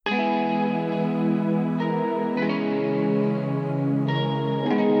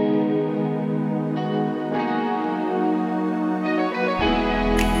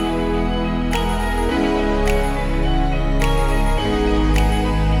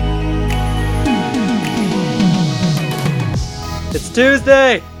It's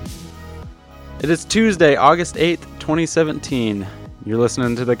Tuesday! It is Tuesday, August 8th, 2017. You're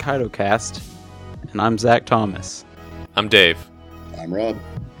listening to the KAIDO cast, and I'm Zach Thomas. I'm Dave. I'm Rob.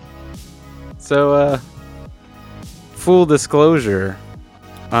 So, full disclosure,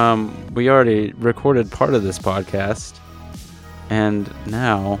 we already recorded part of this podcast, and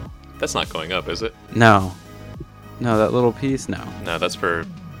now... That's not going up, is it? No, that little piece, no. No, that's for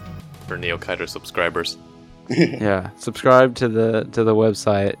Neo KAIDO subscribers. Yeah, subscribe to the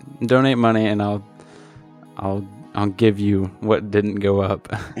website, donate money, and I'll give you what didn't go up.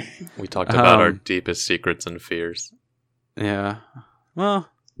 We talked about our deepest secrets and fears. Yeah. Well,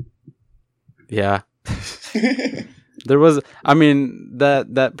 yeah. There was, I mean,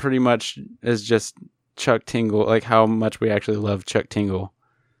 that pretty much is just Chuck Tingle, like how much we actually love Chuck Tingle.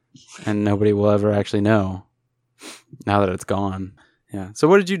 And nobody will ever actually know now that it's gone. Yeah. So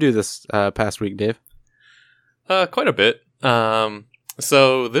what did you do this past week, Dave? Quite a bit.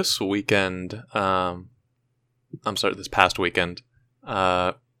 So this weekend, this past weekend,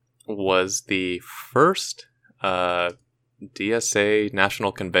 was the first DSA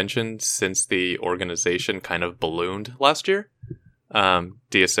national convention since the organization kind of ballooned last year.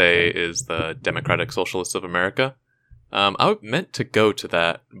 DSA is the Democratic Socialists of America. I meant to go to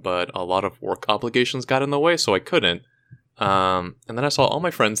that, but a lot of work obligations got in the way, so I couldn't. And then I saw all my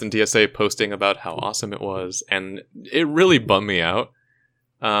friends in DSA posting about how awesome it was, and it really bummed me out.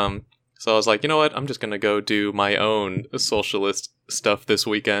 So I was like, you know what? I'm just going to go do my own socialist stuff this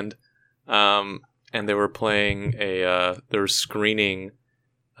weekend. And they were playing they were screening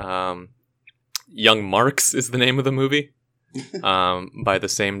Young Marx is the name of the movie. By the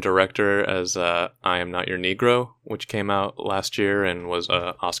same director as I Am Not Your Negro, which came out last year and was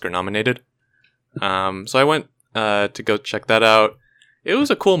Oscar nominated. So I went to go check that out. It was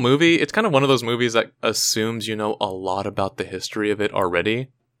a cool movie. It's kind of one of those movies that assumes you know a lot about the history of it already.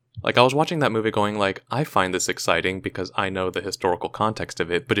 Like, I was watching that movie going like, I find this exciting because I know the historical context of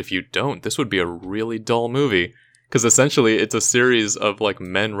it, but if you don't, this would be a really dull movie. Because essentially it's a series of like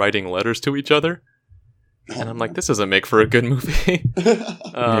men writing letters to each other. And I'm like, this doesn't make for a good movie.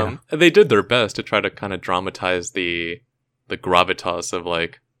 They did their best to try to kind of dramatize the gravitas of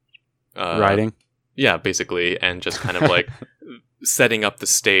like... Writing? Yeah, basically. And just kind of like setting up the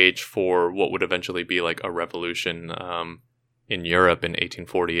stage for what would eventually be like a revolution in Europe in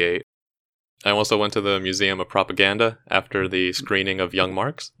 1848. I also went to the Museum of Propaganda after the screening of Young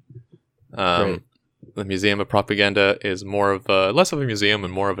Marx. The Museum of Propaganda is more of less of a museum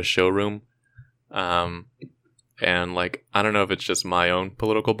and more of a showroom. And like, I don't know if it's just my own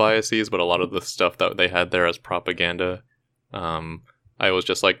political biases, but a lot of the stuff that they had there as propaganda, I was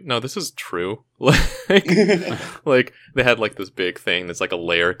just like, no, this is true. like they had like this big thing that's like a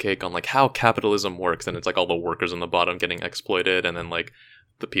layer cake on like how capitalism works, and it's like all the workers on the bottom getting exploited, and then like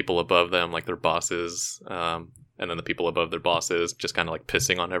the people above them, like their bosses, and then the people above their bosses just kind of like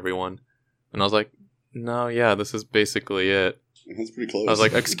pissing on everyone. And I was like, no, yeah, this is basically it. That's pretty close. I was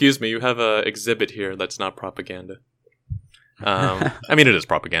like, excuse me, you have a exhibit here that's not propaganda. I mean, it is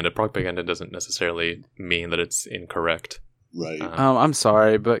propaganda. Propaganda doesn't necessarily mean that it's incorrect. Right. I'm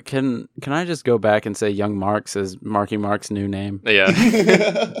sorry, but can I just go back and say Young Marx is Marky Mark's new name? Yeah.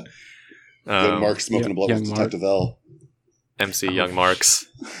 Young Marx smoking a blunt with Detective L. MC Young Marx.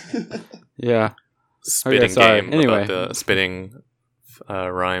 Yeah. Spitting okay, game anyway. about the spitting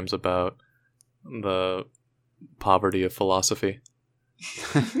rhymes about the poverty of philosophy.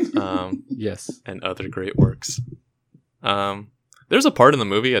 Yes. And other great works. There's a part in the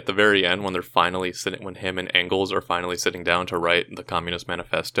movie at the very end when they're finally when him and Engels are finally sitting down to write the Communist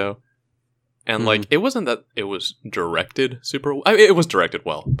Manifesto. And like, it wasn't that it was directed it was directed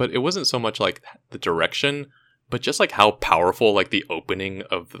well, but it wasn't so much like the direction, but just like how powerful like the opening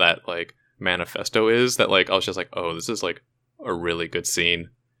of that like manifesto is, that like I was just like, oh, this is like a really good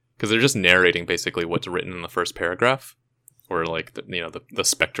scene. Because they're just narrating basically what's written in the first paragraph, where like the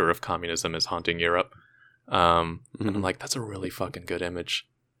specter of communism is haunting Europe. And I'm like, that's a really fucking good image.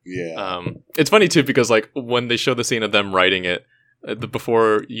 Yeah. It's funny too because like when they show the scene of them writing it,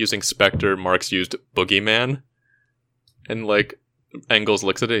 before using specter, Marx used boogeyman, and like Engels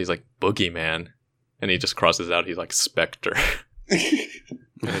looks at it, he's like boogeyman, and he just crosses out, he's like specter.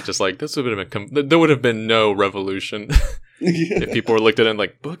 And it's just like, this would have been there would have been no revolution. If people were looked at it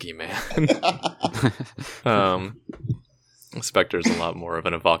like, boogeyman. Spectre's a lot more of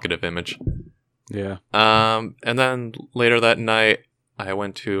an evocative image. Yeah. And then later that night, I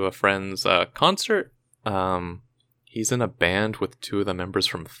went to a friend's concert. He's in a band with two of the members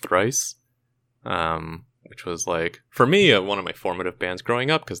from Thrice, which was like, for me, one of my formative bands growing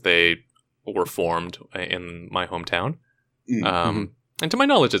up, because they were formed in my hometown. And to my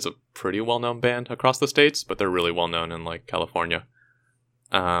knowledge, it's a pretty well-known band across the states, but they're really well-known in like California.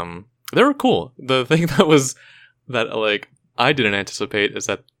 They were cool. The thing that like I didn't anticipate is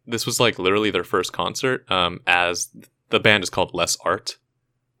that this was like literally their first concert. As the band is called Less Art,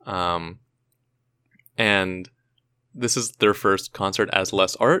 and this is their first concert as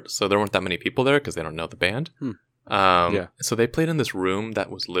Less Art, so there weren't that many people there because they don't know the band. So they played in this room that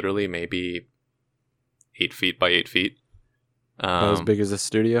was literally maybe 8 feet by 8 feet. About as big as a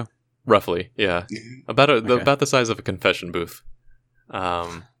studio? Roughly, yeah. About the size of a confession booth.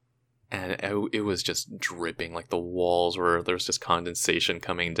 And it was just dripping. Like the walls there was just condensation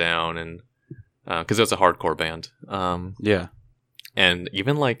coming down, and because it was a hardcore band. Yeah. And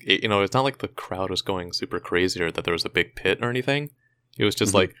even like, it's not like the crowd was going super crazy or that there was a big pit or anything. It was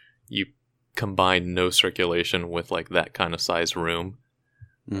just like you combine no circulation with like that kind of size room.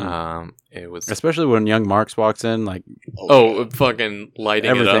 It was especially when young Marks walks in, like fucking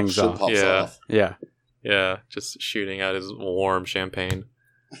lighting everything's it up. off. Yeah, just shooting out his warm champagne.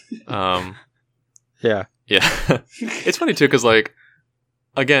 Yeah. It's funny too because like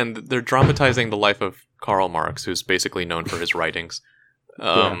again they're dramatizing the life of Karl Marx, who's basically known for his writings.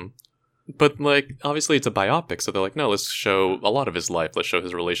 But like obviously it's a biopic, so they're like, no, let's show a lot of his life. Let's show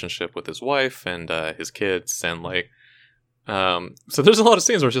his relationship with his wife and his kids, and like so there's a lot of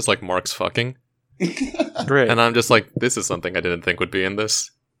scenes where it's just like Marx fucking. Great. And I'm just like, this is something I didn't think would be in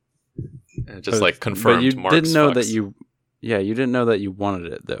this. And it just like confirmed but you Marx didn't know fucks. that you didn't know that you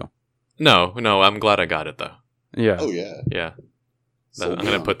wanted it though. No, I'm glad I got it though. Yeah. Oh yeah. Yeah. So I'm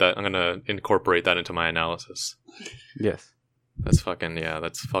gonna incorporate that into my analysis. Yes. That's fucking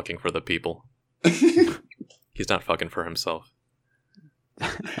for the people. He's not fucking for himself.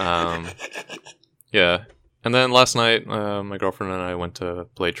 Yeah. And then last night, my girlfriend and I went to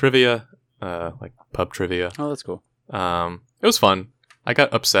play trivia, like pub trivia. Oh, that's cool. It was fun. I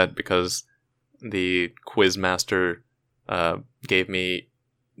got upset because the quiz master gave me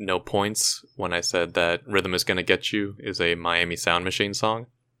no points when I said that Rhythm Is Gonna Get You is a Miami Sound Machine song.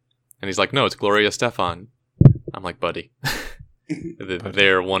 And he's like, no, it's Gloria Estefan. I'm like, buddy.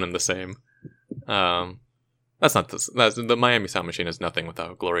 They're one and the same. That's not this. The Miami Sound Machine is nothing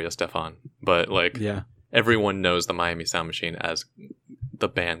without Gloria Estefan. But like, everyone knows the Miami Sound Machine as the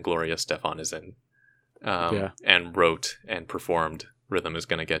band Gloria Estefan is in, and wrote and performed Rhythm Is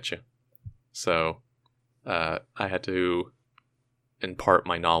Gonna Get You. So I had to impart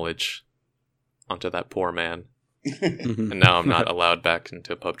my knowledge onto that poor man, and now I'm not allowed back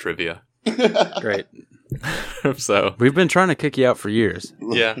into pub trivia. Great. So we've been trying to kick you out for years.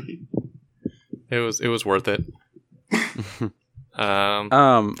 Yeah, it was worth it.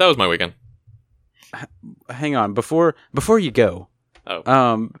 That was my weekend. Hang on, before you go.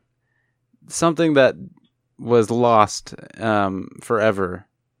 Something that was lost forever,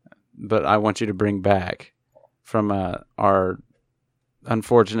 but I want you to bring back from our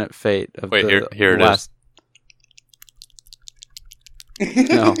unfortunate fate of here it last.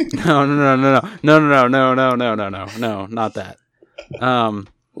 No, not that.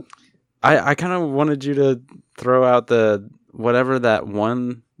 I kind of wanted you to throw out the whatever that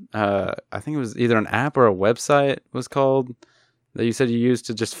one. I think it was either an app or a website was called that you said you used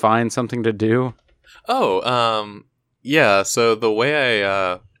to just find something to do. Yeah. So the way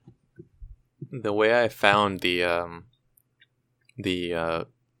I found the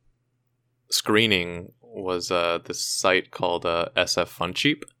screening was this site called SF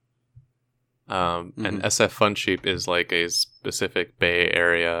Funcheap. And SF Funcheap is like a specific Bay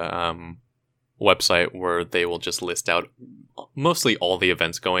Area website where they will just list out mostly all the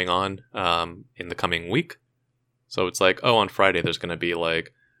events going on in the coming week. So it's like, on Friday there's going to be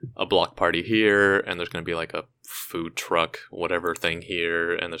like a block party here, and there's going to be like a food truck whatever thing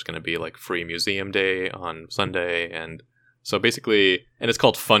here, and there's going to be like free museum day on Sunday. And so basically, and it's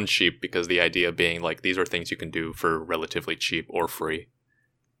called Fun Cheap because the idea being like these are things you can do for relatively cheap or free.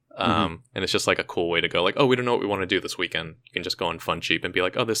 And it's just like a cool way to go like, we don't know what we want to do this weekend. You can just go on Fun Cheap and be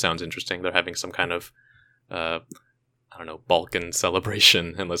like, this sounds interesting. They're having some kind of I don't know, Balkan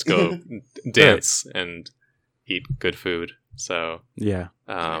celebration, and let's go dance and eat good food. So it's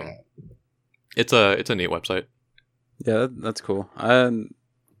a neat website. Yeah, that's cool. I'm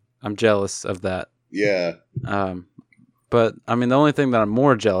jealous of that. Yeah. But I mean, the only thing that I'm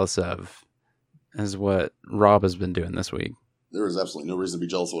more jealous of is what Rob has been doing this week. There is absolutely no reason to be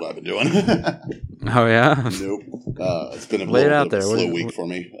jealous of what I've been doing. Oh yeah. Nope. It's been a Lay it little out bit of there. a slow week for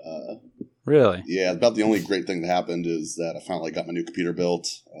me. Really? Yeah, about the only great thing that happened is that I finally got my new computer built.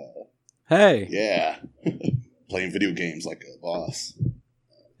 Hey. Yeah. Playing video games like a boss.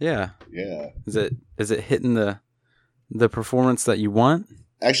 Yeah. Yeah. Is it hitting the the performance that you want?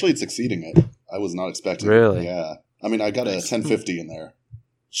 Actually, it's exceeding it. I was not expecting it. Really? Yeah. I mean, I got a 1050 in there.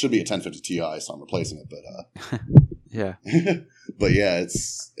 Should be a 1050 Ti, so I'm replacing it, but Yeah. but yeah,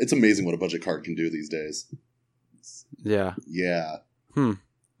 it's amazing what a budget card can do these days. Yeah. Yeah.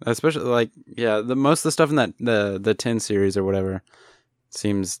 Especially like the most of the stuff in that the 10 series or whatever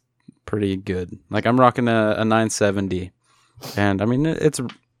seems pretty good. Like I'm rocking a 970, and I mean it's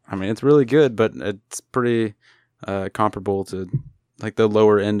really good, but it's pretty comparable to like the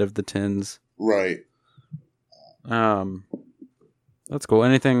lower end of the 10s. Right. That's cool.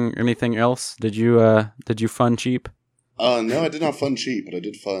 Anything else? Did you fun cheap? No, I did not fun cheap, but I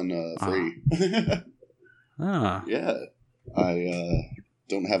did fun free. Yeah. I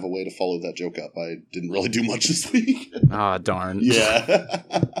don't have a way to follow that joke up. I didn't really do much this week. Darn. Yeah.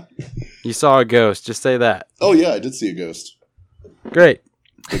 You saw a ghost. Just say that. Oh, yeah, I did see a ghost. Great.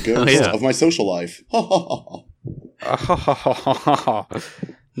 The ghost of my social life.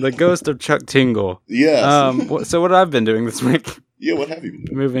 The ghost of Chuck Tingle. Yes. So what I've been doing this week. Yeah, what have you been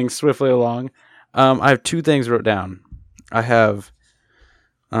doing? Moving swiftly along. I have two things wrote down. I have,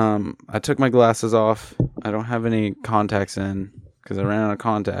 I took my glasses off. I don't have any contacts in because I ran out of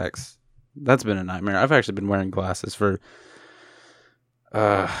contacts. That's been a nightmare. I've actually been wearing glasses for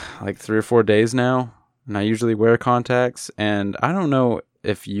like 3 or 4 days now, and I usually wear contacts. And I don't know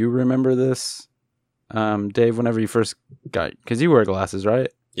if you remember this, Dave. Whenever you first got, because you wear glasses, right?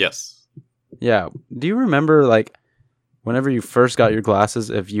 Yes. Yeah. Do you remember like whenever you first got your glasses,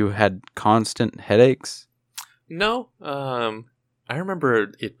 if you had constant headaches? No. I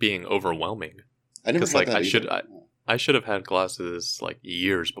remember it being overwhelming. I never had that I should have had glasses like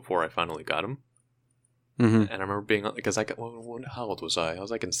years before I finally got them. Mm-hmm. And I remember being, because how old was I? I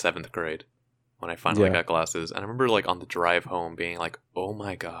was like in 7th grade when I finally got glasses. And I remember like on the drive home being like, oh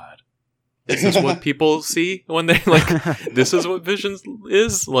my God, is this what people see when they like, this is what vision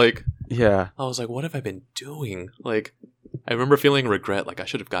is? Like, yeah. I was like, what have I been doing? Like, I remember feeling regret, like I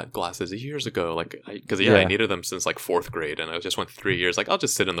should have got glasses years ago. Like, because I needed them since like 4th grade, and I just went 3 years. Like, I'll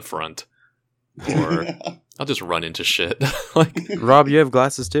just sit in the front, or I'll just run into shit. Like, Rob, you have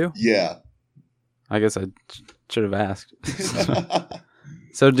glasses too? Yeah. I guess I should have asked.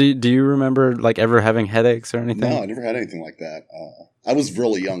 So do you remember like ever having headaches or anything? No, I never had anything like that. I was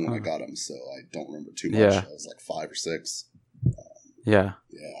really young when I got them, so I don't remember too much. Yeah. I was like 5 or 6. Yeah.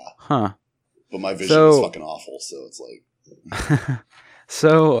 Yeah. Huh. But my vision is fucking awful, so it's like.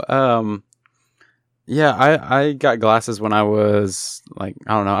 So, I got glasses when I was like,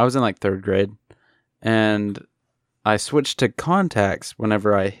 I don't know, I was in like 3rd grade, and I switched to contacts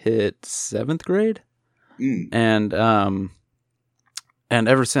whenever I hit 7th grade. And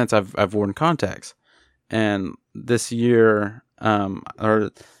ever since I've worn contacts. And this year,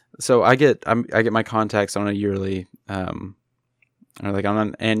 so I get my contacts on a yearly, or like on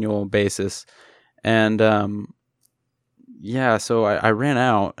an annual basis. And, so I ran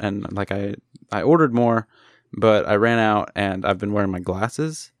out, and like I ordered more, but I ran out, and I've been wearing my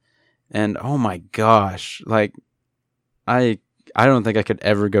glasses, and oh my gosh, like I don't think I could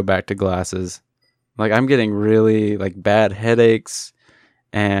ever go back to glasses. Like I'm getting really like bad headaches,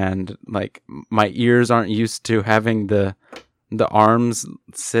 and like my ears aren't used to having the arms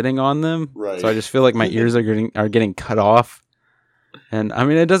sitting on them. Right. So I just feel like my ears are getting cut off. And I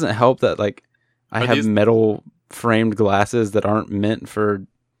mean, it doesn't help that like I have metal framed glasses that aren't meant for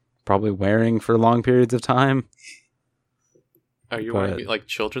probably wearing for long periods of time. Are you wearing like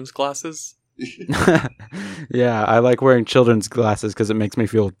children's glasses? Yeah, I like wearing children's glasses because it makes me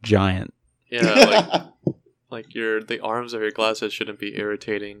feel giant. Yeah, like the arms of your glasses shouldn't be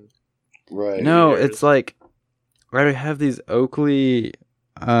irritating. Right. No, it's like I have these Oakley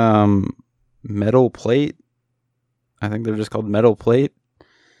metal plate. I think they're just called metal plate,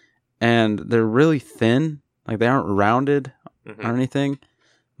 and they're really thin. Like they aren't rounded or anything.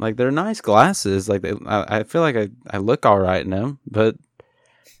 Like they're nice glasses. Like I feel like I look all right in them, but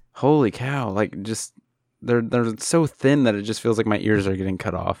holy cow! Like just they're so thin that it just feels like my ears are getting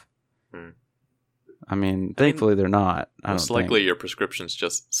cut off. I mean, thankfully they're not. Most likely your prescription's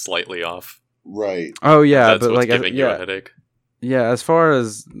just slightly off. Right. Oh yeah, that's but what's like giving you a headache. Yeah, as far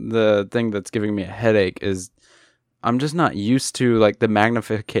as the thing that's giving me a headache is, I'm just not used to like the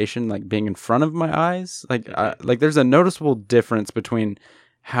magnification like being in front of my eyes. Like like there's a noticeable difference between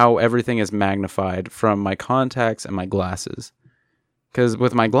how everything is magnified from my contacts and my glasses. Because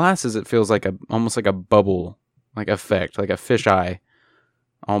with my glasses, it feels like almost like a bubble like effect, like a fisheye.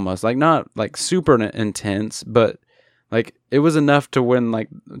 Almost like not like super intense, but like it was enough to where like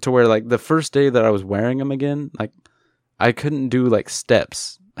the first day that I was wearing them again, like I couldn't do like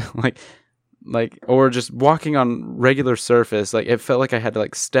steps. Like like, or just walking on regular surface, like, it felt like I had to,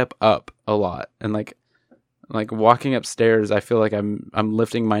 like, step up a lot. And, like walking upstairs, I feel like I'm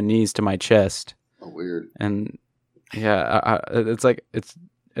lifting my knees to my chest. Oh, weird. And, yeah, it's like,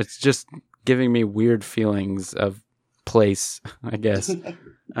 it's just giving me weird feelings of place, I guess.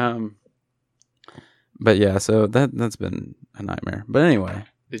 But, yeah, so that's been a nightmare. But anyway.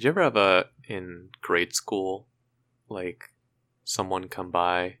 Did you ever have in grade school, like, someone come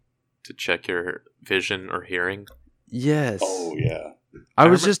by to check your vision or hearing? Yes. Oh, yeah. I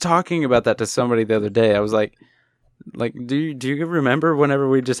was just talking about that to somebody the other day. I was like, do you remember whenever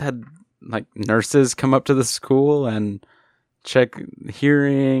we just had, like, nurses come up to the school and check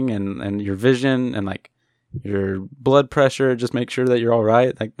hearing and your vision and, like, your blood pressure, just make sure that you're all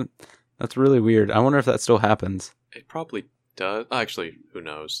right? Like, that's really weird. I wonder if that still happens. It probably does. Actually, who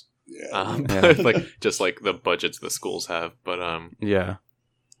knows? Yeah. Like, just like the budgets the schools have. But, yeah.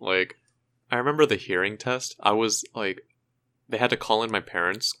 Like, I remember the hearing test. I was, like, they had to call in my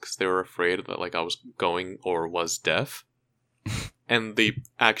parents because they were afraid that, like, I was going or was deaf. And the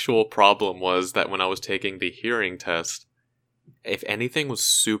actual problem was that when I was taking the hearing test, if anything was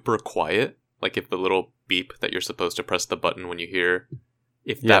super quiet, like if the little beep that you're supposed to press the button when you hear,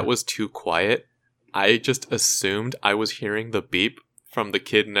 if that was too quiet, I just assumed I was hearing the beep from the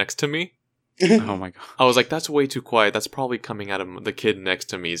kid next to me. Oh my god. I was like, that's way too quiet. That's probably coming out of the kid next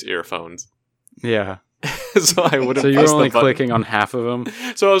to me's earphones. Yeah. So I would have. So you were only clicking on half of them?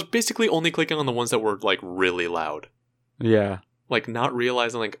 So I was basically only clicking on the ones that were, like, really loud. Yeah. Like, not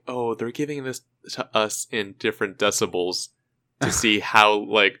realizing, like, oh, they're giving this to us in different decibels to see how,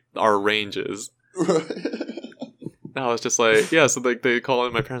 like, our range is. I was just like, yeah, so like, they call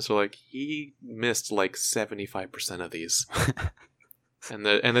in, my parents were like, he missed like 75% of these. And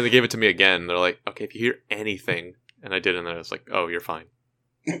then they gave it to me again. They're like, okay, if you hear anything, and I did, and then I was like, oh, you're fine.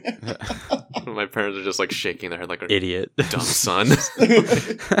 My parents are just like shaking their head like, idiot, dumb son.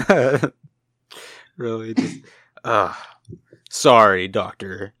 Really? Just, sorry,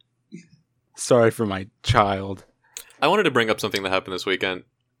 doctor. Sorry for my child. I wanted to bring up something that happened this weekend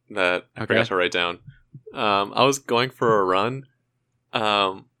that I forgot to write down. I was going for a run,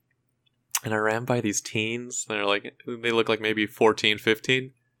 and I ran by these teens. They look like maybe 14,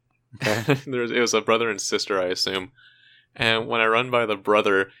 15. Okay. It was a brother and sister, I assume. And when I run by the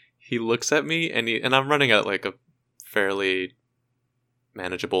brother, he looks at me, and I'm running at like a fairly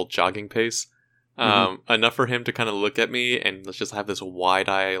manageable jogging pace. Enough for him to kind of look at me and let's just have this wide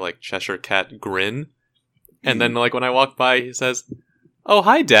eye, like Cheshire Cat grin. And then, like, when I walk by, he says, "Oh,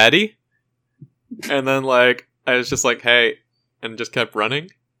 hi, Daddy." And then, like, I was just like, "Hey," and just kept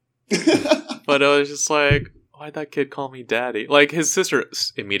running. But I was just like, why'd that kid call me Daddy? Like, his sister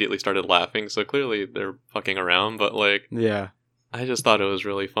immediately started laughing, so clearly they're fucking around. But, like, yeah, I just thought it was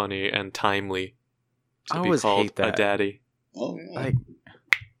really funny and timely to be called a daddy. Oh, yeah. Like,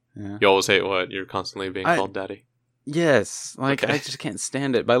 yeah. You always hate what? You're constantly being called daddy? Yes. Like, okay. I just can't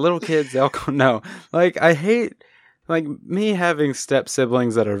stand it. By little kids, they all go, no. Like, I hate, like, me having step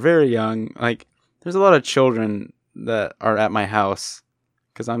siblings that are very young. Like, there's a lot of children that are at my house.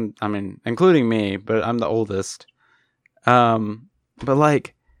 Because I mean, including me, but I'm the oldest. But,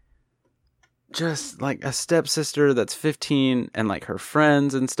 like, just, like, a stepsister that's 15 and, like, her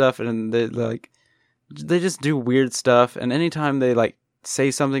friends and stuff. And they just do weird stuff. And anytime they, like, say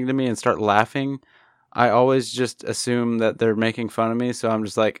something to me and start laughing, I always just assume that they're making fun of me, so I'm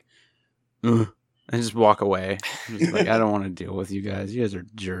just like, ugh, and just walk away. I'm just like, I don't want to deal with you guys. You guys are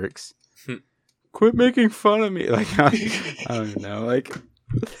jerks. Quit making fun of me. Like, I don't even know. Like,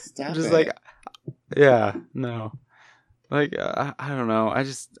 Stop just it. like, yeah, no. Like, I don't know.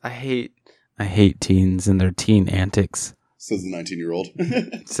 I hate teens and their teen antics. Says the 19-year-old.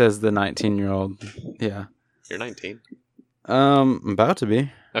 Says the 19-year-old. Yeah. You're 19. I'm about to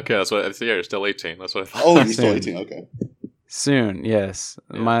be. Okay, that's what. So yeah, you're still 18. That's what I thought. Oh, you're still 18. Okay. Soon, yes.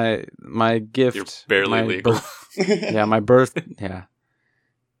 Yeah. My gift. You're barely legal. Yeah, my birth. Yeah,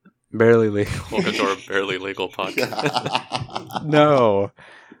 barely legal. Welcome to our barely legal podcast. No,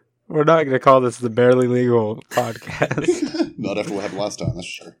 we're not going to call this the barely legal podcast. Not after what happened last time. That's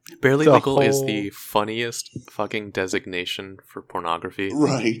for sure. Barely legal is the funniest fucking designation for pornography.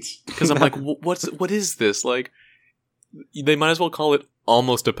 Right. Because I'm like, what is this? Like, they might as well call it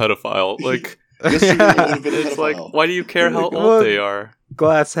almost a pedophile. Like, it's like, why do you care how old they are?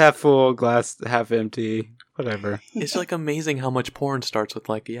 Glass half full, glass half empty, whatever. It's like amazing how much porn starts with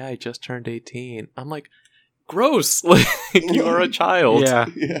like, yeah, I just turned 18. I'm like, gross. Like, you are a child. Yeah.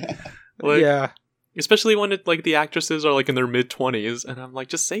 Like, yeah. Especially when it, like, the actresses are like in their mid-20s, and I'm like,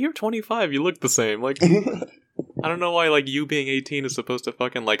 just say you're 25. You look the same. Like, I don't know why, like, you being 18 is supposed to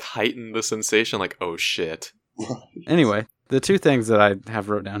fucking, like, heighten the sensation, like, oh shit. Anyway, the two things that I have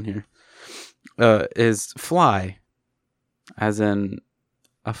wrote down here is fly, as in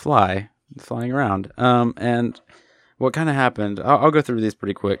a fly flying around. And what kind of happened, I'll go through these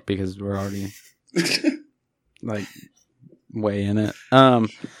pretty quick because we're already, like, way in it. All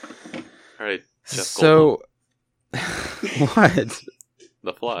right, Jeff so, what?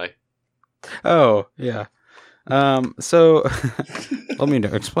 The Fly. Oh, yeah. So, let me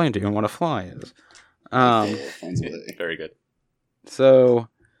explain to you what a fly is. Finds a way. Very good. So,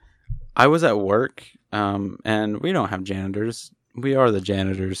 I was at work, and we don't have janitors. We are the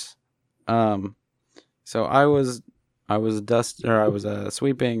janitors. So I was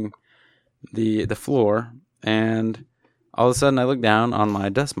sweeping the floor, and all of a sudden I look down on my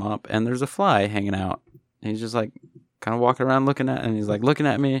dust mop, and there's a fly hanging out. He's just like kind of walking around and he's like looking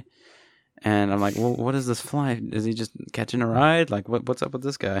at me, and I'm like, well, what is this fly? Is he just catching a ride? Like, what's up with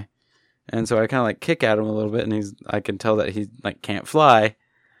this guy? And so I kind of like kick at him a little bit, and I can tell that he like can't fly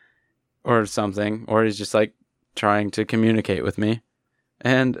or something, or he's just like trying to communicate with me.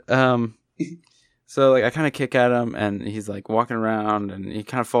 And so like I kind of kick at him, and he's like walking around, and he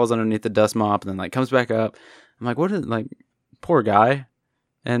kind of falls underneath the dust mop, and then like comes back up. I'm like, what is, like, poor guy.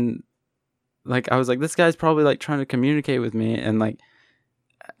 And like I was like, this guy's probably like trying to communicate with me and like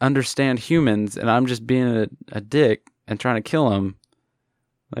understand humans, and I'm just being a dick and trying to kill him.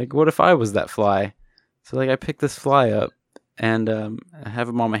 Like, what if I was that fly? So like I pick this fly up, and I have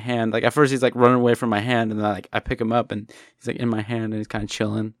him on my hand. Like at first he's like running away from my hand, and then I pick him up, and he's like in my hand, and he's kind of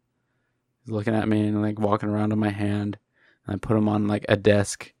chilling. He's looking at me and like walking around on my hand. And I put him on like a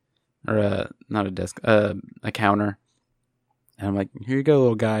desk, or not a desk, a counter. And I'm like, here you go,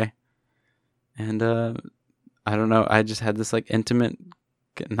 little guy. And I don't know, I just had this like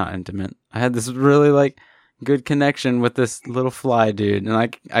not intimate. I had this really like good connection with this little fly dude. And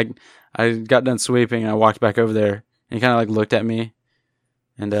like I got done sweeping, and I walked back over there, and he kind of like looked at me,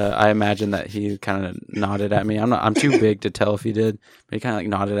 and I imagine that he kind of nodded at me. I'm too big to tell if he did, but he kind of like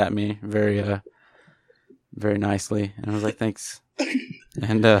nodded at me very nicely, and I was like, thanks.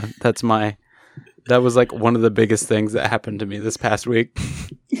 And that was like one of the biggest things that happened to me this past week.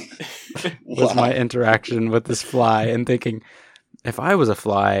 Was my interaction with this fly, and thinking, if I was a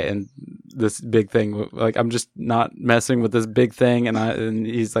fly and this big thing, like I'm just not messing with this big thing, and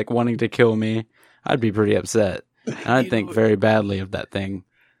he's like wanting to kill me, I'd be pretty upset. And I'd think very badly of that thing.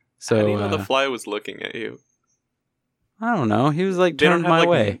 So how do you know the fly was looking at you? I don't know. He was like turned my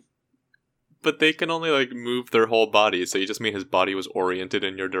way. But they can only like move their whole body, so you just mean his body was oriented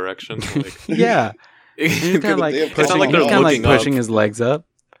in your direction. Like, yeah, he's kind of like pushing his legs up.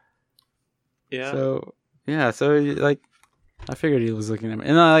 Yeah. So like I figured he was looking at me,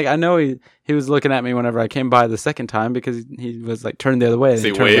 and I know he was looking at me whenever I came by the second time, because he was like turned the other way. So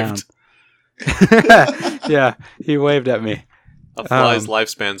and he waved. Yeah, he waved at me. A fly's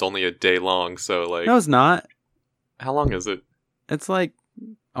lifespan's only a day long, so like. No, it's not. How long is it? It's like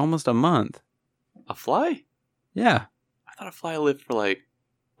almost a month. A fly? Yeah. I thought a fly lived for like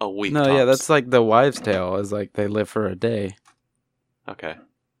a week. No, tops. yeah, that's like the wives' tale, is like they live for a day. Okay.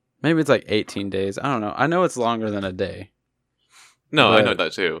 Maybe it's like 18 days. I don't know. I know it's longer than a day. No, I know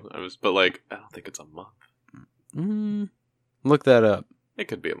that too. But like, I don't think it's a month. Look that up. It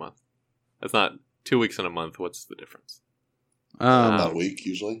could be a month. It's not 2 weeks in a month. What's the difference? About a week,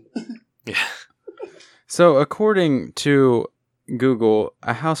 usually. Yeah. So, according to Google,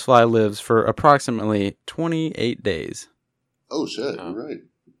 a housefly lives for approximately 28 days. Oh, shit. You're right.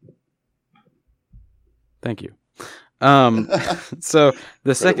 Thank you. So,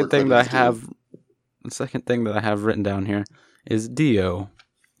 the second thing that I have written down here is Deo,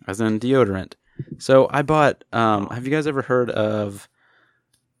 as in deodorant. So, I bought, have you guys ever heard of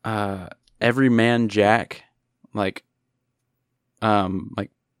Everyman Jack? Like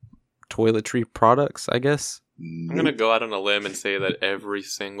toiletry products, I guess. I'm going to go out on a limb and say that every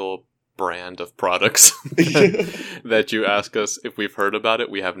single brand of products that you ask us if we've heard about it,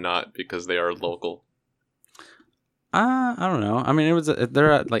 we have not, because they are local. I don't know. I mean,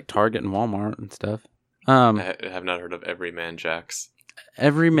 they're at like Target and Walmart and stuff. I have not heard of Everyman Jacks.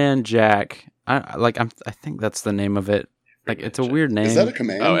 Everyman Jack. I think that's the name of it. Like, it's a weird name. Is that a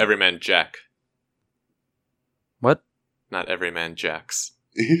command? Oh, Everyman Jack. What? Not Everyman Jacks.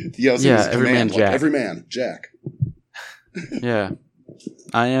 Yeah, Everyman Jack. Like, Everyman Jack. Yeah,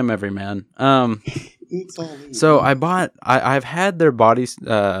 I am Everyman. So I've had their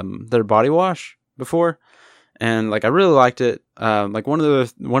body wash before, and like I really liked it. Like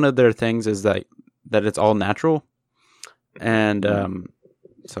one of their things is that it's all natural, and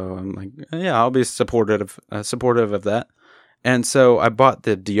So I'm like, yeah, I'll be supportive of that. And so I bought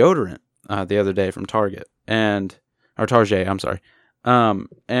the deodorant the other day from Target or Target, I'm sorry.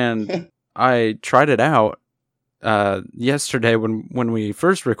 And I tried it out yesterday when we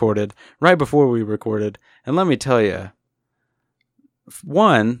first recorded, right before we recorded, and let me tell you,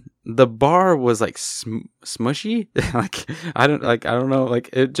 one, the bar was like smushy. Like I don't know, like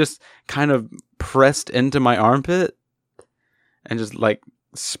it just kind of pressed into my armpit and just like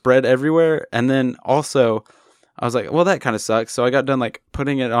spread everywhere. And then also I was like, well, that kind of sucks. So I got done like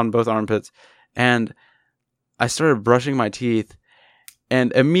putting it on both armpits, and I started brushing my teeth,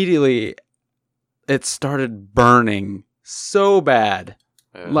 and immediately it started burning so bad.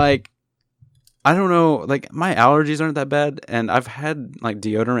 Like, I don't know, like my allergies aren't that bad, and I've had like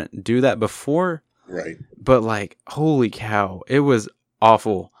deodorant do that before. Right. But like, holy cow, it was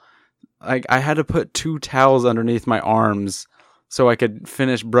awful. Like I had to put 2 towels underneath my arms so I could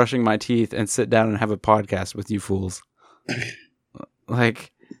finish brushing my teeth and sit down and have a podcast with you fools.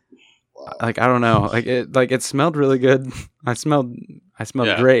 Like, Wow. like I don't know, like it smelled really good. I smelled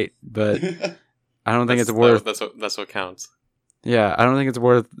great, but I don't think it's worth. That's what counts. Yeah, I don't think it's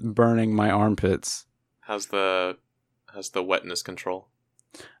worth burning my armpits. How's the wetness control?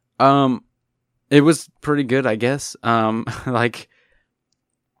 It was pretty good, I guess. Like,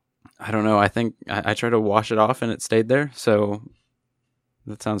 I don't know. I think I tried to wash it off and it stayed there, so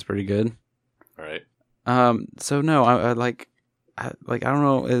that sounds pretty good. All right. So no, I don't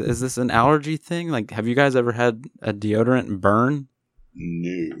know. Is this an allergy thing? Like, have you guys ever had a deodorant burn?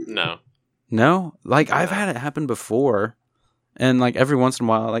 No. No? Like, I've had it happen before, and like every once in a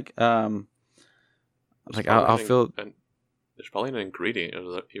while, like I'll feel. There's probably an ingredient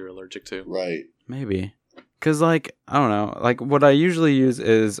you're allergic to. Right. Maybe. Because, like, I don't know. Like, what I usually use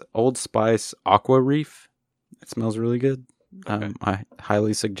is Old Spice Aqua Reef. It smells really good. Okay. I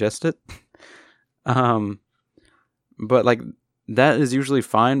highly suggest it. But, like, that is usually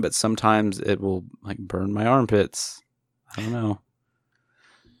fine, but sometimes it will, like, burn my armpits. I don't know.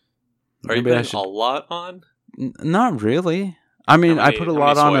 Are you putting a lot on? Not really. I mean, I put a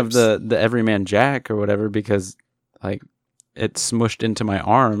lot on of swipes? the Everyman Jack or whatever because, like, it smushed into my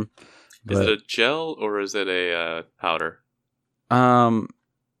arm. Is it a gel or is it a powder?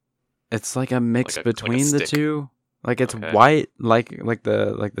 It's like a mix between the two. Like it's Okay. white, like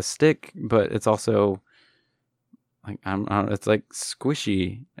the stick, but it's also like it's like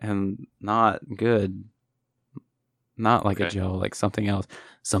squishy and not good. Not like a gel, like something else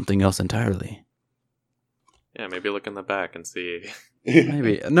entirely. Yeah, maybe look in the back and see.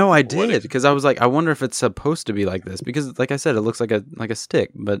 Maybe. No, I did because I was like, I wonder if it's supposed to be like this because, like I said, it looks like a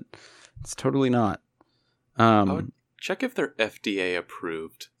stick, but it's totally not. I would check if they're FDA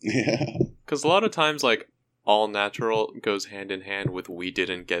approved. Yeah. Because a lot of times, like, all natural goes hand in hand with we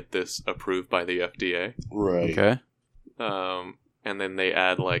didn't get this approved by the FDA. Right. Okay. And then they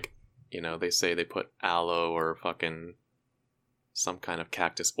add, like, they say they put aloe or fucking some kind of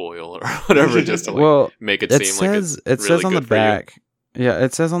cactus oil or whatever just to like make it seem like it's it says on the back. Yeah,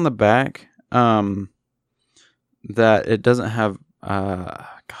 it says on the back that it doesn't have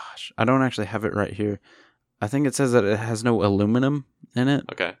gosh, I don't actually have it right here. I think it says that it has no aluminum in it.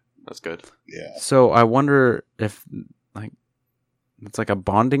 Okay, that's good. Yeah. So I wonder if like it's like a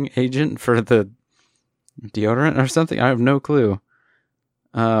bonding agent for the deodorant or something. I have no clue.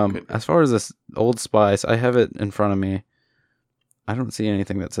 As far as this Old Spice, I have it in front of me. I don't see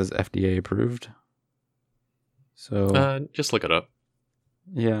anything that says FDA approved. So just look it up.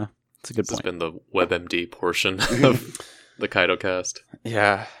 Yeah, it's a good point. This has been the WebMD portion of the KAIDO cast.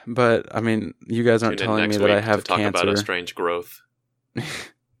 Yeah, but I mean, you guys aren't telling me that I have to talk cancer. about a strange growth.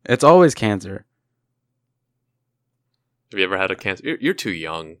 It's always cancer. Have you ever had a cancer? You're too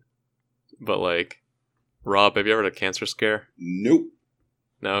young. But like, Rob, have you ever had a cancer scare? Nope.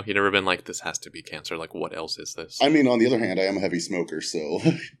 No, you never been like, this has to be cancer. Like, what else is this? I mean, on the other hand, I am a heavy smoker, so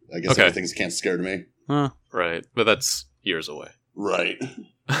I guess everything's cancer scare to me. Huh. Right, but that's years away. Right.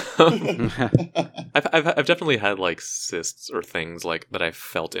 I've definitely had like cysts or things like that I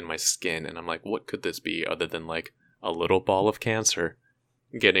felt in my skin, and I'm like, what could this be other than like a little ball of cancer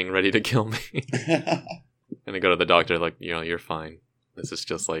getting ready to kill me? And I go to the doctor, like, you're fine. This is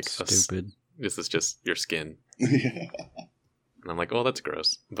just like stupid. This is just your skin. Yeah. And I'm like, oh, that's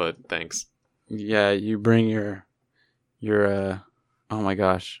gross, but thanks. Yeah, you bring your oh my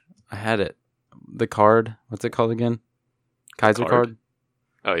gosh, I had it. The card. What's it called again? Kaiser card?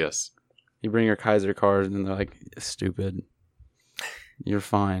 Oh, yes. You bring your Kaiser card and they're like, stupid. You're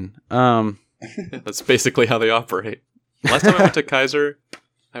fine. That's basically how they operate. Last time I went to Kaiser,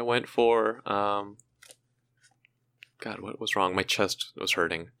 I went for God, what was wrong? My chest was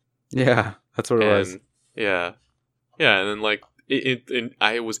hurting. Yeah, that's what it was. Yeah, and then like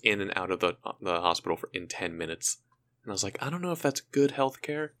I was in and out of the hospital in 10 minutes, and I was like, I don't know if that's good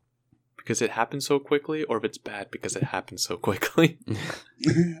healthcare because it happened so quickly, or if it's bad because it happened so quickly.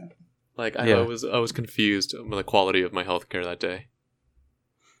 Like I was confused with the quality of my healthcare that day.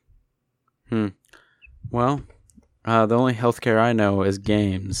 Well, the only healthcare I know is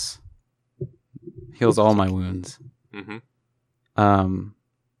games. Heals all my wounds. Mm-hmm.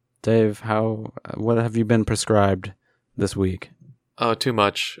 Dave, what have you been prescribed this week? Oh, too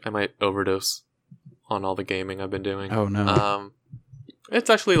much. I might overdose on all the gaming I've been doing. Oh no. It's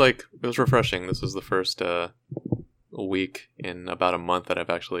actually like it was refreshing. This was the first week in about a month that I've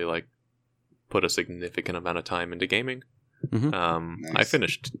actually like put a significant amount of time into gaming. Mm-hmm. Nice. I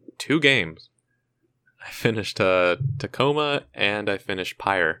finished 2 games. I finished Tacoma and I finished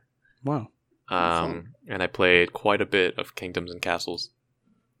Pyre. Wow. And I played quite a bit of Kingdoms and Castles.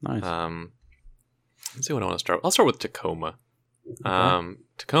 Nice. Let's see what I want to start. I'll start with Tacoma. Okay.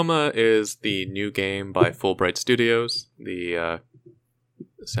 Tacoma is the new game by Fulbright Studios, the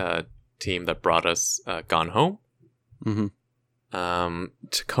team that brought us Gone Home. Mm-hmm.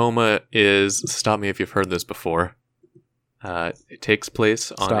 Tacoma is, stop me if you've heard this before. It takes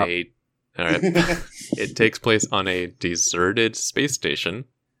place on Stop. All right. It takes place on a deserted space station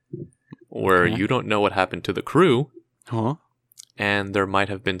where Okay. you don't know what happened to the crew, Huh? and there might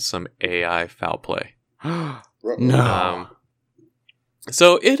have been some AI foul play. No.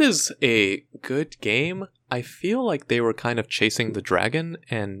 So it is a good game. I feel like they were kind of chasing the dragon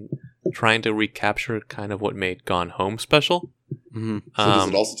and trying to recapture kind of what made Gone Home special. Mm-hmm. So does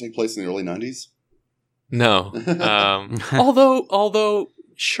it also take place in the early 90s? No. Although,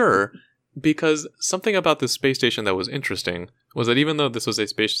 sure, because something about this space station that was interesting was that even though this was a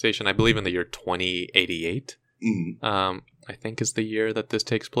space station, I believe in the year 2088, I think is the year that this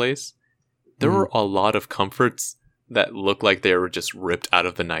takes place, there were a lot of comforts that look like they were just ripped out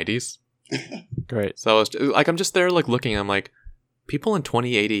of the 90s. Great. So I was like, I'm just there like looking, I'm like, people in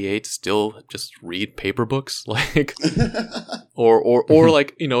 2088 still just read paper books, like, or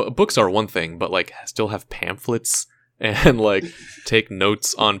like, you know, books are one thing, but like still have pamphlets and like take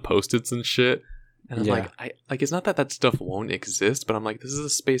notes on Post-its and shit. And I'm like, it's not that that stuff won't exist, but I'm like, this is a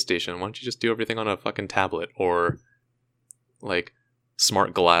space station. Why don't you just do everything on a fucking tablet or like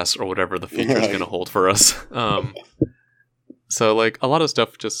smart glass or whatever the future is going to hold for us. So like a lot of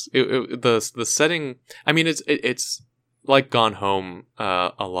stuff just the setting. I mean, it's like Gone Home.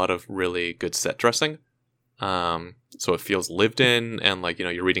 A lot of really good set dressing. So it feels lived in, and like, you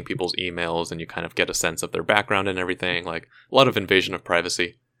know, you're reading people's emails and you kind of get a sense of their background and everything. Like a lot of invasion of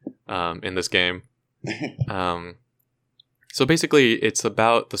privacy in this game. So basically, it's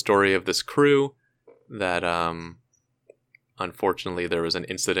about the story of this crew that unfortunately there was an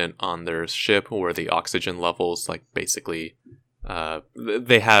incident on their ship where the oxygen levels, like, basically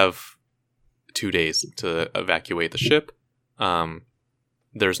they have 2 days to evacuate the ship.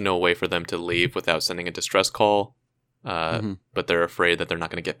 There's no way for them to leave without sending a distress call, but they're afraid that they're not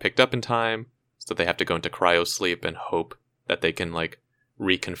going to get picked up in time, so they have to go into cryo sleep and hope that they can like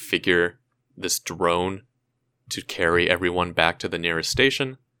reconfigure this drone to carry everyone back to the nearest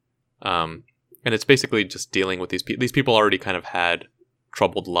station. And it's basically just dealing with these people. These people already kind of had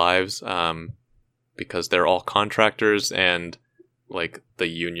troubled lives because they're all contractors, and like the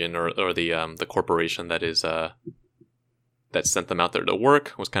union or the corporation that is that sent them out there to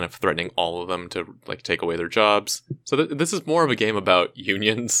work was kind of threatening all of them to like take away their jobs. So this is more of a game about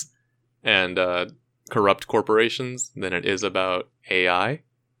unions and corrupt corporations than it is about AI,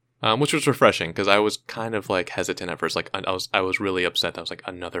 which was refreshing because I was kind of like hesitant at first. Like I was really upset that I was like,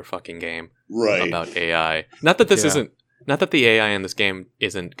 another fucking game about AI. Not that this isn't. Not that the AI in this game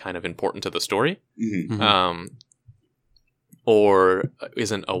isn't kind of important to the story, or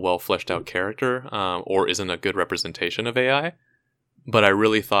isn't a well fleshed out character, or isn't a good representation of AI. But I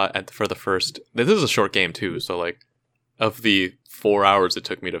really thought for the first, this is a short game too, so like of the 4 hours it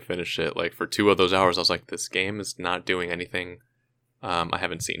took me to finish it, like for 2 of those hours I was like, this game is not doing anything I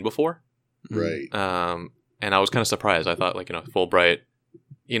haven't seen before. Right. And I was kind of surprised. I thought, like, you know, Fulbright,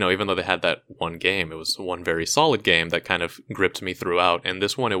 you know, even though they had that one game, it was one very solid game that kind of gripped me throughout. And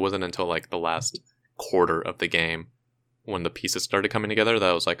this one, it wasn't until like the last quarter of the game, when the pieces started coming together, that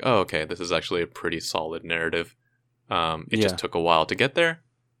I was like, oh, okay, this is actually a pretty solid narrative. It just took a while to get there.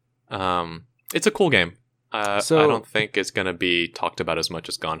 It's a cool game. I don't think it's going to be talked about as much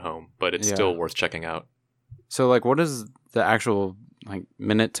as Gone Home, but it's still worth checking out. So, like, what is the actual like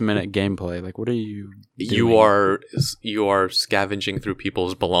minute to minute gameplay. Like, what are you doing? You are scavenging through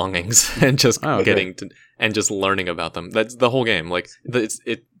people's belongings and just getting to and just learning about them. That's the whole game. Like it's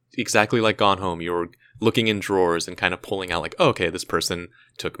exactly like Gone Home. You're looking in drawers and kind of pulling out like, oh, okay, this person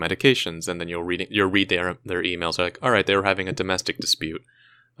took medications, and then you'll read their emails. Like, all right, they were having a domestic dispute,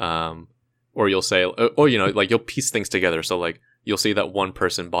 or you'll say, or like you'll piece things together. So like you'll see that one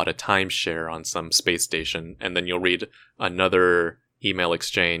person bought a timeshare on some space station, and then you'll read another email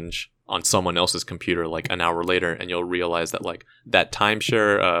exchange on someone else's computer like an hour later, and you'll realize that like that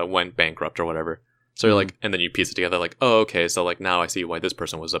timeshare went bankrupt or whatever. So you're like, and then you piece it together like, oh, okay, so like now I see why this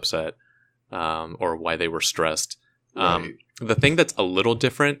person was upset, or why they were stressed. Right. The thing that's a little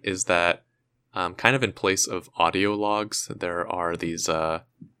different is that kind of in place of audio logs, there are these,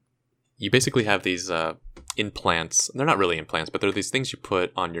 you basically have these implants. They're not really implants, but they're these things you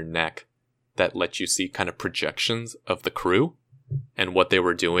put on your neck that let you see kind of projections of the crew and what they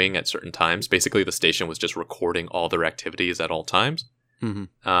were doing at certain times. Basically, the station was just recording all their activities at all times.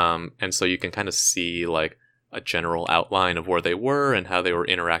 Mm-hmm. And so you can kind of see like a general outline of where they were and how they were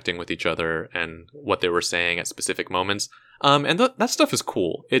interacting with each other and what they were saying at specific moments. And that stuff is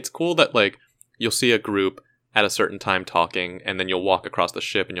cool. It's cool that like you'll see a group at a certain time talking, and then you'll walk across the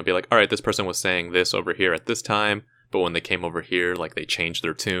ship and you'll be like, all right, this person was saying this over here at this time, but when they came over here, like they changed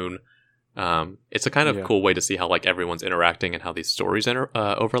their tune. It's a kind of cool way to see how like everyone's interacting and how these stories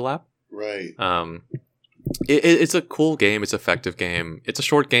overlap. Right. It's a cool game. It's an effective game. It's a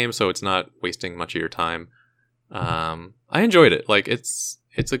short game, so it's not wasting much of your time. I enjoyed it. Like it's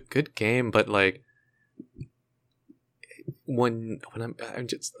a good game, but like when I'm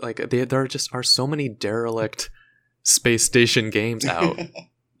just like there just are so many derelict space station games out.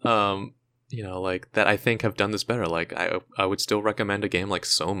 Like that I think have done this better. Like I would still recommend a game like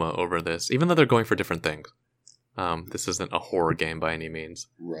Soma over this, even though they're going for different things. This isn't a horror game by any means.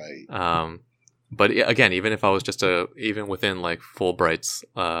 Right. But again, even if I was just even within like Fulbright's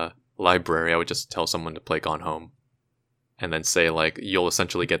library, I would just tell someone to play Gone Home, and then say like you'll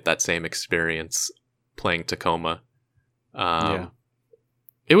essentially get that same experience playing Tacoma.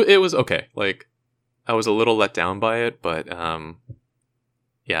 It was okay. Like I was a little let down by it, but I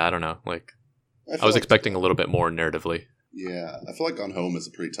don't know. Like I was expecting a little bit more narratively. Yeah, I feel like Gone Home is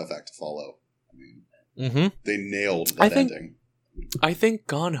a pretty tough act to follow. I mean, they nailed that ending. I think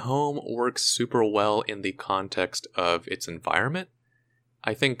Gone Home works super well in the context of its environment.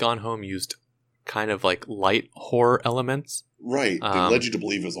 I think Gone Home used kind of like light horror elements. Right. They led you to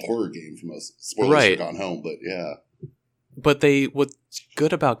believe it was a horror game for most. Spoilers for Gone Home, but yeah. But what's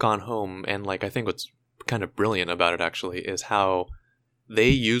good about Gone Home, and like I think what's kind of brilliant about it actually, is how they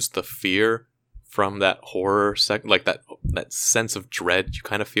use the fear from that horror like that sense of dread you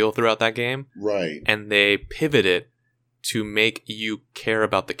kind of feel throughout that game. Right. And they pivot it to make you care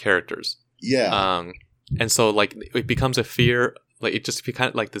about the characters. Yeah. And so like it becomes a fear, like it just kind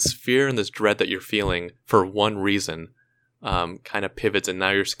of like this fear and this dread that you're feeling for one reason, kind of pivots, and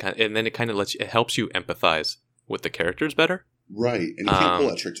now you're and then it helps you empathize with the characters better. Right. And you can't pull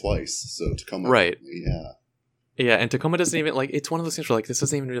that trick twice. So Tacoma. Right. Yeah. Yeah, and Tacoma doesn't even like, it's one of those things where like this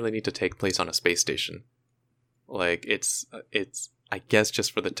doesn't even really need to take place on a space station. Like it's I guess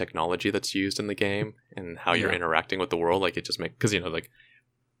just for the technology that's used in the game and how you're interacting with the world, like it just makes, because like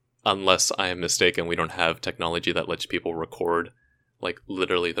unless I am mistaken, we don't have technology that lets people record like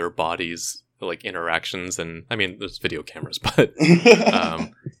literally their bodies, like interactions, and I mean there's video cameras, but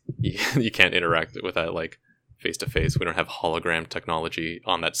you can't interact with that like face to face. We don't have hologram technology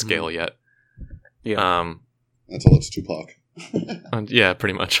on that scale yet. Yeah. Until it's Tupac. Yeah,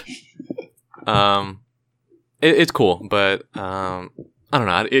 pretty much. It's cool, but I don't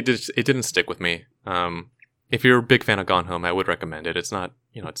know. It didn't stick with me. If you're a big fan of Gone Home, I would recommend it. It's not,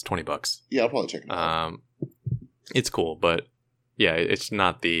 it's $20. Yeah, I'll probably check it out. It's cool, but yeah, it's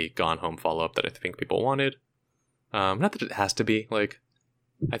not the Gone Home follow-up that I think people wanted. Not that it has to be. Like,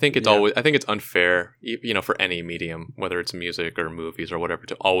 I think it's I think it's unfair, for any medium, whether it's music or movies or whatever,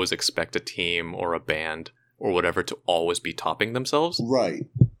 to always expect a team or a band or whatever to always be topping themselves. Right.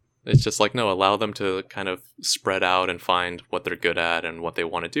 It's just like, no, allow them to kind of spread out and find what they're good at and what they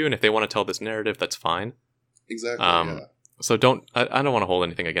want to do. And if they want to tell this narrative, that's fine. Exactly. Yeah. So I don't want to hold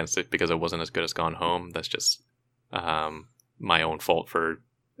anything against it because it wasn't as good as Gone Home. That's just my own fault for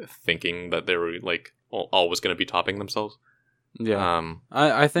thinking that they were like always going to be topping themselves. Yeah.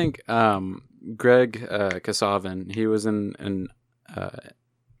 I think Greg Kasavin, he was in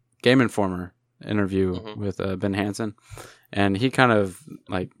Game Informer interview with Ben Hansen, and he kind of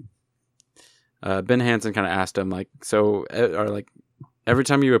like Ben Hansen kind of asked him like, so are like every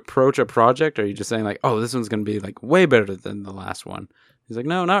time you approach a project, are you just saying like, oh, this one's going to be like way better than the last one? He's like,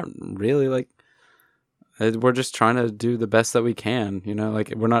 no, not really. Like, we're just trying to do the best that we can, you know,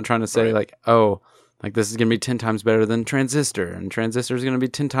 like we're not trying to say like, oh, like this is going to be 10 times better than Transistor, and Transistor is going to be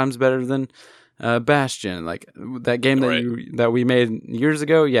 10 times better than Bastion. Like that game that we made years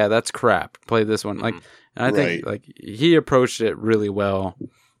ago. Yeah, that's crap. Play this one. Like, and I think like he approached it really well.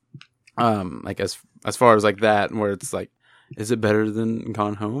 Like as far as like that, where it's like, is it better than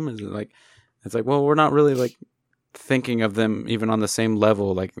Gone Home? Is it like, it's like, well, we're not really like thinking of them even on the same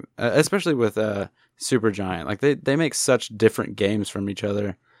level, like especially with Supergiant. Like they make such different games from each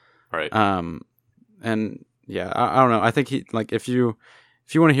other, right? And yeah, I don't know. I think he like if you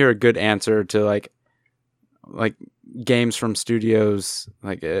want to hear a good answer to like games from studios,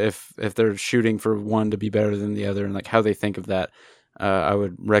 like if they're shooting for one to be better than the other and like how they think of that, I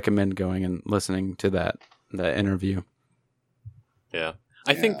would recommend going and listening to that interview. Yeah,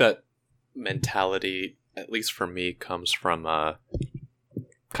 I think that mentality, at least for me, comes from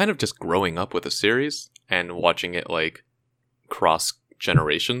kind of just growing up with a series and watching it like cross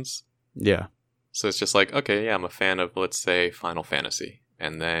generations. Yeah. So it's just like, okay, yeah, I'm a fan of, let's say, Final Fantasy.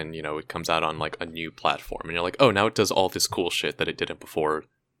 And then, you know, it comes out on like a new platform. And you're like, oh, now it does all this cool shit that it didn't before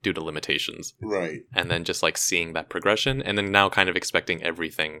due to limitations. Right. And then just like seeing that progression. And then now kind of expecting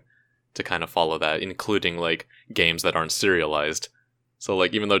everything to kind of follow that, including like games that aren't serialized. So,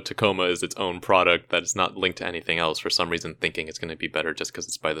 like, even though Tacoma is its own product that is not linked to anything else, for some reason thinking it's going to be better just because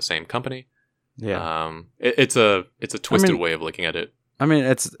it's by the same company. Yeah. It's a twisted way of looking at it. I mean,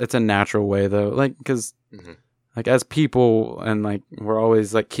 it's a natural way, though. Like, because, like, as people, and, like, we're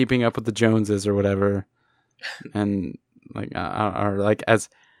always, like, keeping up with the Joneses or whatever. And, like, are like, as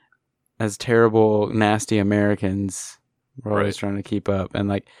terrible, nasty Americans, we're always trying to keep up. And,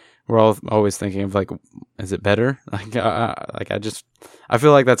 like, we're all always thinking of like, is it better? Like, I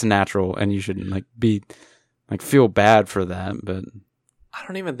feel like that's natural, and you shouldn't like be like feel bad for that. But I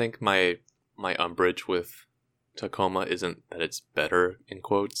don't even think my umbrage with Tacoma isn't that it's better in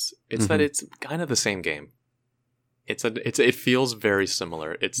quotes. It's that it's kind of the same game. It feels very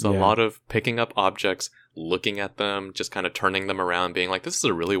similar. It's a lot of picking up objects, looking at them, just kind of turning them around, being like, this is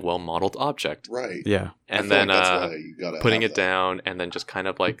a really well modeled object. Right. Yeah. And then putting it down and then just kind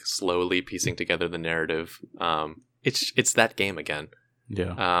of like slowly piecing together the narrative. It's that game again.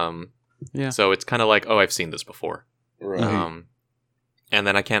 Yeah. Yeah. So it's kind of like, oh, I've seen this before. Right. And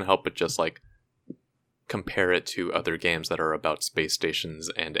then I can't help but just like compare it to other games that are about space stations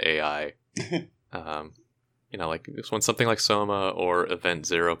and AI. You know, like when something like Soma or Event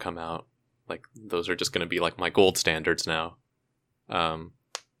Zero come out, like those are just going to be like my gold standards now. And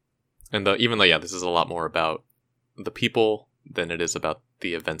even though, this is a lot more about the people than it is about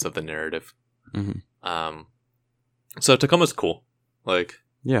the events of the narrative. So Tacoma's cool. Like,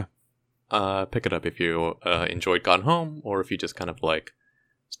 yeah, pick it up if you enjoyed Gone Home, or if you just kind of like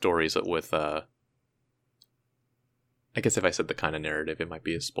stories with. I guess if I said the kind of narrative, it might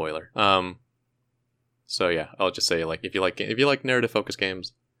be a spoiler. So yeah, I'll just say like if you like narrative focused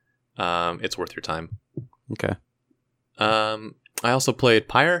games, it's worth your time. Okay. I also played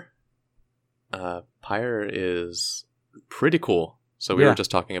Pyre. Pyre is pretty cool. So we were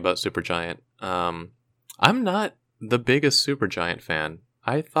just talking about Supergiant. I'm not the biggest Supergiant fan.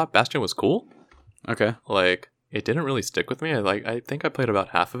 I thought Bastion was cool. Okay. Like it didn't really stick with me. I think I played about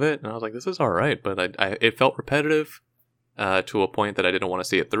half of it, and I was like, this is all right, but it felt repetitive to a point that I didn't want to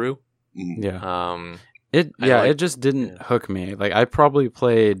see it through. Yeah. It just didn't hook me. Like I probably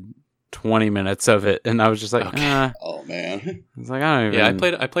played 20 minutes of it, and I was just like, oh man. I was like, I don't even.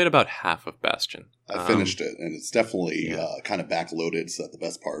 Yeah, I played about half of Bastion. I finished it, and it's definitely kind of backloaded, so that the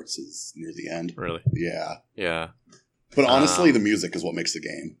best parts is near the end. Really? Yeah. Yeah. But honestly, the music is what makes the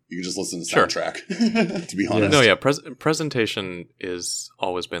game. You can just listen to the soundtrack, to be honest. No, yeah, presentation is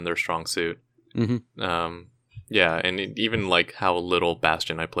always been their strong suit. Yeah, and even like how little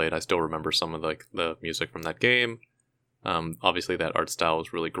Bastion I played, I still remember some of like the music from that game. Obviously, that art style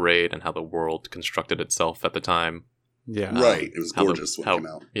was really great, and how the world constructed itself at the time. Yeah, right. It was gorgeous when it came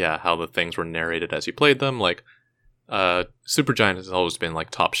out. Yeah, how the things were narrated as you played them. Like, Supergiant has always been like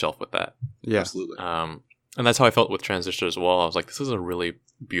top shelf with that. Yeah, absolutely. And that's how I felt with Transistor as well. I was like, this is a really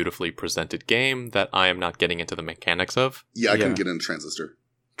beautifully presented game that I am not getting into the mechanics of. Yeah, I couldn't get into Transistor.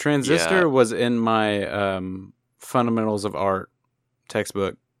 Transistor was in my Fundamentals of Art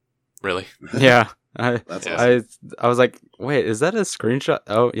textbook. Really? Yeah. That's awesome. I was like, wait, is that a screenshot?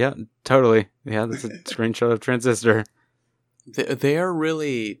 Oh, yeah, totally. Yeah, that's a screenshot of Transistor. They are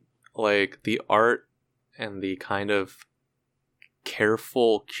really, like, the art and the kind of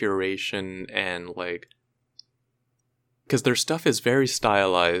careful curation and, like, because their stuff is very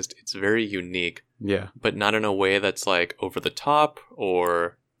stylized, it's very unique, Yeah. but not in a way that's like over the top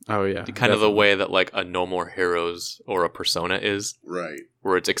or Oh yeah. kind of the way that like a No More Heroes or a Persona is, Right.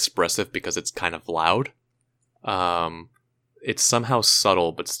 where it's expressive because it's kind of loud. It's somehow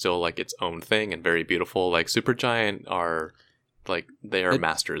subtle but still like its own thing and very beautiful. Like Supergiant are like they are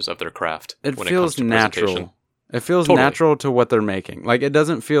masters of their craft. It when feels it comes to presentation. natural. It feels Totally. natural to what they're making. Like it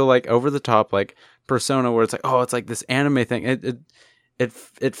doesn't feel like over the top like Persona where it's like, oh, it's like this anime thing.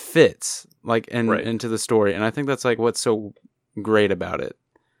 It fits like Right. into the story, and I think that's like what's so great about it.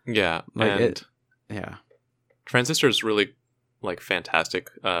 Yeah, Like and yeah. Transistor is really like fantastic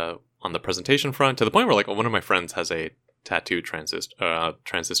on the presentation front, to the point where like one of my friends has a tattoo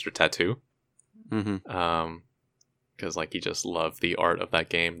transistor tattoo. Mm-hmm. Because like he just loved the art of that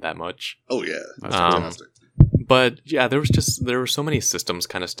game that much. Oh yeah, that's Um, fantastic. But yeah, there were so many systems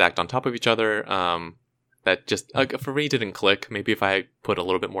kind of stacked on top of each other that just for me didn't click. Maybe if I put a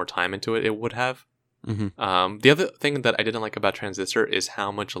little bit more time into it, it would have. Mm-hmm. The other thing that I didn't like about Transistor is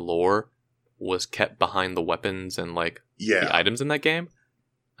how much lore was kept behind the weapons and like Yeah. the items in that game.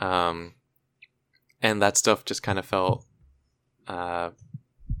 And that stuff just kind of felt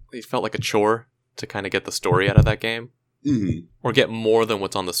it felt like a chore to kind of get the story out of that game, Mhm. or get more than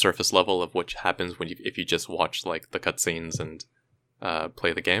what's on the surface level of what happens if you just watch like the cutscenes and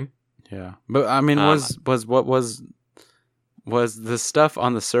play the game. Yeah, but I mean, was the stuff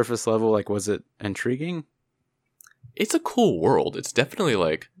on the surface level like? Was it intriguing? It's a cool world. It's definitely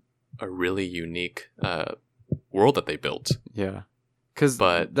like a really unique world that they built. Yeah, because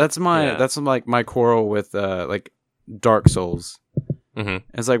But, that's like my quarrel with like Dark Souls. Mm-hmm.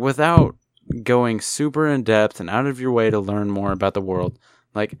 It's like without going super in depth and out of your way to learn more about the world,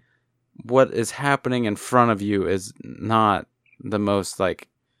 like what is happening in front of you is not the most like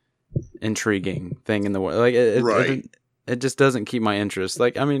intriguing thing in the world. Like it just doesn't keep my interest.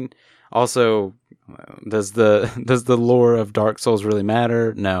 Like I mean, also does the lore of Dark Souls really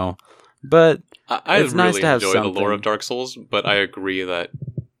matter? No, but I it's really nice to have enjoy the lore something. of Dark Souls, but I agree that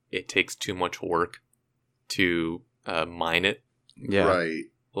it takes too much work to mine it. Yeah, Right.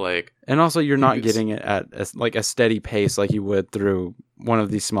 Like, and also you're not It's- getting it at a steady pace like you would through one of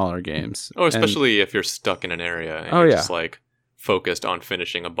these smaller games. oh, especially if you're stuck in an area and Oh, you're yeah. just like focused on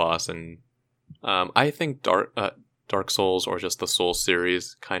finishing a boss. And I think Dark Souls, or just the Souls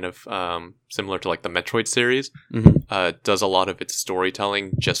series, kind of similar to like the Metroid series, Mhm. does a lot of its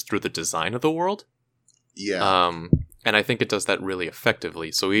storytelling just through the design of the world. Yeah. And I think it does that really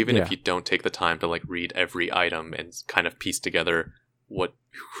effectively. So even Yeah. if you don't take the time to like read every item and kind of piece together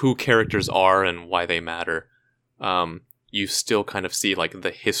who characters are and why they matter, you still kind of see like the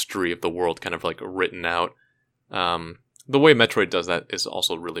history of the world kind of like written out. The way Metroid does that is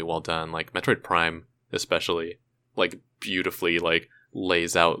also really well done. Like Metroid Prime, especially, like beautifully like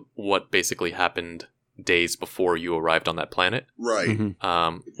lays out what basically happened days before you arrived on that planet. Right.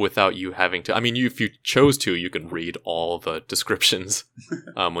 Mhm. Without you having to. I mean, if you chose to, you can read all the descriptions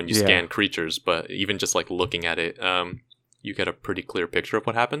when you Yeah. scan creatures. But even just like looking at it, you get a pretty clear picture of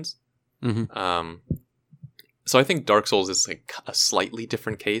what happens. Mhm. So I think Dark Souls is like a slightly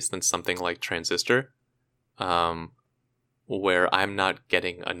different case than something like Transistor, where I'm not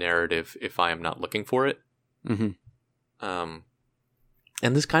getting a narrative if I am not looking for it. Mhm.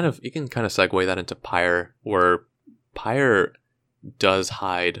 And this kind of, you can kind of segue that into Pyre, where Pyre does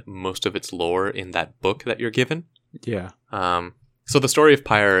hide most of its lore in that book that you're given. Yeah. So the story of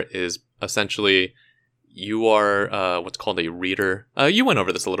Pyre is essentially you are what's called a reader. You went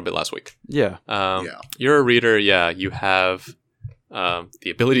over this a little bit last week. Yeah. Yeah. You're a reader. Yeah, you have the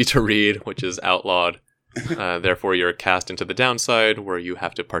ability to read, which is outlawed. Therefore, you're cast into the downside, where you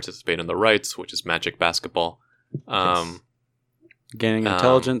have to participate in the rights, which is Magic Basketball. Gaining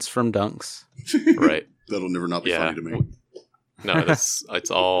intelligence from dunks. Right. That'll never not be Yeah. funny to me. No,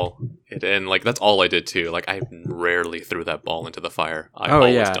 it's all it, and like that's all I did too. Like I rarely threw that ball into the fire. I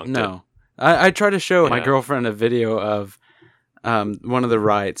always dunked it. No. I tried to show my Yeah. girlfriend a video of one of the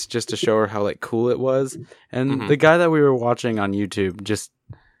rides just to show her how like cool it was, and Mhm. the guy that we were watching on YouTube just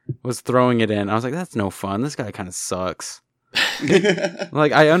was throwing it in. I was like, that's no fun. This guy kind of sucks.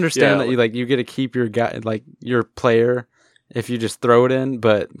 Like I understand Yeah, that you get to keep your guy, like your player, if you just throw it in,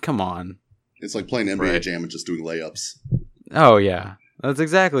 but come on. It's like playing NBA Right. Jam and just doing layups. Oh yeah, that's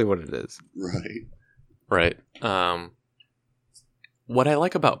exactly what it is. Right. Right. What I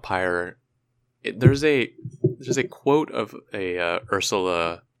like about Pyre, there's a quote of a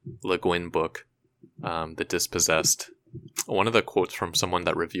Ursula Le Guin book, The Dispossessed. One of the quotes from someone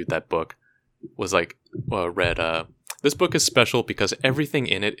that reviewed that book was like, read, "This book is special because everything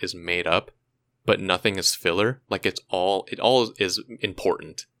in it is made up, but nothing is filler. Like it all is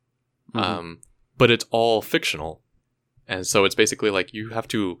important. But it's all fictional. And so it's basically like you have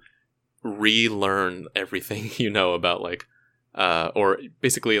to relearn everything you know about like or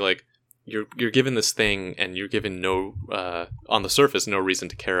basically like you're given this thing and you're given no on the surface no reason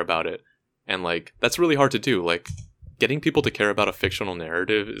to care about it. And like that's really hard to do. Like getting people to care about a fictional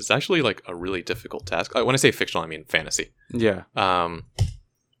narrative is actually like a really difficult task. When I say fictional, I mean fantasy. Yeah.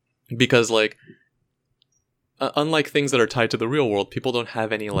 Because like unlike things that are tied to the real world, people don't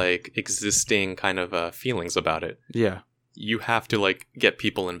have any like existing kind of feelings about it. Yeah. You have to like get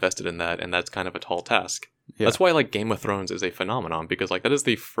people invested in that, and that's kind of a tall task. Yeah. That's why like Game of Thrones is a phenomenon, because like that is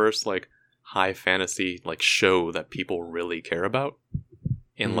the first like high fantasy like show that people really care about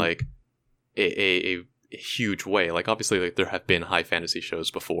in like a huge way. Like obviously like there have been high fantasy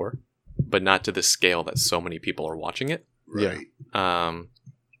shows before, but not to the scale that so many people are watching it. Right. And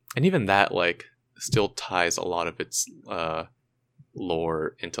even that like still ties a lot of its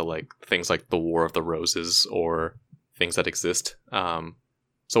lore into like things like the War of the Roses or things that exist.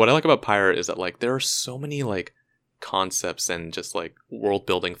 So what I like about Pyre is that like there are so many like concepts and just like world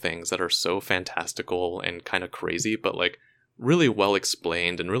building things that are so fantastical and kind of crazy, but like really well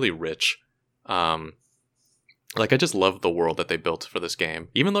explained and really rich. Like I just love the world that they built for this game,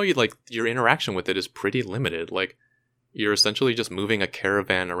 even though you like your interaction with it is pretty limited. Like you're essentially just moving a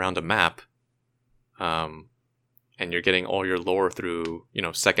caravan around a map, and you're getting all your lore through, you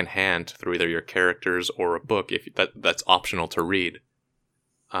know, secondhand through either your characters or a book if that's optional to read.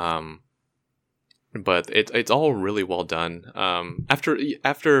 But it's all really well done. After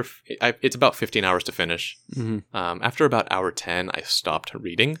it's about 15 hours to finish. After about hour 10, I stopped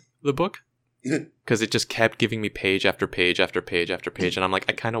reading the book because it just kept giving me page after page after page after page, and I'm like,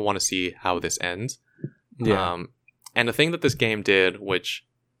 I kind of want to see how this ends. Yeah. And the thing that this game did, which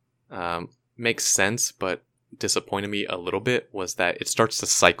makes sense but disappointed me a little bit, was that it starts to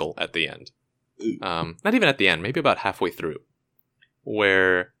cycle at the end. Not even at the end, maybe about halfway through,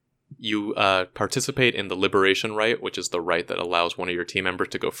 where you participate in the liberation rite, which is the rite that allows one of your team members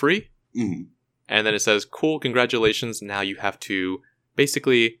to go free. And then it says, cool, congratulations, now you have to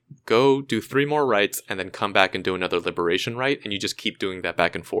basically go do 3 more rites and then come back and do another liberation rite, and you just keep doing that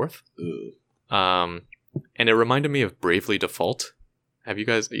back and forth. And it reminded me of Bravely Default. Have you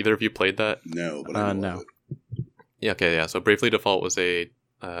guys, either of you played that? No, but I know no. it. Yeah, okay, yeah. So Bravely Default was a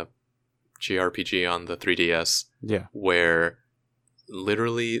JRPG on the 3DS. Yeah. Where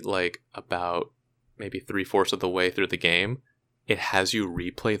literally like about maybe 3/4 of the way through the game, it has you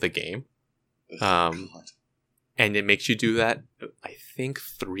replay the game. God. And it makes you do that, I think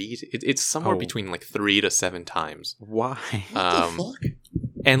it's somewhere between like 3 to 7 times. Why? What the fuck?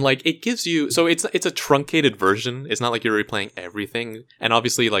 And like it gives you, so it's a truncated version. It's not like you're replaying everything, and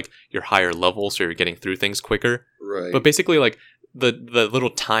obviously like you're higher level, so you're getting through things quicker. Right. But basically like the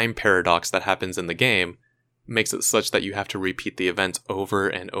little time paradox that happens in the game makes it such that you have to repeat the events over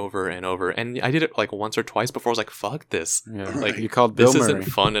and over and over. And I did it like once or twice before I was like, fuck this. Yeah. Like, You called Bill This Murray.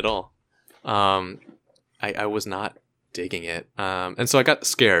 isn't fun at all. I was not digging it. And so I got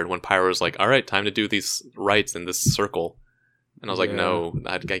scared when Pyro was like, all right, time to do these rites in this circle. And I was like, Yeah. no,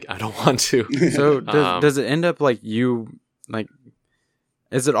 I don't want to. So does it end up like you, like,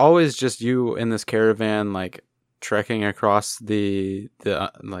 is it always just you in this caravan, like, trekking across the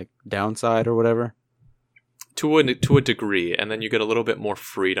like, downside or whatever? To a degree. And then you get a little bit more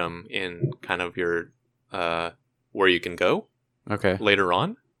freedom in kind of your, where you can go. Okay. Later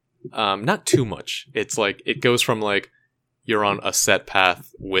on. Not too much. It's like, it goes from like, you're on a set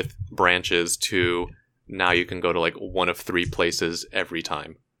path with branches to now you can go to like one of 3 places every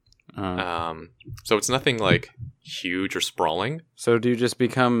time. So it's nothing like huge or sprawling. So do you just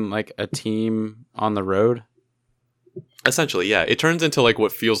become like a team on the road? Essentially, yeah. It turns into like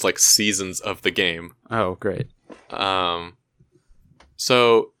what feels like seasons of the game. Oh, great.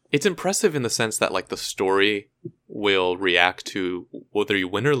 So it's impressive in the sense that like the story will react to whether you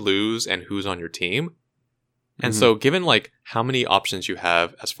win or lose and who's on your team. And so given like how many options you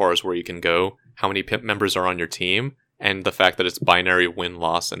have as far as where you can go, how many members are on your team, and the fact that it's binary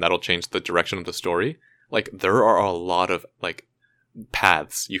win-loss and that'll change the direction of the story, like there are a lot of like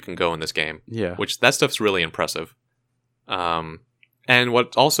paths you can go in this game. Yeah. Which that stuff's really impressive. And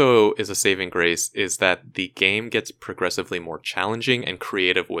what also is a saving grace is that the game gets progressively more challenging and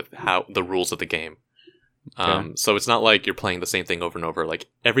creative with how the rules of the game. Okay. So it's not like you're playing the same thing over and over. Like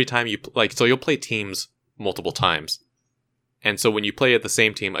every time you so you'll play teams multiple times. And so when you play at the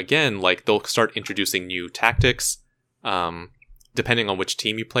same team again, like they'll start introducing new tactics, depending on which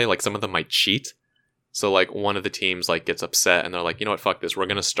team you play. Like some of them might cheat. So like one of the teams like gets upset and they're like, you know what, fuck this, we're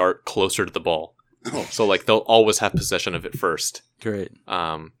gonna start closer to the ball. Oh. So like they'll always have possession of it first. Great.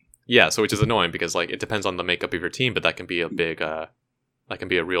 Yeah, so which is annoying because like it depends on the makeup of your team, but that can be a big that can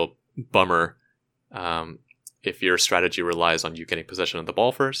be a real bummer if your strategy relies on you getting possession of the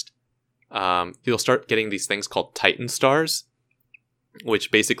ball first. You'll start getting these things called Titan stars,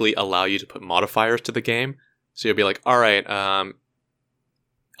 which basically allow you to put modifiers to the game. So you'll be like, all right,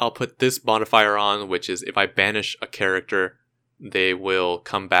 I'll put this modifier on, which is if I banish a character, they will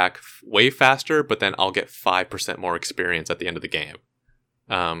come back way faster, but then I'll get 5% more experience at the end of the game.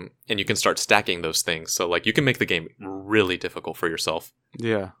 And you can start stacking those things. So like you can make the game really difficult for yourself.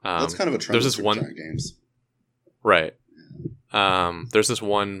 Yeah. That's kind of a trend there's in this one Supergiant games. Right. There's this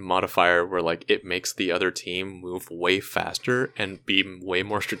one modifier where like it makes the other team move way faster and be way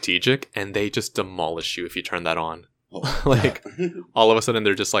more strategic, and they just demolish you if you turn that on. Oh. Like all of a sudden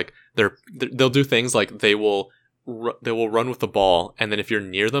they're just like they'll do things like they will run with the ball, and then if you're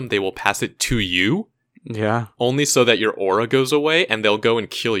near them they will pass it to you. Yeah. Only so that your aura goes away, and they'll go and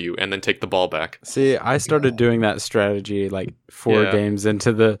kill you and then take the ball back. See, I started doing that strategy like 4 games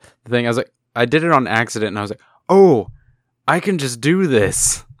into the thing. I was like, I did it on accident, and I was like, oh, I can just do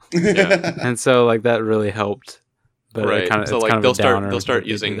this. Yeah. And so like that really helped. But right. it kind of, so it's like kind they'll of a downer start that they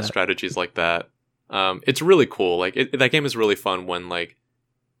do using that. strategies like that. It's really cool. Like that game is really fun when like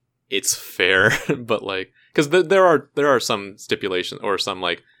it's fair, but like because there are some stipulations or some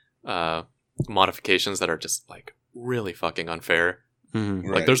like modifications that are just like really fucking unfair. Mhm.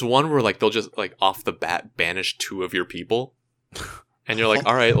 Right. Like there's one where like they'll just like off the bat banish 2 of your people, and you're like,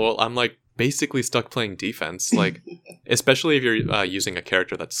 all right, well I'm like basically stuck playing defense. Like especially if you're using a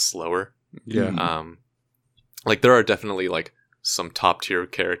character that's slower. Yeah. Like there are definitely like some top tier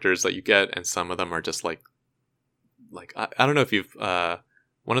characters that you get, and some of them are just like I don't know if you've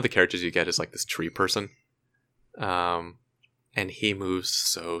one of the characters you get is like this tree person, and he moves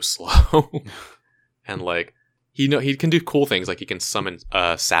so slow, and like he can do cool things, like he can summon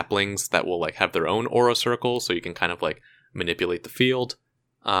saplings that will like have their own aura circle, so you can kind of like manipulate the field.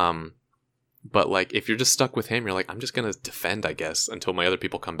 But like if you're just stuck with him, you're like, I'm just gonna defend, I guess, until my other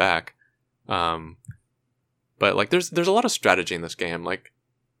people come back. But like there's a lot of strategy in this game. Like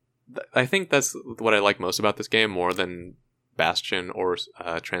I think that's what I like most about this game, more than Bastion or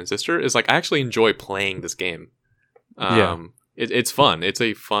Transistor, is like I actually enjoy playing this game. It's fun. It's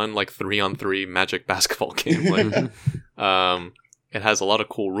a fun like 3-on-3 Magic basketball game. Like it has a lot of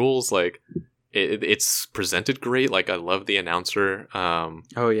cool rules. Like it's presented great. Like I love the announcer.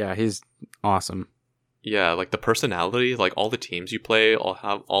 Oh yeah, he's awesome. Yeah, like the personality, like all the teams you play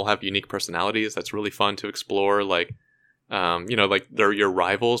all have unique personalities. That's really fun to explore. Like, like they're your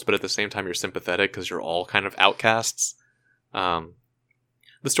rivals, but at the same time you're sympathetic because you're all kind of outcasts. The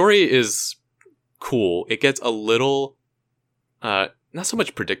story is cool. It gets a little, not so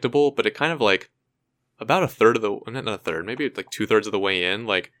much predictable, but it kind of like about not a third, maybe like 2/3 of the way in,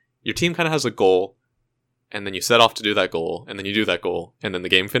 like your team kind of has a goal, and then you set off to do that goal, and then you do that goal, and then the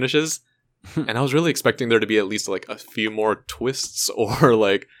game finishes. And I was really expecting there to be at least like a few more twists or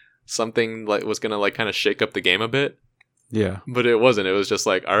like something like was gonna like kind of shake up the game a bit. Yeah, but it wasn't. It was just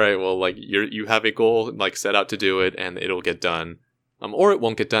like, all right, well, like you have a goal, like set out to do it, and it'll get done, or it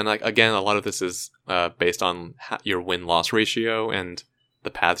won't get done. Like again, a lot of this is based on your win-loss ratio and the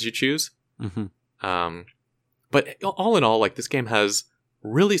paths you choose. Mm-hmm. But all in all, like this game has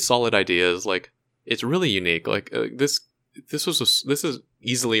really solid ideas. Like it's really unique. Like this is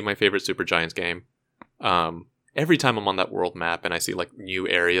easily my favorite Supergiants game. Every time I'm on that world map and I see like new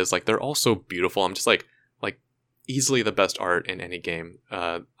areas, like they're all so beautiful. I'm just like easily the best art in any game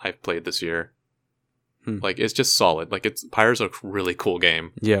I've played this year. Like it's just solid. Like Pyre's a really cool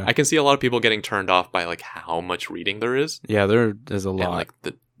game. Yeah, I can see a lot of people getting turned off by like how much reading there is. Yeah, there is a lot. And, like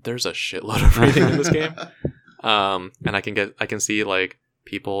there's a shitload of reading in this game. And I can see like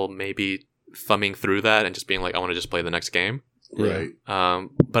people maybe thumbing through that and just being like, I want to just play the next game. Right.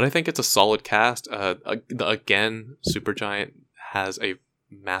 But I think it's a solid cast. Again, Supergiant has a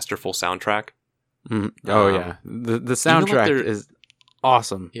masterful soundtrack. Oh yeah, the soundtrack is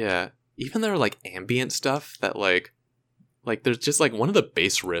awesome. Yeah, even their like ambient stuff that like there's just like one of the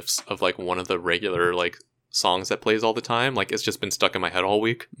bass riffs of like one of the regular like songs that plays all the time. Like it's just been stuck in my head all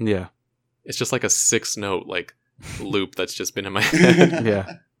week. Yeah, it's just like a 6-note like loop that's just been in my head.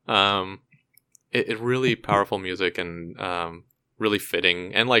 Yeah. It really powerful music and really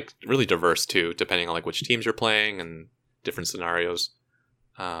fitting and like really diverse too, depending on like which teams you're playing and different scenarios.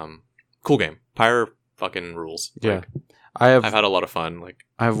 Cool game. Pyre fucking rules. Yeah. Like, I've had a lot of fun. Like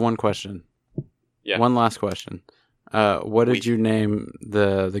I have one question. Yeah. One last question. What did you name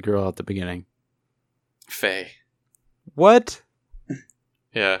the girl at the beginning? Faye. What?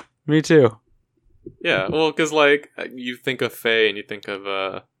 Yeah. Me too. Yeah, well, because, like, you think of Fae and you think of,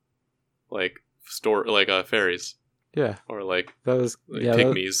 fairies. Yeah. Or, like, That was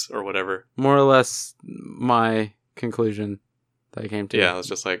pygmies or whatever. More or less my conclusion that I came to. Yeah, I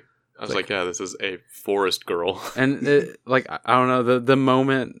was like, yeah, this is a forest girl. And, I don't know, the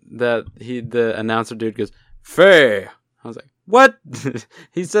moment that the announcer dude goes, Faye! I was like, what?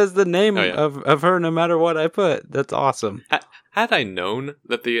 He says the name of her no matter what I put. That's awesome. Had I known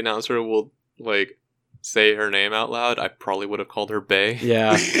that the announcer will, like, say her name out loud, I probably would have called her Bae.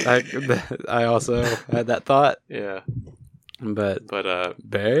 Yeah, I also had that thought. Yeah, but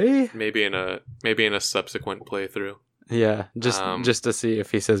Bae? Maybe in a subsequent playthrough. Yeah, just to see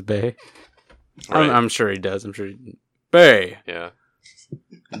if he says Bae. Right. I'm sure he does. I'm sure Bae. Yeah.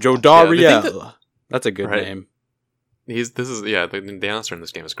 Joe Dariel. That's a good name. The announcer in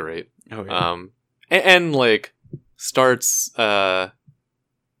this game is great. Oh yeah. And like starts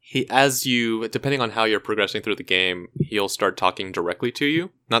depending on how you're progressing through the game, he'll start talking directly to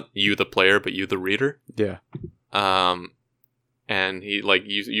you. Not you the player, but you the reader. Yeah. And he like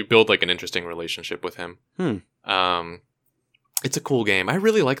you build like an interesting relationship with him. It's a cool game. I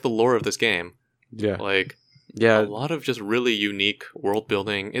really like the lore of this game. Yeah. Like a lot of just really unique world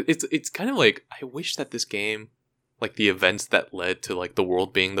building. It's kind of like I wish that this game, like the events that led to like the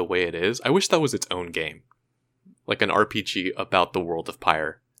world being the way it is, I wish that was its own game. Like an RPG about the world of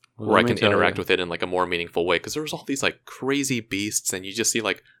Pyre. Where I can interact with it in like a more meaningful way, because there was all these like crazy beasts and you just see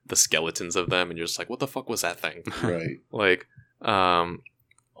like the skeletons of them and you're just like, what the fuck was that thing? Right. Like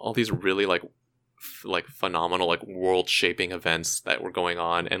all these really like phenomenal like world shaping events that were going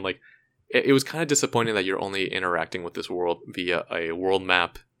on, and like it was kind of disappointing that you're only interacting with this world via a world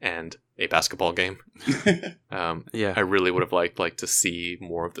map and a basketball game. I really would have liked to see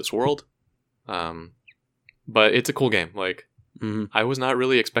more of this world, but it's a cool game. Like I was not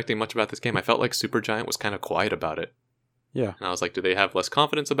really expecting much about this game. I felt like Supergiant was kind of quiet about it. Yeah. And I was like, do they have less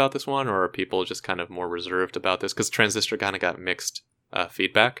confidence about this one, or are people just kind of more reserved about this? Because Transistor kind of got mixed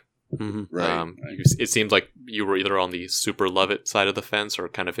feedback. Right. It seemed like you were either on the super love it side of the fence or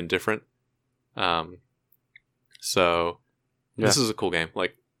kind of indifferent. So this is a cool game.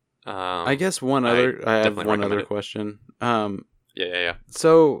 Like, I guess I have one other question. Yeah.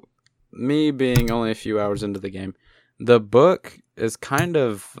 So me being only a few hours into the game, the book is kind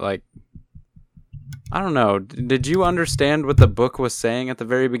of like, I don't know. Did you understand what the book was saying at the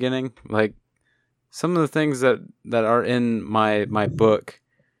very beginning? Like some of the things that are in my book,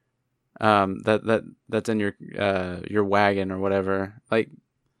 that's in your wagon or whatever. Like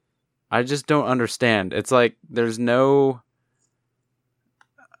I just don't understand. It's like there's no,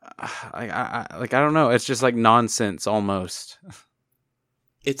 I don't know. It's just like nonsense almost.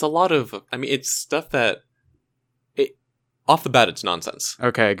 It's a lot of. I mean, it's stuff that. Off the bat, it's nonsense.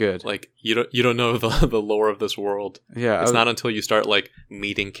 Okay, good. Like you don't know the lore of this world. Yeah, it's not until you start like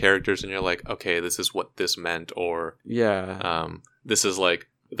meeting characters and you're like, okay, this is what this meant, or this is like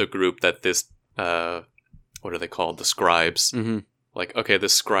the group that this what are they called? The scribes. Mm-hmm. Like, okay,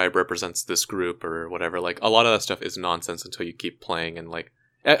 this scribe represents this group or whatever. Like a lot of that stuff is nonsense until you keep playing, and like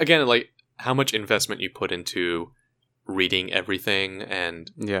again, like how much investment you put into reading everything and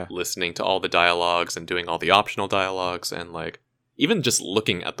listening to all the dialogues and doing all the optional dialogues, and like even just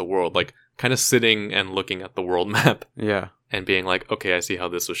looking at the world, like kind of sitting and looking at the world map and being like, okay, I see how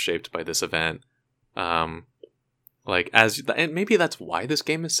this was shaped by this event. Like and maybe that's why this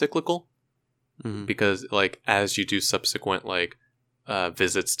game is cyclical, because like as you do subsequent like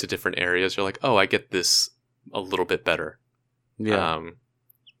visits to different areas, you're like, oh, I get this a little bit better.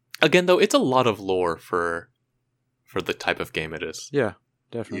 Again though, it's a lot of lore for the type of game it is. Yeah,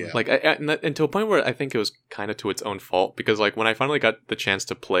 definitely. Yeah. Like, and to a point where I think it was kind of to its own fault, because like when I finally got the chance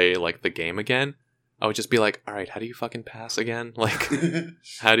to play like the game again, I would just be like, all right, how do you fucking pass again? Like,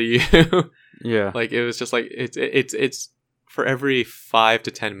 how do you? Like it was just like it's for every 5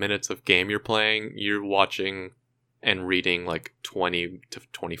 to 10 minutes of game you're playing, you're watching and reading like 20 to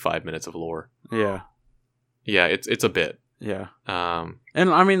 25 minutes of lore. Yeah, it's a bit. Yeah. And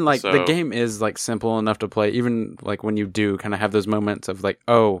I mean, like, the game is, like, simple enough to play, even, like, when you do kind of have those moments of, like,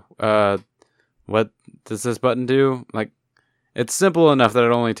 oh, what does this button do? Like, it's simple enough that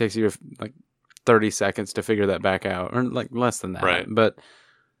it only takes you, like, 30 seconds to figure that back out, or, like, less than that. Right. But,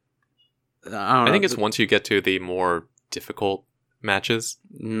 I don't know. I think it's once you get to the more difficult matches,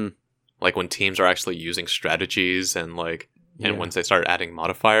 like, when teams are actually using strategies and, like, and once they start adding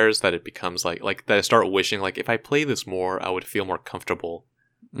modifiers, that it becomes like that I start wishing, like, if I play this more, I would feel more comfortable,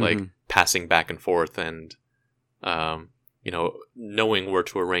 like, passing back and forth and knowing where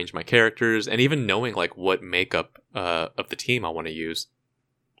to arrange my characters, and even knowing like what makeup of the team I want to use.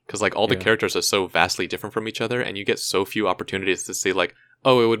 Because like all the characters are so vastly different from each other, and you get so few opportunities to see like,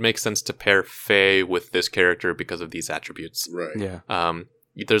 oh, it would make sense to pair Faye with this character because of these attributes. Right. Yeah.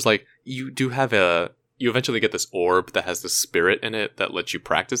 There's like you eventually get this orb that has the spirit in it that lets you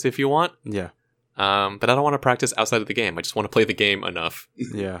practice if you want. Yeah. But I don't want to practice outside of the game. I just want to play the game enough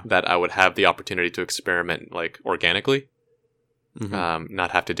Yeah. that I would have the opportunity to experiment like organically. Mm-hmm.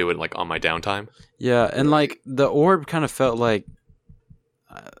 Not have to do it like on my downtime. Yeah, and like the orb kind of felt like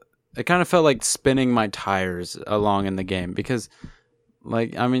it kind of felt like spinning my tires along in the game because,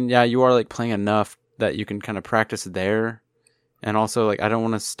 like, I mean, yeah, you are like playing enough that you can kind of practice there, and also like I don't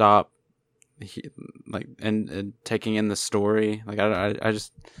want to stop, like, and taking in the story. Like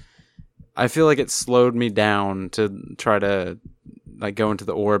I feel like it slowed me down to try to like go into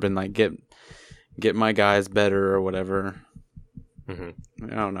the orb and like get my guys better or whatever. Mm-hmm.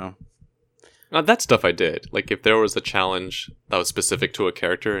 I don't know. That stuff I did. Like, if there was a challenge that was specific to a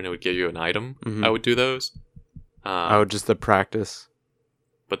character and it would give you an item, I would do those. Just the practice.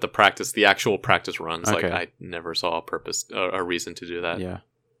 But the actual practice runs, Okay. like, I never saw a reason to do that. Yeah.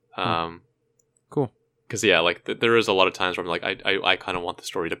 Cool. Because, yeah, like, there is a lot of times where I'm like, I kind of want the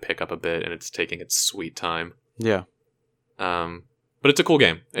story to pick up a bit, and it's taking its sweet time. Yeah. But it's a cool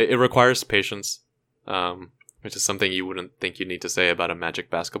game. It requires patience, which is something you wouldn't think you'd need to say about a Magic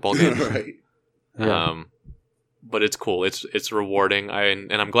basketball game. Right. Yeah. But it's cool. It's rewarding.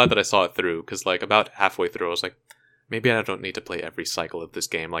 And I'm glad that I saw it through, because like about halfway through, I was like, maybe I don't need to play every cycle of this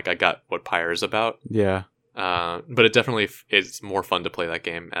game. Like I got what Pyre is about. Yeah. But it definitely is more fun to play that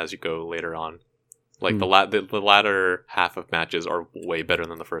game as you go later on. Like the latter half of matches are way better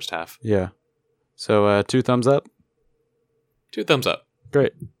than the first half. Yeah. So 2 thumbs up. 2 thumbs up.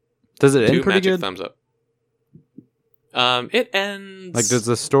 Great. Does it end 2 pretty Magic good? thumbs up. It ends Like, does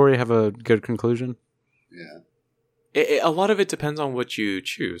the story have a good conclusion? Yeah. A lot of it depends on what you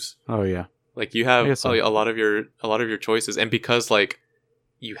choose. Oh yeah. Like you have I guess so. a lot of your choices, and because like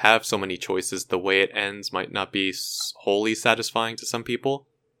you have so many choices, the way it ends might not be wholly satisfying to some people.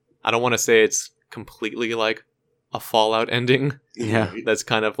 I don't want to say it's completely like a Fallout ending. Yeah. Right. That's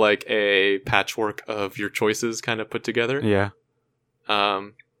kind of like a patchwork of your choices kind of put together. Yeah.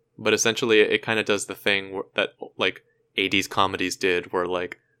 But essentially it kind of does the thing that like 80s comedies did, where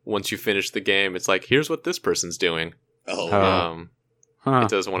like once you finish the game, it's like, here's what this person's doing. Oh. Huh. It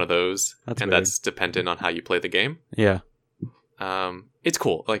does one of those, That's and weird. that's dependent on how you play the game. Yeah. It's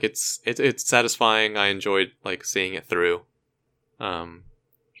cool. Like it's satisfying. I enjoyed like seeing it through.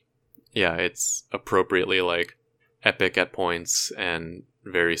 Yeah, it's appropriately like epic at points and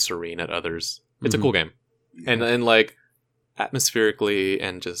very serene at others. It's a cool game, and like atmospherically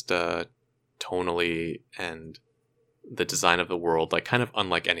and just tonally and the design of the world, like kind of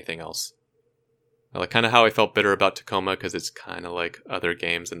unlike anything else. Like kind of how I felt bitter about Tacoma, because it's kind of like other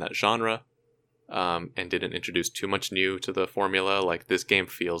games in that genre, and didn't introduce too much new to the formula. Like this game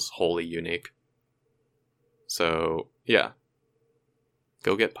feels wholly unique. So yeah,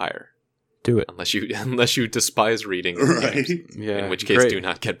 go get Pyre. Do it. Unless you despise reading, Right. games, Yeah. in which case great, do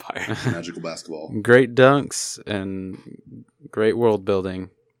not get Pyre. Magical basketball. Great dunks and great world building.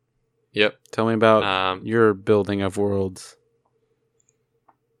 Yep. Tell me about your building of worlds,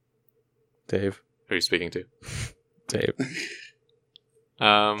 Dave. Who are you speaking to? Dave.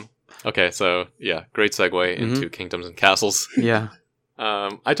 Okay, so yeah, great segue into Kingdoms and Castles. Yeah.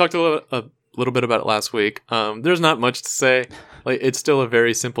 I talked a little bit about it last week. There's not much to say. Like, it's still a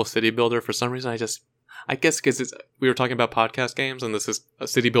very simple city builder. For some reason, I guess because we were talking about podcast games, and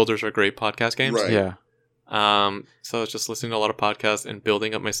city builders are great podcast games. Right. Yeah. So I was just listening to a lot of podcasts and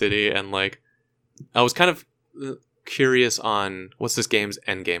building up my city, and like, I was kind of curious on what's this game's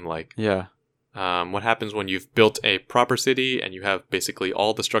end game like. Yeah. What happens when you've built a proper city and you have basically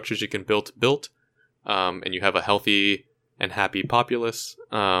all the structures you can built, and you have a healthy and happy populace.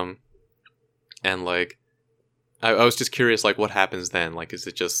 And like, I was just curious, like, what happens then? Like, is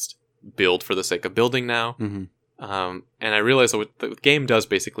it just build for the sake of building now? Mm-hmm. And I realized that what the game does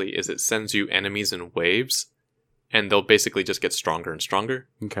basically is it sends you enemies in waves, and they'll basically just get stronger and stronger.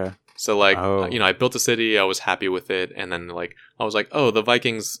 Okay. So like, Oh. I built a city, I was happy with it, and then like, I was like, oh, the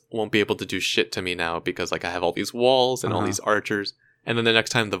Vikings won't be able to do shit to me now because like I have all these walls and all these archers. And then the next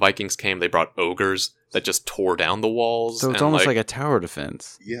time the Vikings came, they brought ogres that just tore down the walls. So it's and, almost like a tower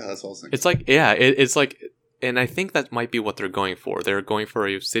defense. Yeah, that's awesome. it's like, yeah, it's like, and I think that might be what they're going for. They're going for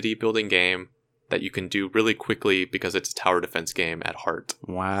a city building game that you can do really quickly because it's a tower defense game at heart.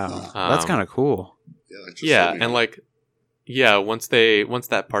 Wow. That's kind of cool. Yeah, And like, yeah, once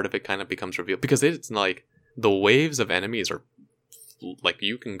that part of it kind of becomes revealed, because it's like, the waves of enemies are like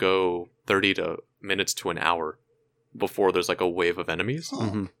you can go 30 minutes to an hour before there's like a wave of enemies.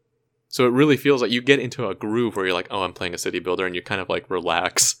 Mm-hmm. So it really feels like you get into a groove where you're like, oh, I'm playing a city builder, and you kind of like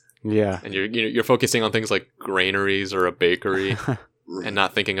relax. Yeah. And you're focusing on things like granaries or a bakery and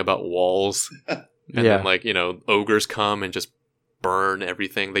not thinking about walls. And then like, ogres come and just burn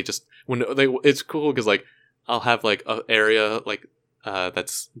everything. It's cool because like I'll have like an area like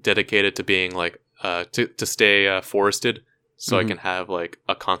that's dedicated to being like to stay forested, so I can have like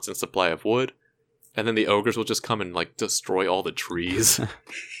a constant supply of wood. And then the ogres will just come and like destroy all the trees. And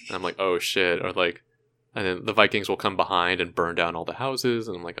I'm like, oh shit. Or like, and then the Vikings will come behind and burn down all the houses.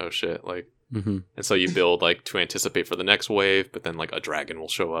 And I'm like, oh shit. Like, and so you build like to anticipate for the next wave, but then like a dragon will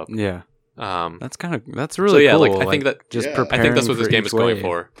show up. Yeah. That's really so yeah, cool. Like I think that just I think that's what this game is going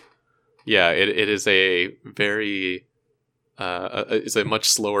for. Yeah, it is a very it's a much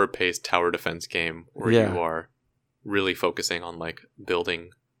slower paced tower defense game where you are really focusing on like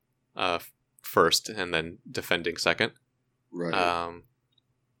building first and then defending second. Right.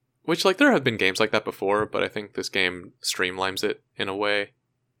 Which like there have been games like that before, but I think this game streamlines it in a way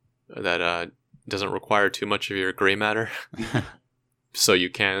that doesn't require too much of your gray matter. So you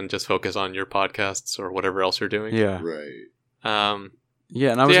can just focus on your podcasts or whatever else you're doing. Yeah. Right.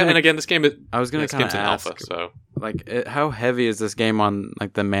 Yeah, and and again, this game is I was going to kind of ask, alpha, so like, how heavy is this game on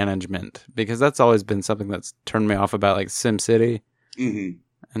like the management? Because that's always been something that's turned me off about like SimCity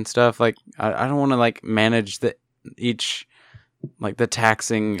and stuff. Like, I don't want to like manage the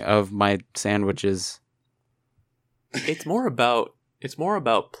taxing of my sandwiches. It's more about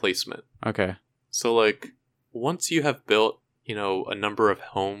placement. Okay. So like once you have built, a number of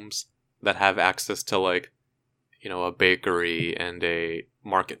homes that have access to like, a bakery and a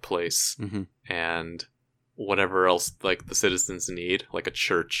marketplace and whatever else like the citizens need, like a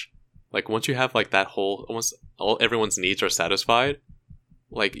church. Like once you have like that whole, almost everyone's needs are satisfied,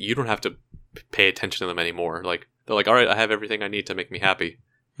 like you don't have to pay attention to them anymore. Like they're like, all right, I have everything I need to make me happy.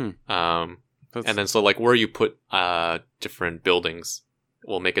 And then so like where you put different buildings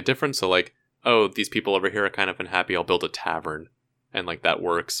will make a difference. So like, oh, these people over here are kind of unhappy, I'll build a tavern, and like that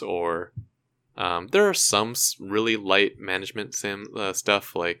works. Or there are some really light management sim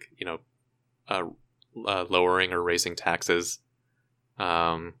stuff like lowering or raising taxes,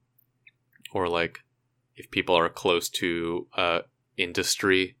 or like if people are close to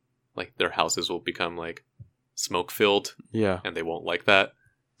industry, like their houses will become like smoke filled, and they won't like that.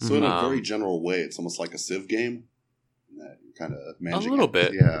 So in a very general way, it's almost like a Civ game. That you're kind of managing a little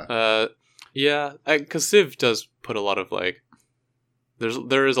bit, yeah. Because Civ does put a lot of like,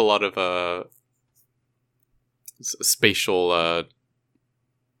 there is a lot of spatial. Let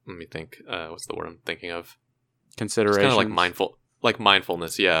me think. What's the word I'm thinking of? Consideration. Kind of like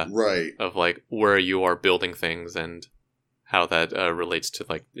mindfulness, yeah. Right. Of like where you are building things and how that relates to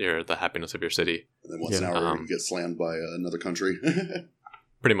like the happiness of your city. And then once an hour, you get slammed by another country.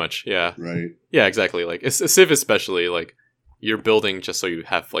 Pretty much, yeah. Right. Yeah, exactly. Like a Civ, especially, like you're building just so you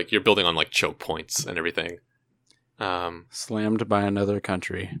have like you're building on like choke points and everything. Slammed by another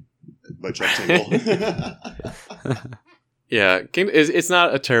country. By Chuck Tingle. Yeah, it's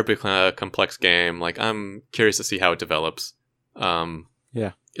not a terribly complex game. Like I'm curious to see how it develops.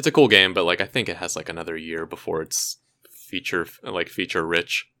 Yeah, it's a cool game, but like I think it has like another year before it's feature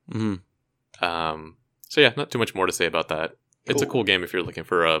rich. So yeah, not too much more to say about that. Cool. It's a cool game if you're looking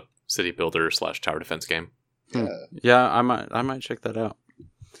for a city builder / tower defense game. Yeah, I might check that out.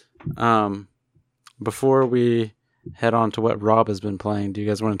 Before we head on to what Rob has been playing, do you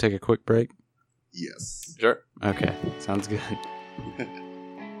guys want to take a quick break? Yes. Sure. Okay, sounds good.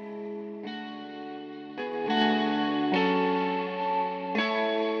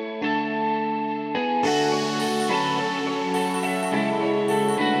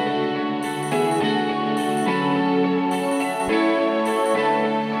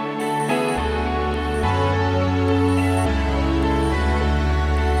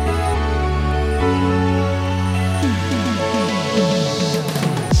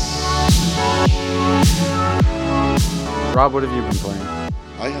 Rob, what have you been playing?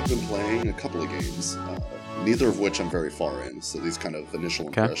 I have been playing a couple of games, neither of which I'm very far in, so these kind of initial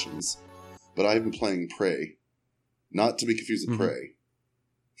impressions. But I've been playing Prey. Not to be confused with Prey.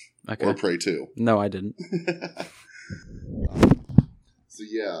 Okay. Or Prey 2. No, I didn't. So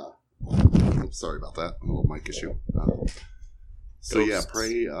yeah. Oops, sorry about that. A little mic issue. So yeah,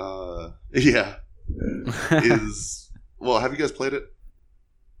 Prey, yeah. is... Well, have you guys played it?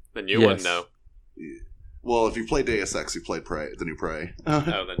 The new one, no. Yeah. Well, if you played Deus Ex, you played Prey, the new Prey. Oh,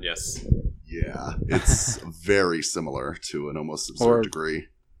 then yes. Yeah, it's very similar to an almost absurd degree.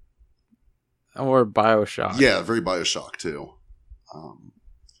 Or BioShock. Yeah, very BioShock too.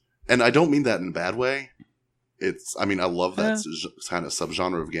 And I don't mean that in a bad way. I love that kind of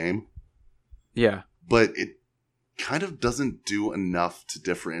subgenre of game. Yeah. But it kind of doesn't do enough to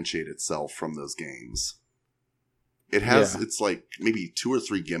differentiate itself from those games. It has, it's like maybe 2 or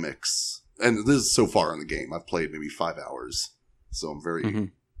 3 gimmicks. And this is so far in the game. I've played maybe 5 hours. So I'm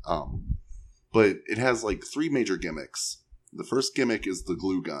very, but it has like 3 major gimmicks. The first gimmick is the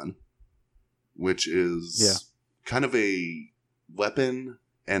glue gun, which is kind of a weapon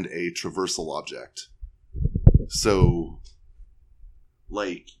and a traversal object. So,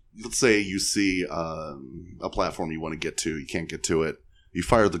 like, let's say you see a platform you want to get to, you can't get to it. You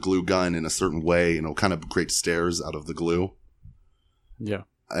fire the glue gun in a certain way, and it'll kind of create stairs out of the glue. Yeah.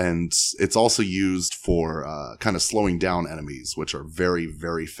 And it's also used for kind of slowing down enemies, which are very,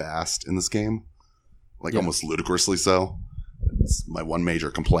 very fast in this game. Like, almost ludicrously so. It's my one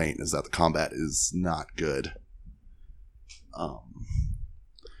major complaint is that the combat is not good.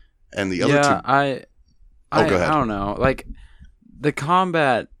 And the other two... go ahead. I don't know. Like, the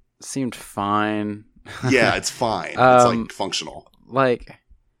combat seemed fine. Yeah, it's fine. It's, like, functional. Like,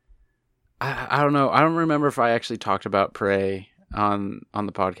 I don't know. I don't remember if I actually talked about Prey on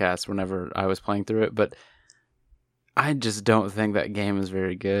the podcast whenever I was playing through it, but I just don't think that game is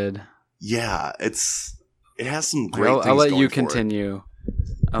very good. Yeah, it has some great things I'll let going you for continue.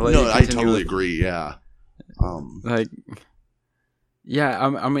 I totally agree, yeah. Like, yeah,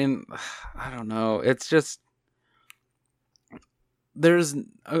 I mean, I don't know. It's just...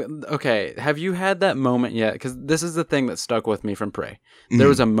 Okay, have you had that moment yet? Because this is the thing that stuck with me from Prey. There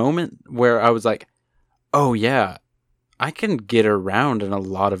was a moment where I was like, oh yeah, I can get around in a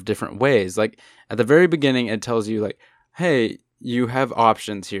lot of different ways. Like, at the very beginning, it tells you, like, hey, you have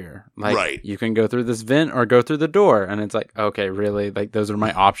options here. Like, you can go through this vent or go through the door. And it's like, okay, really? Like, those are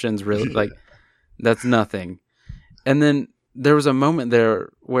my options? Really? Like, that's nothing. And then there was a moment there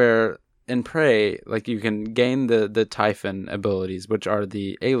where... in Prey, like, you can gain the Typhon abilities, which are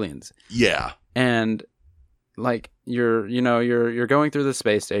the aliens. Yeah. And like you're going through the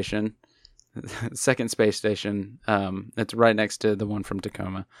space station, second space station. It's right next to the one from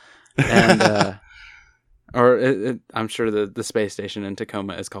Tacoma. And I'm sure the space station in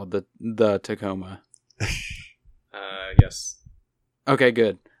Tacoma is called the Tacoma. Yes. Okay,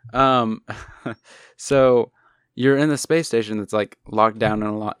 good. So you're in the space station that's like locked down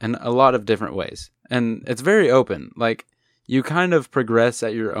in a lot of different ways, and it's very open. Like, you kind of progress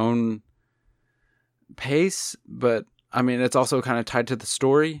at your own pace, but I mean, it's also kind of tied to the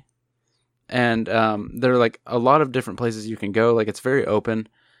story. And there are like a lot of different places you can go. Like, it's very open.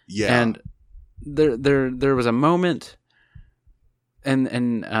 Yeah. And there was a moment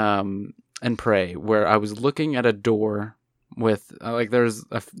in Prey where I was looking at a door with like there's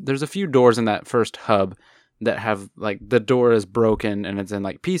a few doors in that first hub that have, like, the door is broken and it's in,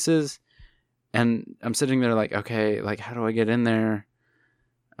 like, pieces. And I'm sitting there like, okay, like, how do I get in there?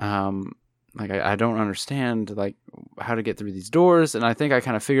 Like, I don't understand, like, how to get through these doors. And I think I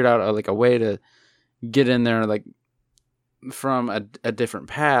kind of figured out, like, a way to get in there, like, from a different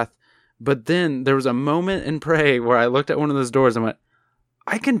path. But then there was a moment in Prey where I looked at one of those doors and went,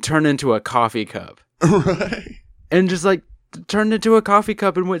 I can turn into a coffee cup. Right. And just, like, turned into a coffee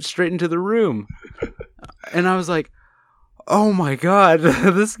cup and went straight into the room. And I was like, oh my god,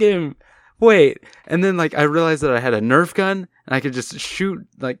 this game, wait. And then, like, I realized that I had a Nerf gun and I could just shoot,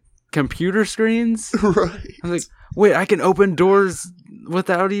 like, computer screens. Right. I was like, wait, I can open doors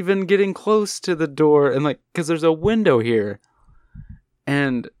without even getting close to the door. And, like, because there's a window here.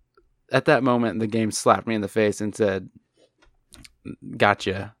 And at that moment, the game slapped me in the face and said,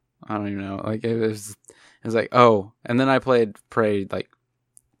 gotcha. I don't even know. Like, it was like, oh. And then I played Prey, like,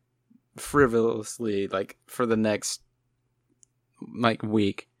 frivolously, like, for the next, like,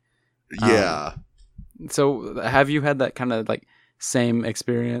 week. Yeah. So have you had that kind of, like, same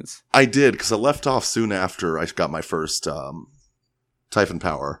experience? I did, because I left off soon after I got my first Typhon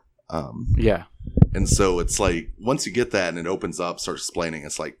power. Yeah. And so it's like, once you get that and it opens up, starts explaining,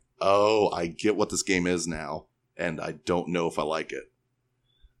 it's like, oh, I get what this game is now, and I don't know if I like it.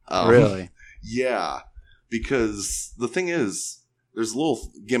 Really? Yeah. Because the thing is, there's a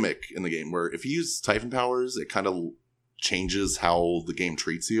little gimmick in the game where if you use Typhon powers, it kind of changes how the game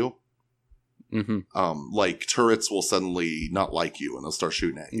treats you. Mm-hmm. Like, turrets will suddenly not like you and they'll start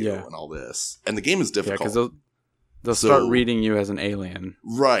shooting at you and all this. And the game is difficult. Yeah, because they'll start reading you as an alien.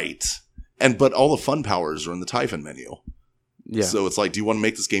 Right. But all the fun powers are in the Typhon menu. Yeah. So it's like, do you want to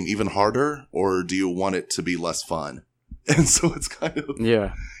make this game even harder, or do you want it to be less fun? And so it's kind of...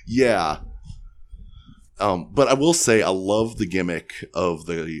 Yeah. Yeah. But I will say I love the gimmick of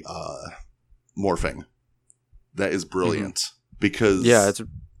the morphing. That is brilliant because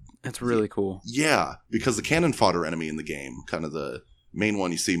it's really cool. Yeah, because the cannon fodder enemy in the game, kind of the main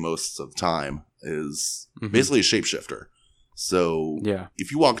one you see most of the time, is basically a shapeshifter. So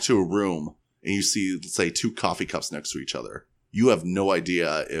if you walk to a room and you see, let's say, 2 coffee cups next to each other, you have no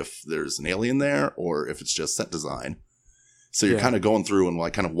idea if there's an alien there or if it's just set design. So you're kind of going through and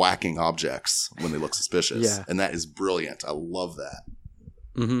like kind of whacking objects when they look suspicious. Yeah. And that is brilliant. I love that.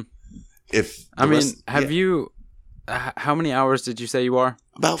 Mm-hmm. Have you... how many hours did you say you are?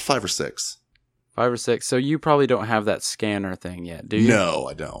 About 5 or 6. 5 or 6. So you probably don't have that scanner thing yet, do you? No,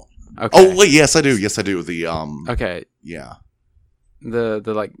 I don't. Okay. Oh, wait, yes, I do. Yes, I do. The, Okay. Yeah. The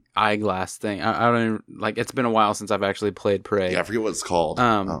like eyeglass thing. I don't even, like, it's been a while since I've actually played Prey. Yeah, I forget what it's called.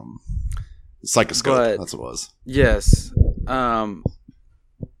 Psychoscope. That's what it was. Yes. Do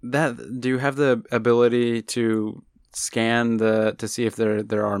you have the ability to scan to see if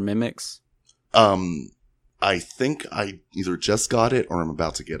there are mimics? I think I either just got it or I'm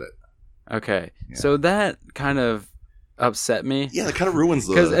about to get it. Okay. Yeah. So that kind of upset me. Yeah, it kind of ruins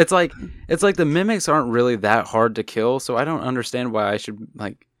the... Because it's like the mimics aren't really that hard to kill, so I don't understand why I should,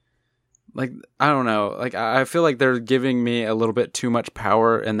 like I don't know. Like, I feel like they're giving me a little bit too much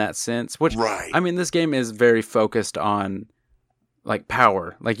power in that sense, which, I mean, this game is very focused on, like,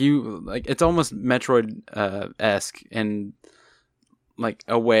 power. Like, it's almost Metroid-esque in, like,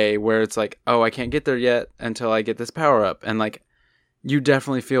 a way where it's like, oh, I can't get there yet until I get this power up. And, like, you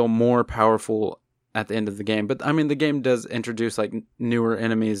definitely feel more powerful at the end of the game. But, I mean, the game does introduce, like, newer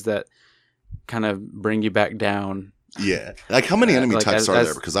enemies that kind of bring you back down. Yeah. Like, how many enemy types are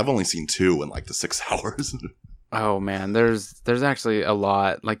there? Because I've only seen 2 in, like, the 6 hours. Oh, man. There's actually a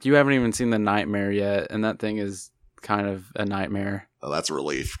lot. Like, you haven't even seen the Nightmare yet, and that thing is kind of a nightmare. Oh, that's a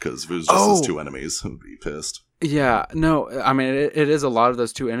relief, because if it was just those 2 enemies, I would be pissed. Yeah. No, I mean, it is a lot of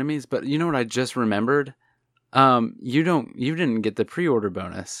those 2 enemies, but you know what I just remembered? You didn't get the pre-order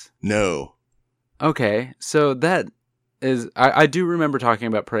bonus. No. Okay. So that is... I do remember talking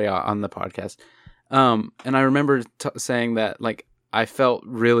about Prey on the podcast. And I remember saying that, like, I felt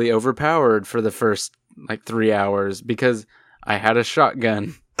really overpowered for the first, like, 3 hours because I had a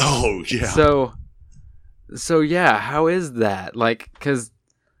shotgun. Oh, yeah. So yeah, how is that? Like, because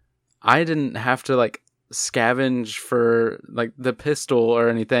I didn't have to, like, scavenge for, like, the pistol or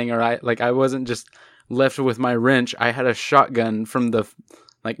anything, or I wasn't just left with my wrench. I had a shotgun from the...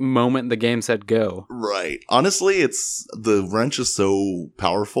 like, moment the game said go. Right. Honestly, the wrench is so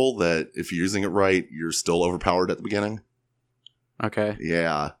powerful that if you're using it right, you're still overpowered at the beginning. Okay.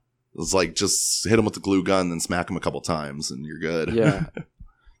 Yeah. It's like, just hit him with the glue gun, then smack him a couple times, and you're good. Yeah.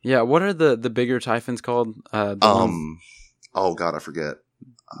 Yeah, what are the bigger typhons called? Oh god, I forget.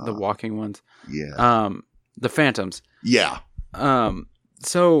 The walking ones. Yeah. The phantoms. Yeah.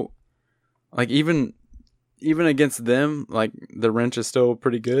 So, like, even against them, like, the wrench is still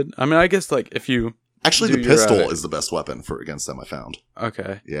pretty good. I mean, I guess, like, if you... Actually, the pistol is the best weapon against them, I found.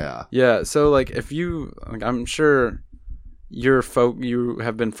 Okay. Yeah. Yeah, so, like, if you... like, I'm sure you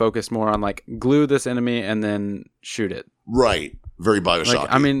have been focused more on, like, glue this enemy and then shoot it. Right. Very Bioshock.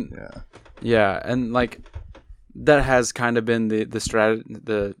 Like, I mean... Yeah, and, like, that has kind of been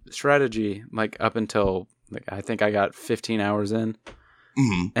the strategy, like, up until, like, I think I got 15 hours in.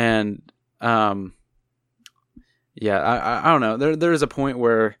 Mm-hmm. And, yeah, I don't know. There is a point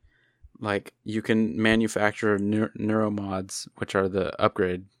where, like, you can manufacture neuromods, which are the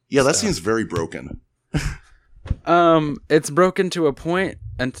upgrade. Yeah, that seems very broken. It's broken to a point,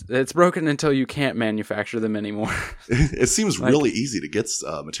 and it's broken until you can't manufacture them anymore. It seems like, really easy to get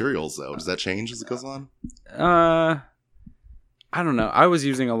materials, though. Does that change as it goes on? I don't know. I was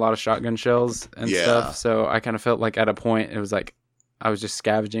using a lot of shotgun shells and stuff, so I kind of felt like at a point it was like I was just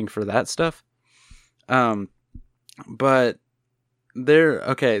scavenging for that stuff. But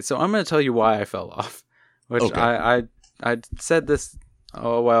okay, so I'm going to tell you why I fell off, which I said this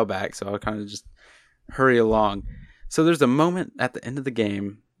a while back, so I'll kind of just hurry along. So there's a moment at the end of the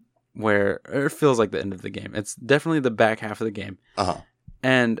game where it feels like the end of the game. It's definitely the back half of the game. Uh-huh.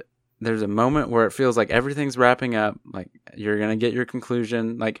 And there's a moment where it feels like everything's wrapping up, like you're going to get your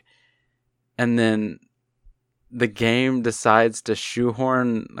conclusion, like, and then the game decides to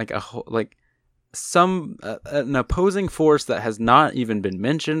shoehorn like an opposing force that has not even been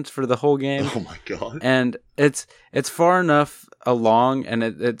mentioned for the whole game. Oh my god. And it's far enough along, and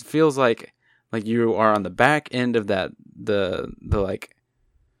it feels like you are on the back end of that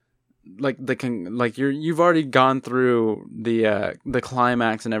you've already gone through the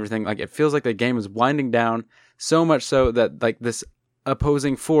climax and everything. Like, it feels like the game is winding down, so much so that, like, this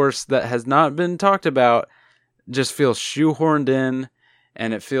opposing force that has not been talked about just feels shoehorned in,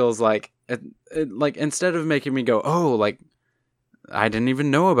 and it feels like it like instead of making me go, oh, like I didn't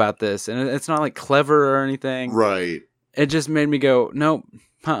even know about this, and it's not like clever or anything, right? It just made me go, nope,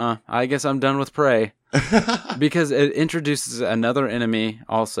 I guess I'm done with Prey. Because it introduces another enemy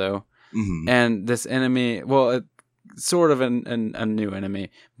also, and this enemy, well, it's sort of a new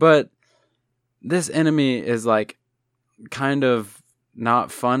enemy, but this enemy is like kind of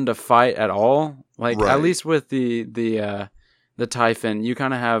not fun to fight at all. Like at least with the Typhon, you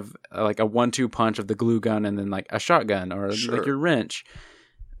kind of have like a 1-2 punch of the glue gun and then like a shotgun or like your wrench.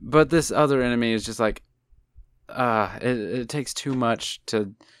 But this other enemy is just like, it takes too much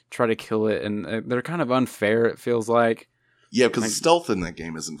to try to kill it, and they're kind of unfair. It feels like. Yeah, because like, stealth in that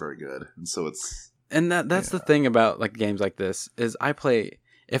game isn't very good, and so it's. And that's the thing about like games like this is I play.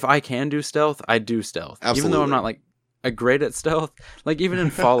 If I can do stealth, I do stealth. Absolutely. Even though I'm not like great at stealth. Like even in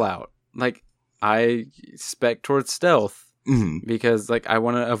Fallout, like I spec towards stealth because like I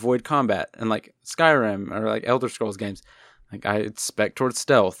want to avoid combat, and like Skyrim or like Elder Scrolls games, like I spec towards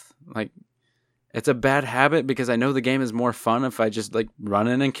stealth. Like it's a bad habit because I know the game is more fun if I just like run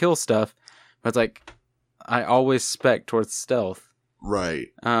in and kill stuff, but it's like I always spec towards stealth. Right.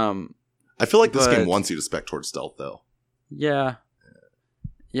 I feel like this game wants you to spec towards stealth though. Yeah.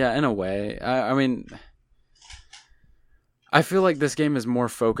 Yeah, in a way. I mean, I feel like this game is more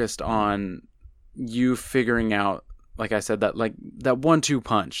focused on you figuring out, like I said, that like that 1-2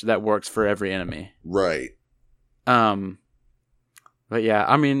 punch that works for every enemy. Right. But yeah,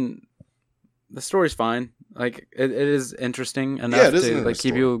 I mean, the story's fine. Like it is interesting enough to like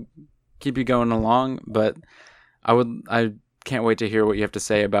keep you going along. But I can't wait to hear what you have to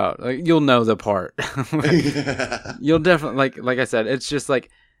say about. Like, you'll know the part. You'll definitely like I said. It's just like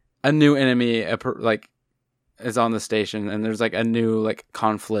a new enemy like is on the station, and there's like a new like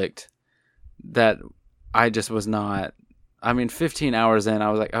conflict that I just was not. I mean, 15 hours in, I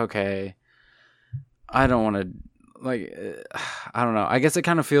was like, okay, I don't want to. Like, I don't know. I guess it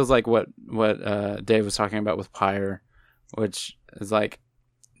kind of feels like what Dave was talking about with Pyre, which is like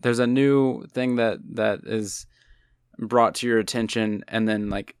there's a new thing that is brought to your attention, and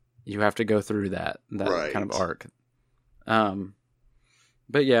then like you have to go through that kind of arc.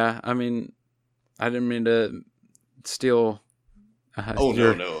 But yeah, I mean, I didn't mean to steal.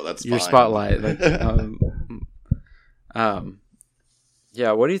 No, that's your fine. Spotlight. Like,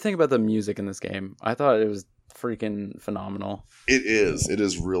 yeah. What do you think about the music in this game? I thought it was freaking phenomenal. It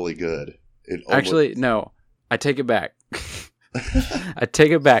is really good. Actually, no, I take it back. I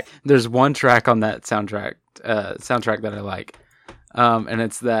take it back. There's one track on that soundtrack that I like, and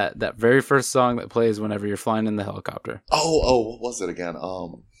it's that very first song that plays whenever you're flying in the helicopter. What was it again? I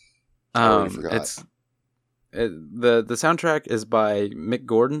already forgot. The soundtrack is by Mick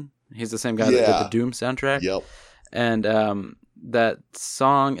Gordon. He's the same guy that did the Doom soundtrack. Yep. And that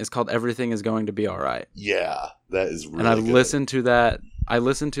song is called "Everything Is Going to Be All Right." Yeah, that is really. And I good. listened to that. I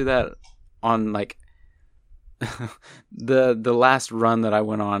listened to that on like the last run that I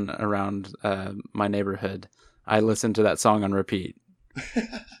went on around my neighborhood. I listened to that song on repeat.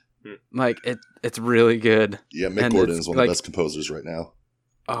 Like it's really good. Yeah, Mick Gordon is one of the best composers right now.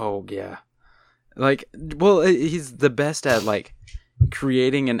 Oh yeah, like he's the best at like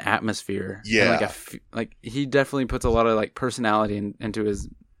creating an atmosphere. Yeah, and like he definitely puts a lot of like personality into his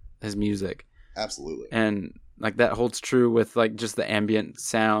music. Absolutely, and like that holds true with like just the ambient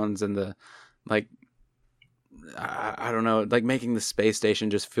sounds and the like. I don't know, like making the space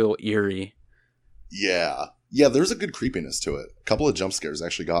station just feel eerie. Yeah. There's a good creepiness to it. A couple of jump scares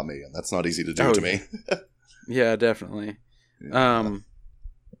actually got me, and that's not easy to do to me. Yeah, definitely. Yeah.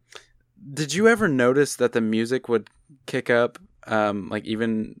 Did you ever notice that the music would kick up, like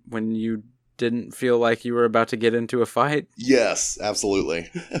even when you didn't feel like you were about to get into a fight? Yes, absolutely.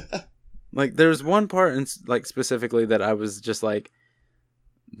 Like there's one part, like specifically that I was just like,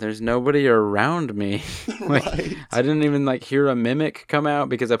 there's nobody around me. Like, right. I didn't even like hear a mimic come out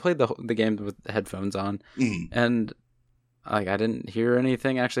because I played the game with headphones on, and like I didn't hear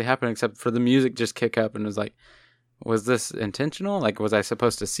anything actually happen except for the music just kick up, and it was like, was this intentional? Like, was I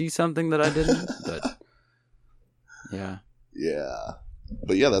supposed to see something that I didn't? But yeah.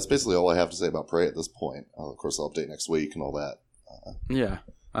 But yeah, that's basically all I have to say about Prey at this point. Of course, I'll update next week and all that. Yeah,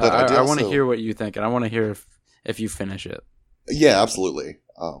 I want to hear what you think, and I want to hear if you finish it. Yeah, absolutely.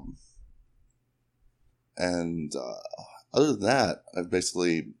 Other than that, I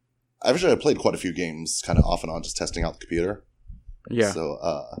played quite a few games kind of off and on, just testing out the computer. Yeah. So,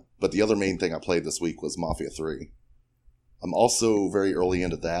 but the other main thing I played this week was Mafia 3. I'm also very early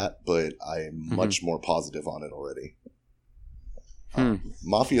into that, but I'm much more positive on it already.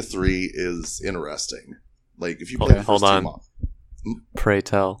 Mafia 3 is interesting. Like, if you play hold on. Pray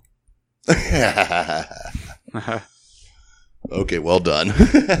tell. Okay, well done.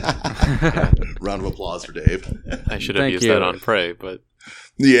 Round of applause for Dave. I should have used that on Prey, but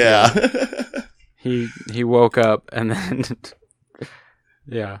yeah. He woke up and then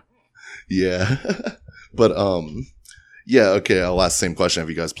yeah. But yeah. Okay, I'll ask the same question. Have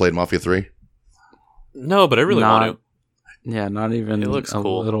you guys played Mafia 3? no, but I really want to. Yeah, not even It looks a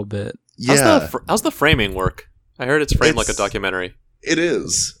cool. little bit. Yeah, How's the framing work? I heard it's framed like a documentary. it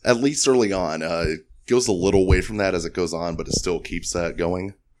is, at least early on. It goes a little away from that as it goes on, but it still keeps that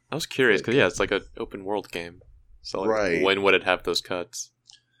going. I was curious because it's like an open world game. So Right. when would it have those cuts?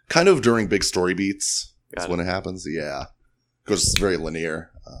 Kind of during big story beats is Got when it happens. Yeah, because it's very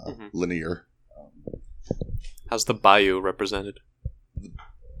linear. Linear. How's the bayou represented?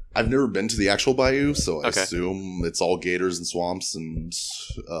 I've never been to the actual bayou, so I Okay. assume it's all gators and swamps and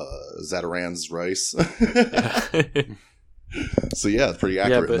Zataran's rice. So yeah, it's pretty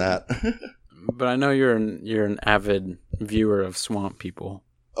accurate in that. But I know you're an avid viewer of Swamp People.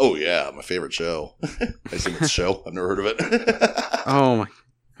 Oh yeah, my favorite show. I assume it's a show. I've never heard of it. Oh my.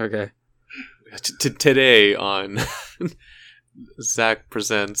 Okay. Today on Zach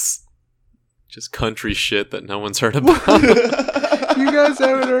Presents just country shit that no one's heard about. You guys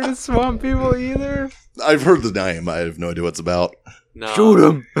haven't heard of Swamp People either? I've heard the name. I have no idea what it's about. No. Shoot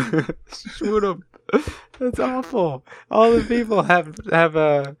them! Shoot them! That's awful. All the people have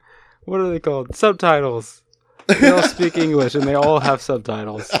what are they called? Subtitles. They all speak English and they all have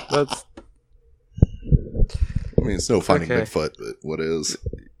subtitles. That's I mean, it's no Finding Okay. Bigfoot, but what is?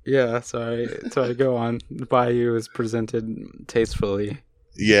 yeah. Sorry. Go on. The Bayou is presented tastefully.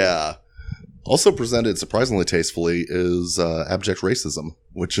 Yeah. Also presented surprisingly tastefully is abject racism,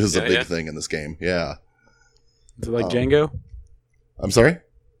 which is a big thing in this game. Yeah. Is it like Django? I'm sorry?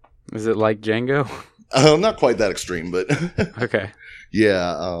 Is it like Django? Not quite that extreme, but Okay.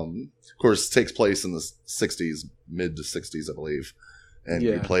 yeah. Of course, it takes place in the 60s, mid to 60s, I believe. And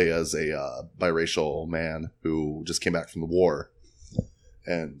you play as a biracial man who just came back from the war.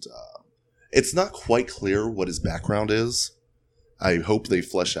 And it's not quite clear what his background is. I hope they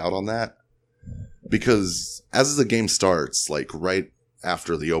flesh out on that. Because as the game starts, like right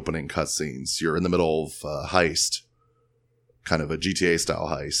after the opening cutscenes, you're in the middle of a heist. Kind of a GTA-style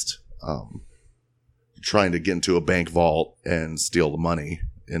heist. Trying to get into a bank vault and steal the money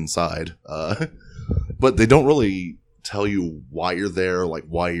inside. But they don't really tell you why you're there, like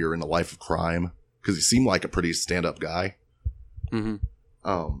why you're in a life of crime. Because you seem like a pretty stand-up guy. Mm-hmm.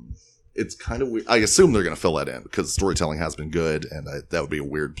 It's kind of weird. I assume they're going to fill that in because the storytelling has been good, and that would be a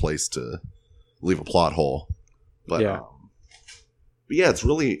weird place to leave a plot hole. But yeah, it's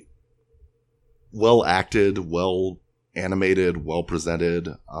really well acted, well animated, well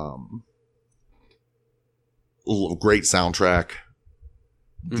presented. Great soundtrack.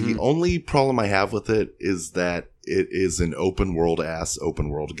 The only problem I have with it is that it is an open world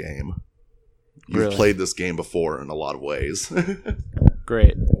game. You've played this game before in a lot of ways.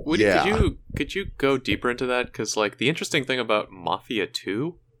 Great. Could you go deeper into that? Because like the interesting thing about Mafia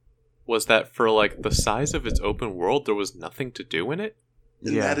 2 was that for like the size of its open world, there was nothing to do in it.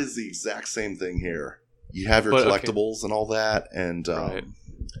 And that is the exact same thing here. You have your collectibles and all that, and right.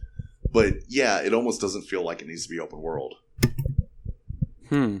 But yeah, it almost doesn't feel like it needs to be open world.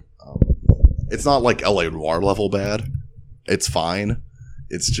 It's not like LA Noire level bad. It's fine.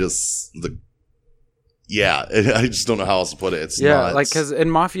 It's just I just don't know how else to put it. It's not, like because in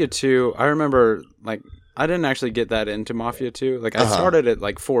Mafia 2, I remember like I didn't actually get that into Mafia 2. Like I started it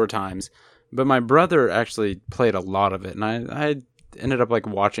like 4 times, but my brother actually played a lot of it, and I ended up like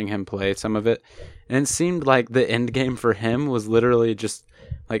watching him play some of it, and it seemed like the end game for him was literally just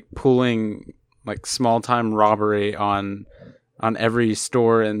like pulling like small time robbery on every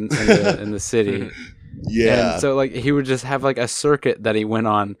store in the city. Yeah. And so like he would just have like a circuit that he went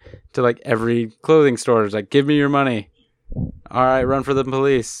on to like every clothing store. It's like, give me your money. All right, run for the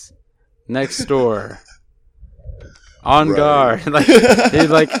police. Next store. On guard. Like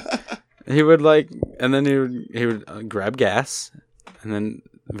he would and then he would grab gas and then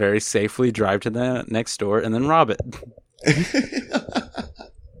very safely drive to the next store and then rob it.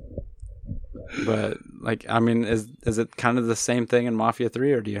 But like, I mean, is it kind of the same thing in Mafia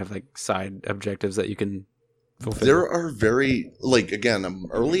 3, or do you have like side objectives that you can fulfill? There are very again, I'm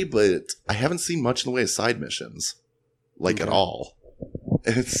early, but I haven't seen much in the way of side missions, at all.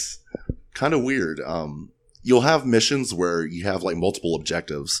 It's kind of weird. You'll have missions where you have like multiple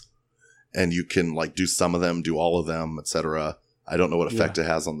objectives, and you can like do some of them, do all of them, etc. I don't know what effect it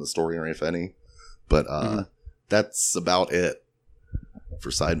has on the story or if any, but that's about it for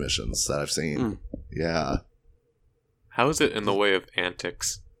side missions that I've seen. Yeah. How is it in the way of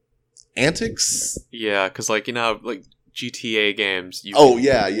antics? Antics? Yeah, because like like GTA games, you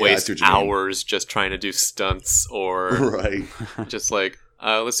waste hours just trying to do stunts or right. just like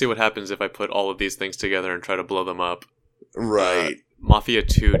let's see what happens if I put all of these things together and try to blow them up. Right. Mafia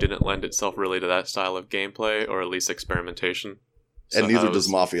 2 didn't lend itself really to that style of gameplay, or at least experimentation. And neither does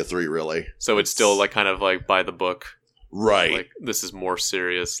Mafia 3, really. So it's still like kind of like by the book. Right. Like this is more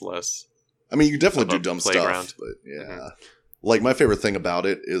serious, less. I mean, you definitely do dumb playground stuff, but yeah. Mm-hmm. Like, my favorite thing about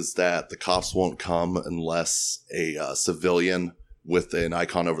it is that the cops won't come unless a civilian with an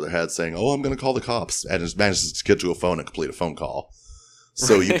icon over their head saying, "Oh, I'm going to call the cops," and just manages to get to a phone and complete a phone call.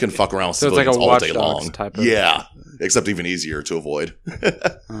 So you can fuck around with civilians all day long. Type of except even easier to avoid.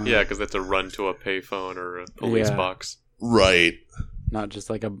 Yeah, because they have to run to a payphone or a police box. Right. Not just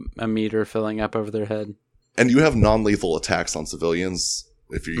like a meter filling up over their head. And you have non-lethal attacks on civilians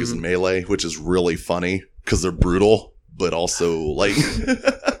if you're using melee, which is really funny because they're brutal, but also like...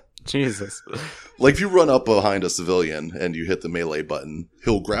 Jesus. Like, if you run up behind a civilian and you hit the melee button,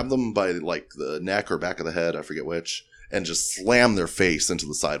 he'll grab them by like the neck or back of the head, I forget which, and just slam their face into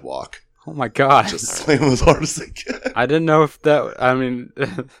the sidewalk. Oh my god. Just slam them as hard as they can. I didn't know if that... I mean...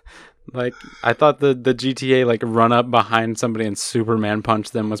 Like, I thought the GTA, like, run up behind somebody and Superman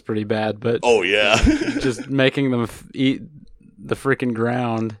punch them was pretty bad, but... Oh, yeah. Just making them eat the freaking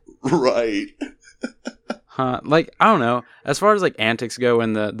ground. Right. Huh. Like, I don't know. As far as, like, antics go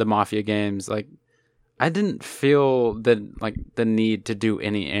in the Mafia games, like, I didn't feel the need to do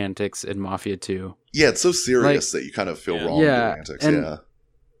any antics in Mafia 2. Yeah, it's so serious that you kind of feel wrong doing antics, and,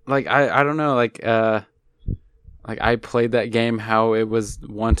 like, I don't know, like, I played that game how it was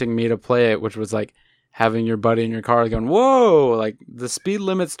wanting me to play it, which was like having your buddy in your car going, "Whoa, like the speed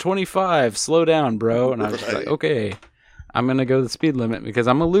limit's 25, slow down, bro." And I was just like, okay, I'm going to go the speed limit because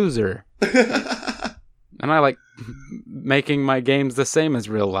I'm a loser. And I like making my games the same as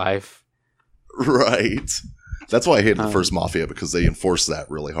real life. Right. That's why I hated the first Mafia, because they enforced that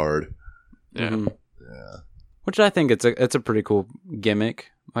really hard. Yeah. Mm-hmm. Yeah. Which I think it's a pretty cool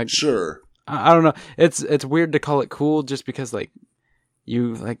gimmick. Like, sure. I don't know. It's weird to call it cool just because like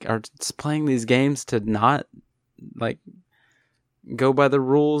you like are playing these games to not like go by the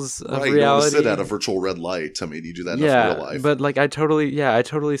rules of reality. You don't sit at a virtual red light. I mean, you do that in real life. But like I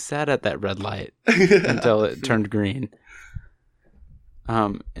totally sat at that red light until it turned green.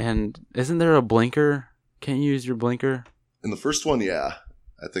 And isn't there a blinker? Can't you use your blinker? In the first one, yeah.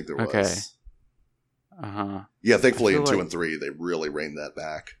 I think there was. Okay. Yeah, thankfully in 2 and 3 they really reined that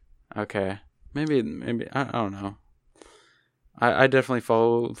back. Okay, maybe I don't know. I definitely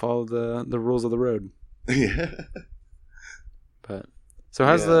follow the rules of the road. Yeah. But so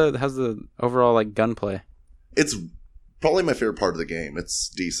how's the overall like gunplay? It's probably my favorite part of the game. It's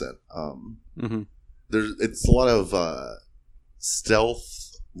decent. It's a lot of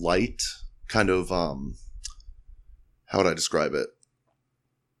stealth, light, kind of how would I describe it?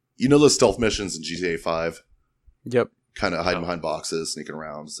 You know those stealth missions in GTA 5? Yep. Kind of hiding behind boxes, sneaking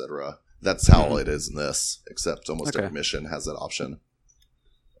around, etc. That's how it is in this, except almost every mission has that option.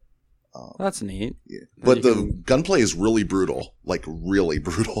 That's neat. Yeah. But the gunplay is really brutal. Like, really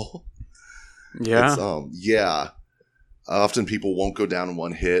brutal. Yeah? It's, often people won't go down in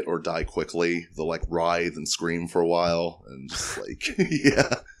one hit or die quickly. They'll, like, writhe and scream for a while. And just, like,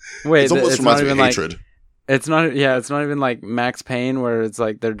 yeah. Wait, it almost reminds me of Hatred. It's not even like Max Payne where it's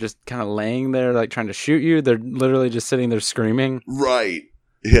like they're just kind of laying there like trying to shoot you. They're literally just sitting there screaming. Right.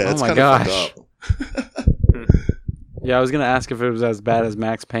 Yeah, it's kind of fucked up. Yeah, I was going to ask if it was as bad as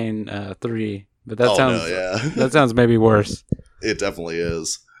Max Payne 3, but that that sounds maybe worse. It definitely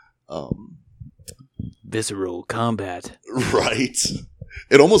is. Visceral combat. Right.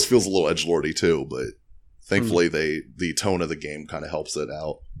 It almost feels a little edgelordy too, but thankfully the tone of the game kind of helps it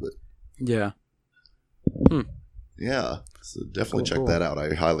out. But yeah. Yeah, so definitely check that out.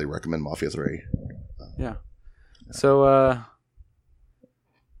 I highly recommend Mafia 3. Yeah. So,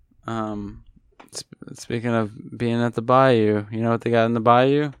 speaking of being at the bayou, you know what they got in the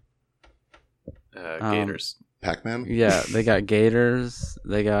bayou? Gators. Pac-Man? Yeah, they got gators,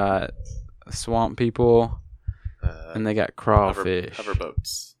 they got swamp people, and they got crawfish.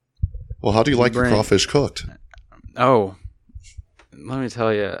 Hoverboats. Well, how do you like your crawfish cooked? Oh, let me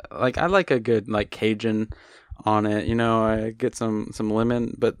tell you, like I like a good like Cajun on it. You know, I get some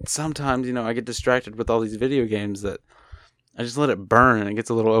lemon, but sometimes I get distracted with all these video games that I just let it burn and it gets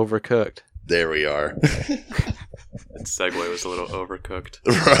a little overcooked. There we are. That segue was a little overcooked,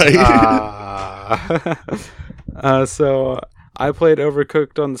 right? So I played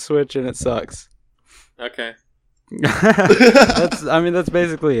Overcooked on the Switch and it sucks. Okay. That's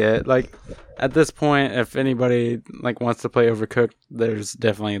basically it. Like at this point, if anybody like wants to play Overcooked, there's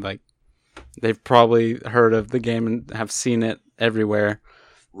definitely like they've probably heard of the game and have seen it everywhere.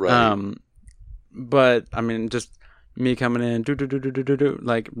 Right. But I mean, just me coming in,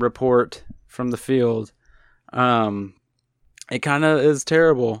 like report from the field. It kind of is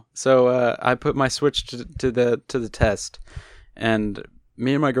terrible. So I put my Switch to the test, and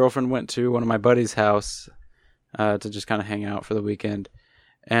me and my girlfriend went to one of my buddies' house to just kind of hang out for the weekend.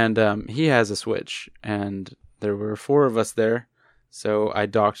 And he has a Switch, and there were 4 of us there. So I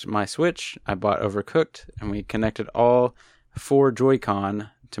docked my Switch, I bought Overcooked, and we connected all 4 Joy-Con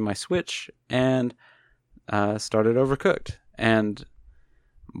to my Switch and started Overcooked. And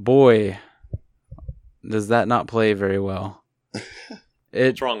boy, does that not play very well.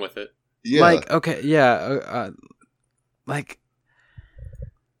 What's wrong with it? Yeah. Like, okay, yeah. Like,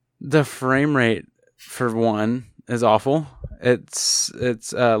 the frame rate, for one, is awful. It's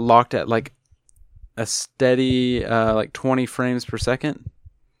locked at, like, a steady, like, 20 frames per second.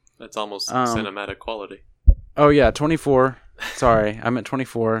 That's almost cinematic quality. Oh, yeah, 24. Sorry, I meant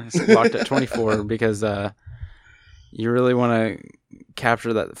 24. It's locked at 24 because you really want to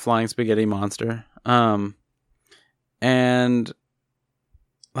capture that flying spaghetti monster. And,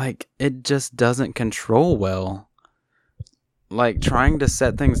 like, it just doesn't control well. Like, trying to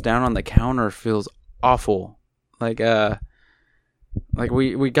set things down on the counter feels awful. Like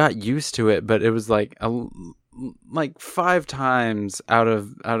we got used to it, but it was like 5 times out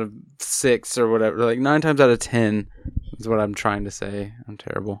of 6 or whatever, like 9 times out of 10 is what I'm trying to say. I'm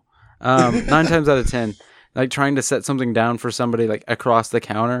terrible. 9 times out of 10, like trying to set something down for somebody like across the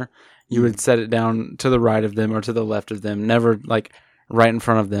counter, you would set it down to the right of them or to the left of them, never like right in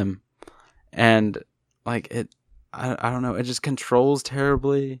front of them. And like I don't know, it just controls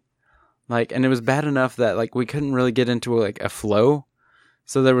terribly. Like, and it was bad enough that like we couldn't really get into like a flow.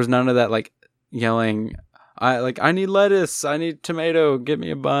 So there was none of that like yelling, I need lettuce, I need tomato, get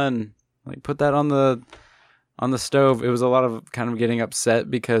me a bun. Like put that on the stove. It was a lot of kind of getting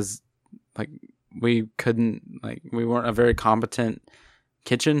upset because like we weren't a very competent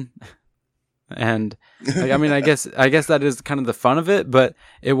kitchen. And like, I mean, I guess that is kind of the fun of it, but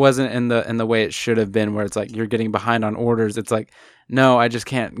it wasn't in the way it should have been, where it's like you're getting behind on orders. It's like, no, I just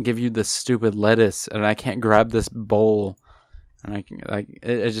can't give you this stupid lettuce, and I can't grab this bowl, and I can like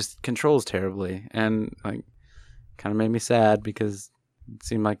it just controls terribly, and like kind of made me sad because it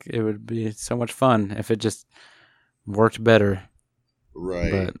seemed like it would be so much fun if it just worked better.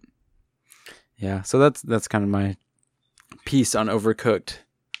 Right. But yeah, so that's kind of my piece on Overcooked.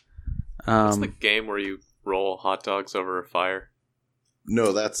 It's the game where you roll hot dogs over a fire.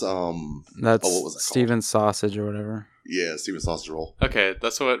 No, that's what was that Steven's Sausage or whatever. Yeah, Steven's Sausage Roll. Okay,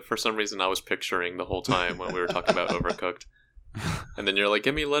 that's what for some reason I was picturing the whole time when we were talking about Overcooked. And then you're like,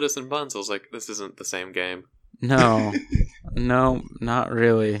 give me lettuce and buns. I was like, this isn't the same game. No, not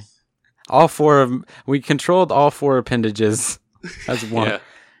really. We controlled all 4 appendages as one. Yeah.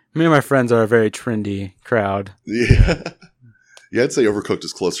 Me and my friends are a very trendy crowd. Yeah. Yeah, I'd say Overcooked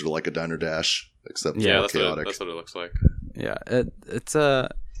is closer to like a Diner Dash, except more chaotic. That's what it looks like. Yeah, it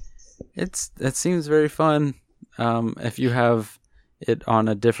seems very fun if you have it on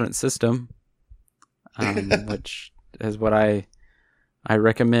a different system, which is what I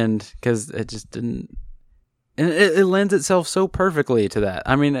recommend, because it just didn't. And it lends itself so perfectly to that.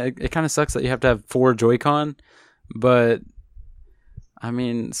 I mean, it kind of sucks that you have to have 4 Joy-Con, but I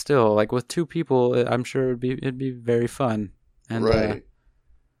mean, still, like with 2 people, I'm sure it'd be very fun. And right.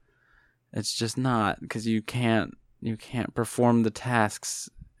 It's just not, because you can't perform the tasks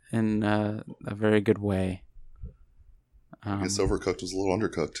in a very good way. I guess Overcooked was a little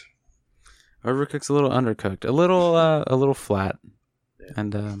undercooked. Overcooked's a little undercooked, a little flat, yeah.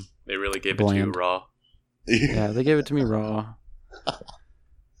 And they really gave bland. it to you raw. Yeah, they gave it to me raw.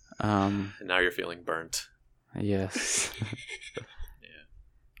 And now you're feeling burnt. Yes. Yeah.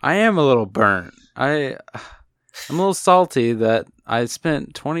 I am a little burnt. I'm a little salty that I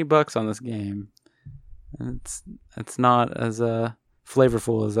spent $20 on this game, and it's not as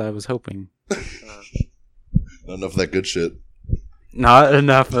flavorful as I was hoping. Not enough of that good shit. Not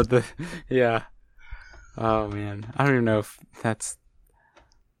enough of the yeah. Oh man, I don't even know if that's.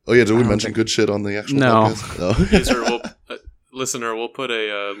 Oh yeah, did we mention good shit on the actual podcast? No. Listener, we'll put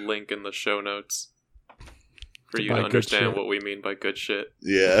a link in the show notes for you to understand what we mean by good shit.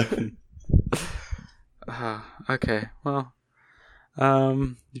 Yeah. Okay, well,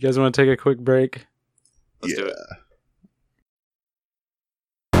 you guys want to take a quick break? Let's do it.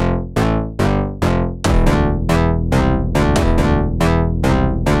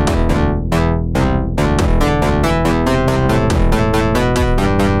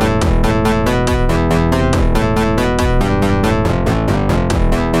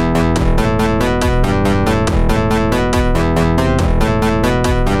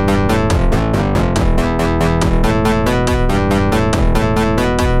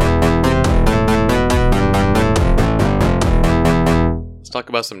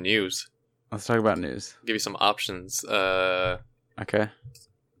 about some news. Let's talk about news. Give you some options. Okay.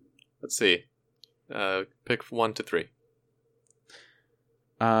 Let's see. Pick 1 to 3.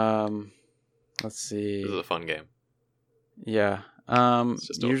 Let's see. This is a fun game. Yeah. It's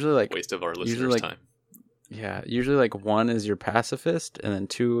just usually like waste of our listeners' time. Yeah, usually like 1 is your pacifist, and then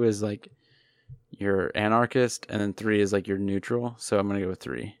 2 is like your anarchist, and then 3 is like your neutral. So I'm gonna go with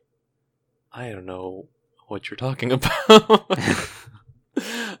 3. I don't know what you're talking about.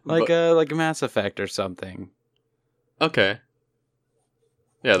 like a Mass Effect or something. Okay.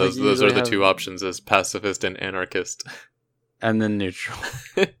 Yeah, those Like are the 2 options: as pacifist and anarchist. And then neutral.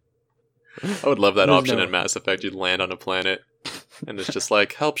 I would love that There's option no- in Mass Effect. You'd land on a planet, and it's just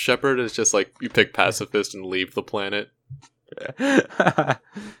like, help Shepard. It's just like, you pick pacifist and leave the planet.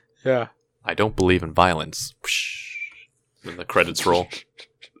 Yeah. I don't believe in violence. Then the credits roll.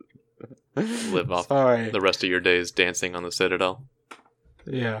 Live off Sorry. the rest of your days dancing on the Citadel.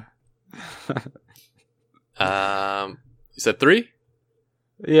 Yeah. You said 3?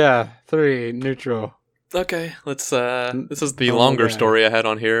 Yeah, 3 neutral. Okay, let's this is the Oh, longer yeah. story I had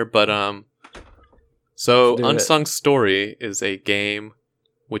on here, but so Let's do Unsung Story is a game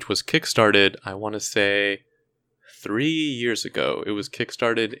which was kickstarted, I want to say 3 years ago. It was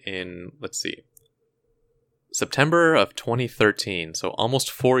kickstarted in, let's see, September of 2013, so almost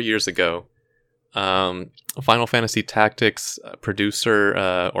 4 years ago. Final Fantasy Tactics producer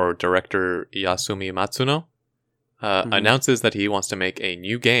or director Yasumi Matsuno announces that he wants to make a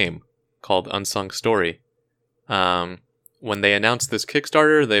new game called Unsung Story. When they announced this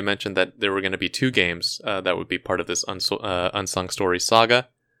Kickstarter, they mentioned that there were going to be 2 games that would be part of this Unsung Story saga.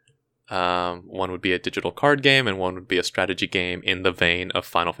 One would be a digital card game, and one would be a strategy game in the vein of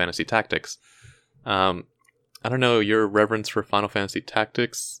Final Fantasy Tactics. I don't know your reverence for Final Fantasy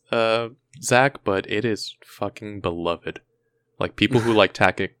Tactics, Zach, but it is fucking beloved. Like, people who like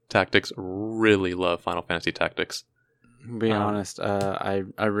tactics really love Final Fantasy Tactics. Be honest, I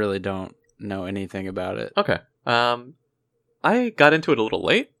really don't know anything about it. Okay. I got into it a little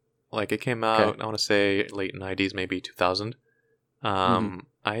late. Like, it came out, Okay. I want to say, late 90s, maybe 2000.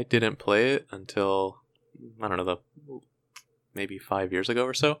 I didn't play it until, I don't know, maybe 5 years ago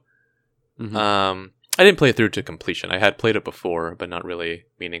or so. Mhm. I didn't play it through to completion. I had played it before, but not really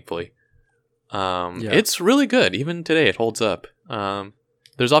meaningfully. It's really good. Even today, it holds up.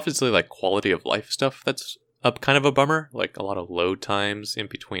 There's obviously, like, quality of life stuff that's kind of a bummer. Like, a lot of load times in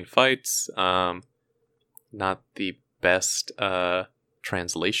between fights. Not the best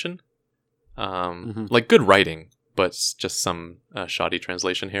translation. Like, good writing, but just some shoddy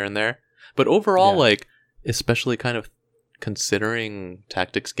translation here and there. But overall, like, especially kind of considering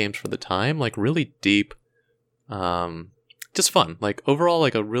tactics games for the time, like, really deep, just fun. Like, overall,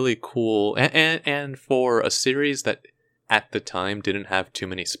 like, a really cool, and for a series that at the time didn't have too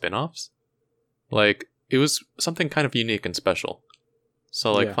many spin-offs, like, it was something kind of unique and special.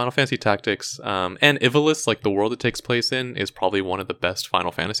 So, like, Final Fantasy Tactics, and Ivalice, like, the world it takes place in, is probably one of the best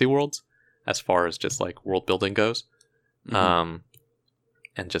Final Fantasy worlds, as far as just, like, world building goes. And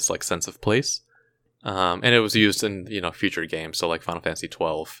just, like, sense of place. And it was used in, future games. So, like, Final Fantasy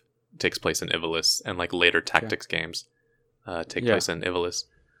 12 takes place in Ivalice, and, like, later tactics games take place in Ivalice.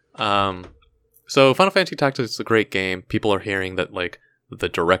 So Final Fantasy Tactics is a great game. People are hearing that, like, the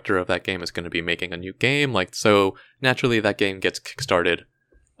director of that game is going to be making a new game. Like, so naturally that game gets kickstarted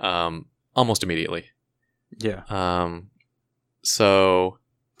almost immediately. Yeah. So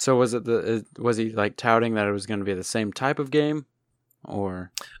was it was he like touting that it was going to be the same type of game,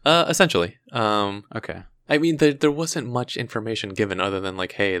 or essentially, okay. I mean, there wasn't much information given other than,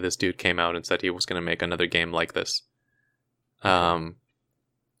 like, hey, this dude came out and said he was going to make another game like this.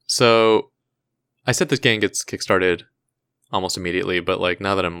 So I said this game gets kickstarted almost immediately, but, like,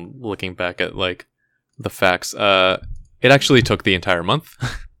 now that I'm looking back at, like, the facts, it actually took the entire month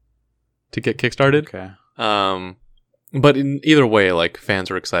to get kickstarted. Okay. But in either way, like,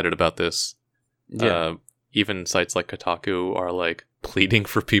 fans are excited about this. Yeah. Even sites like Kotaku are, like, pleading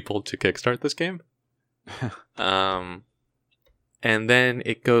for people to kickstart this game. And then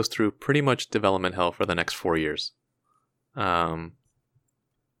it goes through pretty much development hell for the next 4 years.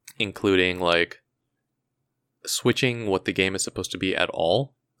 Including, like, switching what the game is supposed to be at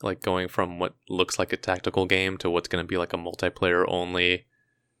all. Like, going from what looks like a tactical game to what's going to be, like, a multiplayer only,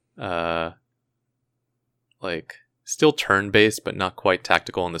 like, still turn-based, but not quite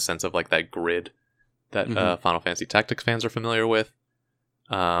tactical in the sense of, like, that grid that Final Fantasy Tactics fans are familiar with.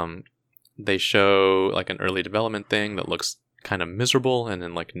 They show, like, an early development thing that looks kind of miserable, and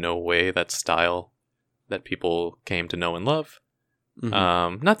in, like, no way that style that people came to know and love.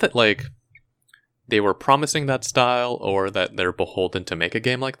 Not that, like, they were promising that style or that they're beholden to make a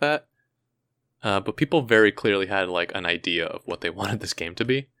game like that. But people very clearly had like an idea of what they wanted this game to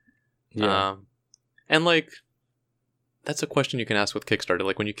be. Yeah. And like, that's a question you can ask with Kickstarter.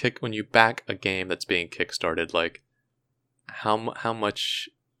 Like when you back a game that's being kickstarted, like how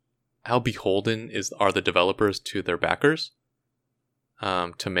beholden are the developers to their backers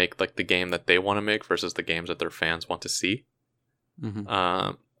to make like the game that they want to make versus the games that their fans want to see.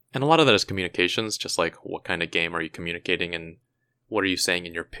 Mm-hmm. And a lot of that is communications, just like what kind of game are you communicating and what are you saying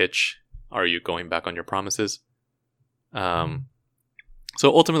in your pitch? Are you going back on your promises? So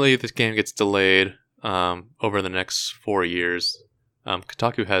ultimately, this game gets delayed over the next 4 years.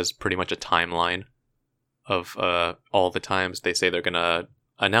 Kotaku has pretty much a timeline of all the times they say they're going to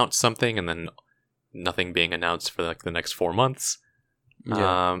announce something and then nothing being announced for like the next 4 months.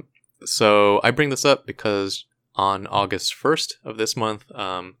 Yeah. So I bring this up because on August 1st of this month,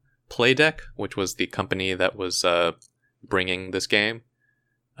 Playdeck, which was the company that was bringing this game,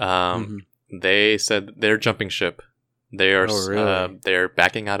 they said they're jumping ship. They are they're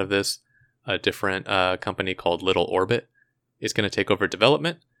backing out of this. A different company called Little Orbit is going to take over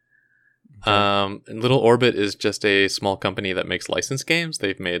development. And Little Orbit is just a small company that makes licensed games.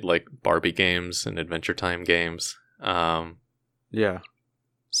 They've made like Barbie games and Adventure Time games. Yeah.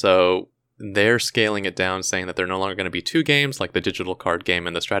 So they're scaling it down, saying that they're no longer going to be 2 games like the digital card game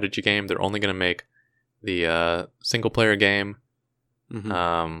and the strategy game. They're only going to make the single player game.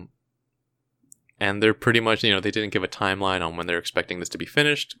 Mm-hmm. And they're pretty much, they didn't give a timeline on when they're expecting this to be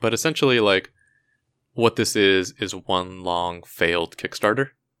finished. But essentially, like, what this is one long failed Kickstarter.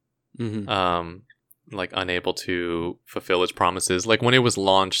 Mm-hmm. Like, unable to fulfill its promises. Like, when it was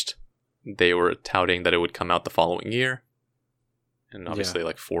launched, they were touting that it would come out the following year. And obviously,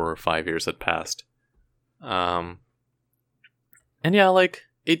 like, 4 or 5 years had passed. And yeah, like,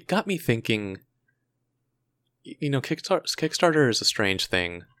 it got me thinking, Kickstarter is a strange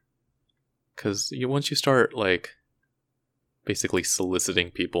thing. Because once you start, like, basically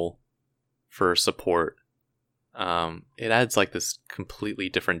soliciting people for support, it adds, like, this completely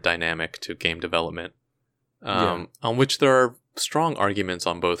different dynamic to game development. On which there are strong arguments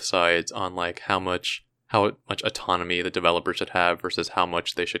on both sides on, like, how much autonomy the developer should have versus how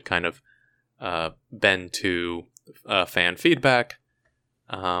much they should kind of bend to fan feedback.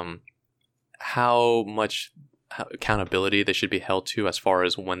 How much accountability they should be held to as far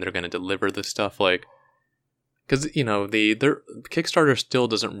as when they're going to deliver this stuff, like, because their Kickstarter still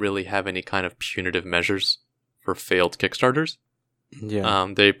doesn't really have any kind of punitive measures for failed Kickstarters.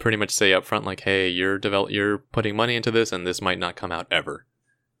 They pretty much say up front, like, hey, you're putting money into this and this might not come out ever.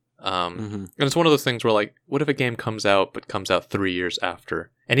 And it's one of those things where, like, what if a game comes out 3 years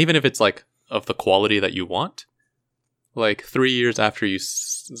after, and even if it's like of the quality that you want, like 3 years after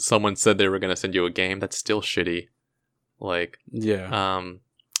someone said they were going to send you a game, that's still shitty. Like, and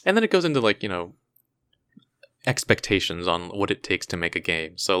then it goes into, like, expectations on what it takes to make a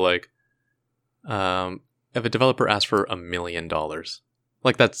game. So, like, if a developer asks for $1 million,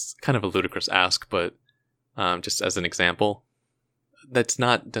 like, that's kind of a ludicrous ask, but just as an example, that's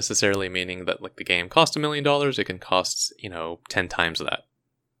not necessarily meaning that, like, the game costs $1 million. It can cost, 10 times that.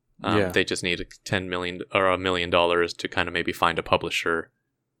 They just need $10 million or $1 million to kind of maybe find a publisher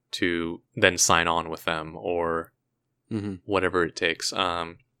to then sign on with them, or whatever it takes.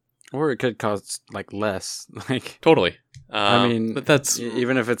 Or it could cost, like, less. Like, totally. I mean, but that's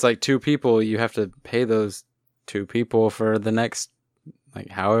even if it's like 2 people, you have to pay those 2 people for the next, like,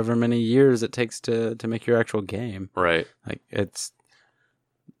 however many years it takes to make your actual game. Right. Like, it's.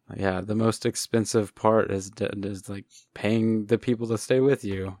 Yeah, the most expensive part is like paying the people to stay with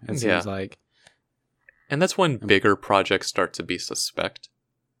you. It seems like, and that's when bigger projects start to be suspect.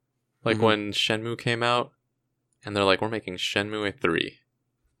 Like when Shenmue came out, and they're like, "We're making Shenmue 3,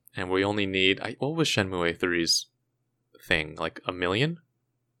 and we only need what was Shenmue 3's thing? Like $1 million?"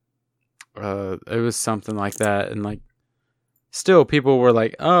 It was something like that, and like, still people were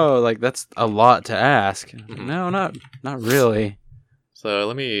like, "Oh, like that's a lot to ask." No, not really. So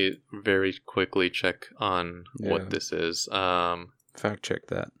let me very quickly check on what this is. Fact check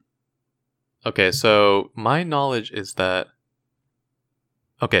that. Okay, so my knowledge is that...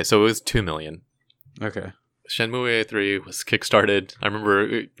 Okay, so it was $2 million. Okay. Shenmue 3 was kickstarted.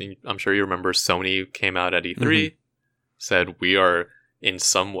 I'm sure you remember Sony came out at E3, said we are in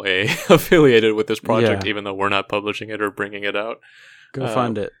some way affiliated with this project, even though we're not publishing it or bringing it out. Go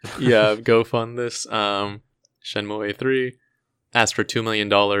fund it. Go fund this. Shenmue 3 asked for $2 million.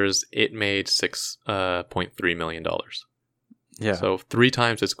 It made $6.3 million. Yeah. So 3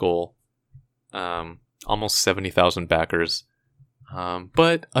 times its goal. Almost 70,000 backers.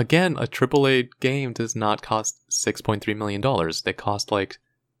 But again, a AAA game does not cost $6.3 million. They cost like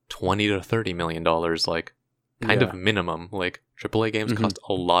 $20 to $30 million, like kind of minimum. Like AAA games cost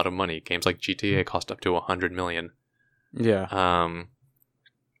a lot of money. Games like GTA cost up to $100 million. Yeah.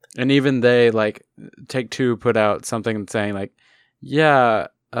 And even they, like, Take-Two put out something saying, like, yeah,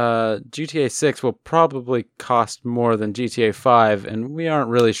 GTA 6 will probably cost more than GTA 5, and we aren't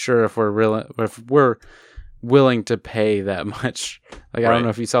really sure if we're willing to pay that much. Like, I don't know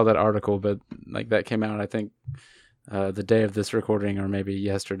if you saw that article, but, like, that came out, I think, the day of this recording, or maybe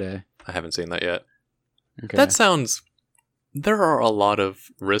yesterday. I haven't seen that yet. Okay. That sounds... There are a lot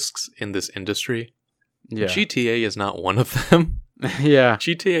of risks in this industry. Yeah. GTA is not one of them. Yeah.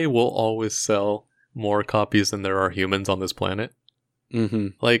 GTA will always sell more copies than there are humans on this planet. Mm-hmm.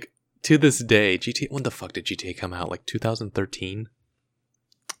 Like, to this day, GTA... When the fuck did GTA come out? Like, 2013?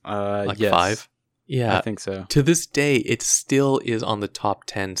 Like, yes. 5? Yeah. I think so. To this day, it still is on the top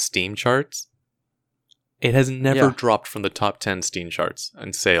 10 Steam charts. It has never dropped from the top 10 Steam charts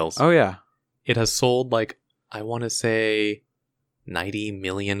and sales. Oh, yeah. It has sold, like, I want to say 90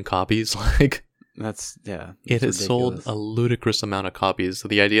 million copies. Like... That's it has ridiculous. sold a ludicrous amount of copies. So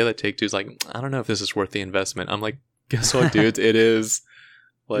the idea that Take-Two is like, I don't know if this is worth the investment. I'm like, guess what, dudes? It is.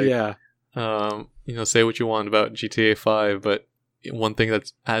 Like, yeah. Say what you want about GTA 5, but one thing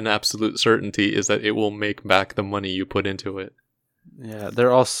that's an absolute certainty is that it will make back the money you put into it. Yeah,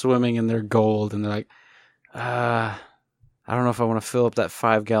 they're all swimming in their gold, and they're like, I don't know if I want to fill up that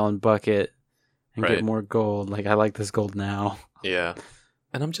 5-gallon bucket and get more gold. Like, I like this gold now. Yeah.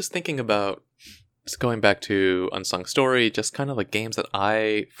 And I'm just thinking about, just going back to Unsung Story, just kind of like games that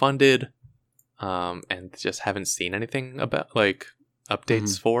I funded and just haven't seen anything about, like,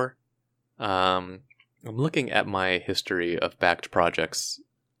 updates for. I'm looking at my history of backed projects,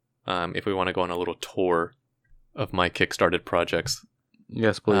 if we want to go on a little tour of my Kickstarted projects.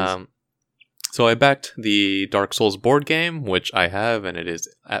 Yes, please. So I backed the Dark Souls board game, which I have, and it is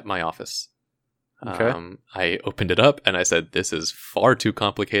at my office. Okay. I opened it up and I said, this is far too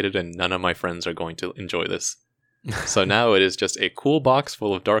complicated and none of my friends are going to enjoy this. So now it is just a cool box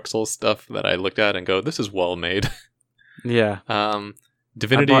full of Dark Souls stuff that I looked at and go, this is well made. Yeah.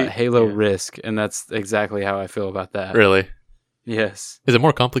 Divinity. I bought Halo Risk, and that's exactly how I feel about that. Really? Yes. Is it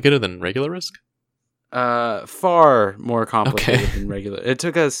more complicated than regular Risk? Far more complicated than regular. It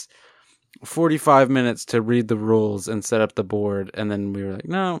took us 45 minutes to read the rules and set up the board, and then we were like,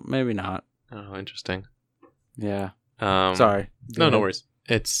 no, maybe not. Oh, interesting. Yeah. No Sorry. worries.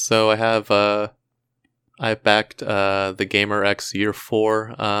 It's so I backed the GamerX Year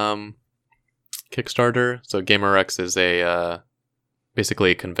 4 Kickstarter. So GamerX is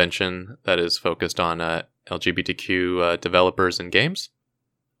basically a convention that is focused on LGBTQ developers and games.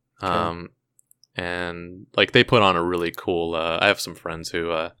 Okay. And like they put on a really cool. I have some friends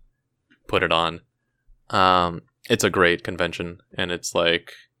who put it on. It's a great convention, and it's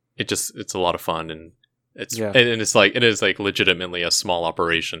like. It's a lot of fun, and it is like legitimately a small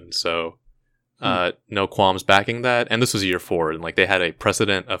operation, so no qualms backing that. And this was year 4, and like they had a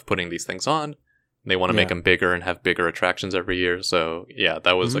precedent of putting these things on, and they want to make them bigger and have bigger attractions every year. So yeah,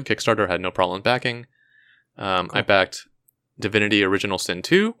 that was a Kickstarter, had no problem backing. Cool. I backed Divinity Original Sin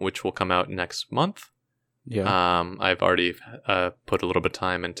 2, which will come out next month. Yeah. I've already put a little bit of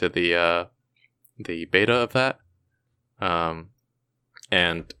time into the beta of that.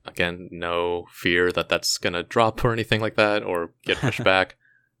 And again, no fear that that's going to drop or anything like that or get pushed back.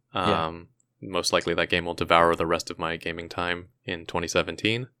 Most likely that game will devour the rest of my gaming time in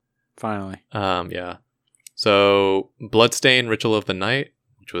 2017. Finally. Yeah. So Bloodstain Ritual of the Night,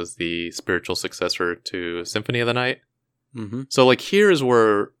 which was the spiritual successor to Symphony of the Night. Mm-hmm. So like here's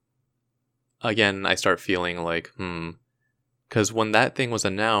where, again, I start feeling like, because when that thing was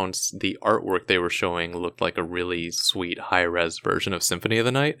announced, the artwork they were showing looked like a really sweet high-res version of Symphony of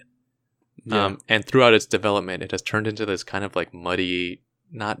the Night. Yeah. And throughout its development, it has turned into this kind of like muddy,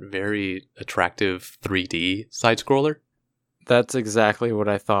 not very attractive 3D side-scroller. That's exactly what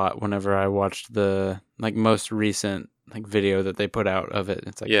I thought whenever I watched the like most recent like video that they put out of it.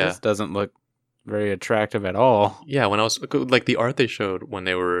 It's like, this doesn't look very attractive at all. Yeah, when I was like the art they showed when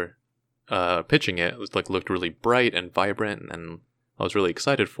they were pitching it was like looked really bright and vibrant, and I was really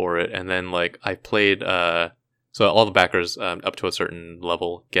excited for it. And then like I played so all the backers up to a certain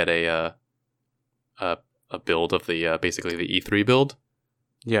level get a build of the basically the E3 build.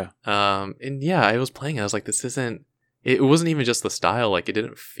 Yeah. And yeah, I was playing, I was like, this isn't, it wasn't even just the style, like it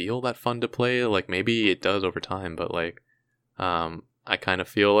didn't feel that fun to play. Like maybe it does over time, but like I kind of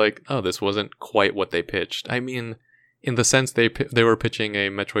feel like, oh, this wasn't quite what they pitched. I mean, in the sense they were pitching a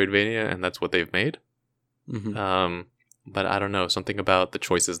Metroidvania, and that's what they've made. Mm-hmm. But I don't know, something about the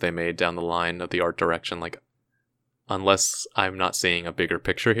choices they made down the line of the art direction, like, unless I'm not seeing a bigger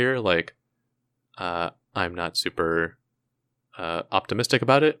picture here, like, I'm not super optimistic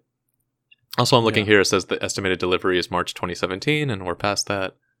about it. Also, I'm looking here, it says the estimated delivery is March 2017, and we're past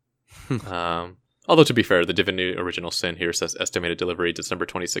that. Although, to be fair, the Divinity Original Sin here says estimated delivery December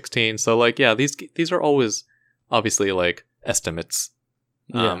 2016. So, like, yeah, these are always, obviously, like, estimates.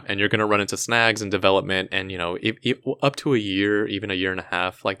 And you're going to run into snags in development, and, you know, if up to a year, even a year and a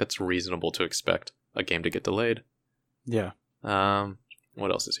half, like, that's reasonable to expect a game to get delayed. Yeah.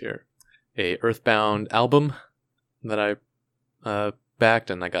 What else is here? A Earthbound album that I backed,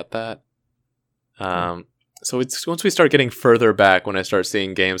 and I got that. So it's once we start getting further back, when I start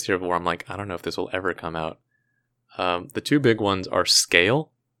seeing games here where I'm like, I don't know if this will ever come out. The two big ones are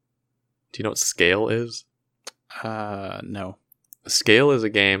Scale. Do you know what Scale is? No. Scale is a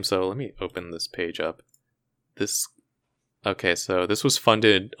game, so let me open this page up. Okay, so this was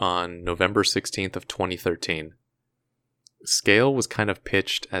funded on November 16th of 2013. Scale was kind of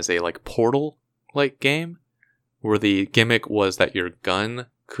pitched as a, like, Portal-like game, where the gimmick was that your gun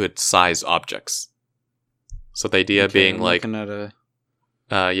could size objects. So the idea being, like, looking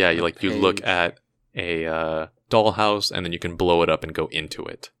at you look at a dollhouse, and then you can blow it up and go into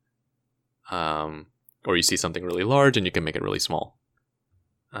it. Or you see something really large, and you can make it really small.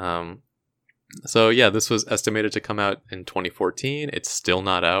 So yeah, this was estimated to come out in 2014. It's still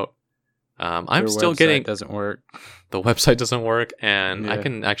not out. I'm still getting... doesn't work. The website doesn't work, and I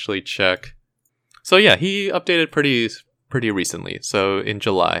can actually check. So yeah, he updated pretty recently. So in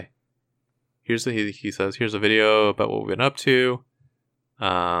July, he says, here's a video about what we've been up to.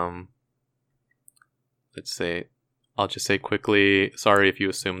 Let's say, I'll just say quickly, sorry if you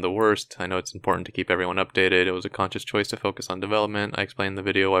assume the worst. I know it's important to keep everyone updated. It was a conscious choice to focus on development. I explained in the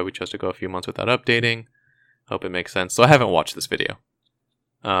video why we chose to go a few months without updating. Hope it makes sense. So I haven't watched this video.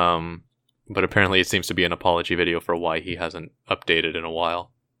 But apparently it seems to be an apology video for why he hasn't updated in a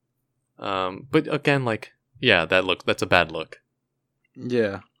while. But again, like, yeah, that's a bad look.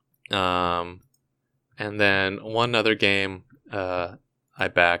 Yeah. And then one other game I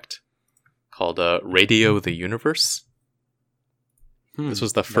backed called Radio the Universe. This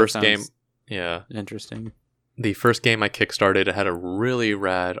was the first game. Yeah. Interesting. The first game I kickstarted. It had a really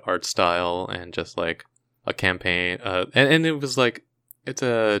rad art style and just like a campaign. And it was like, it's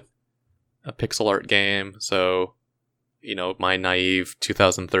a pixel art game. So, you know, my naive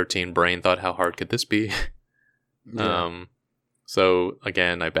 2013 brain thought, how hard could this be? Yeah. So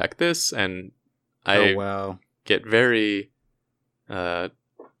again, I backed this, and I get very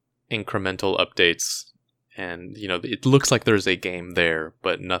incremental updates, and you know, it looks like there's a game there,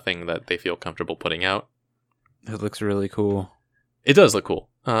 but nothing that they feel comfortable putting out. It looks really cool. It does look cool.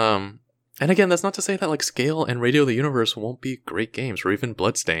 And again, that's not to say that like Scale and Radio the Universe won't be great games, or even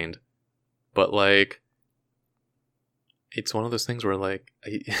Bloodstained, but like, it's one of those things where like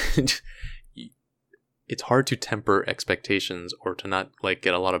it's hard to temper expectations or to not like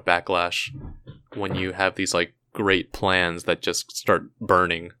get a lot of backlash when you have these like great plans that just start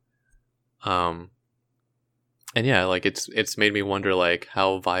burning. And yeah, like it's made me wonder like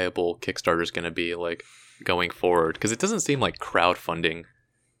how viable Kickstarter is going to be like going forward, because it doesn't seem like crowdfunding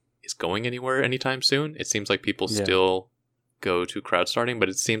is going anywhere anytime soon. It seems like people still go to crowdstarting, but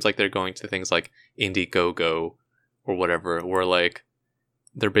it seems like they're going to things like Indiegogo or whatever, where like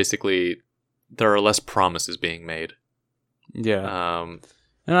there are less promises being made. Yeah.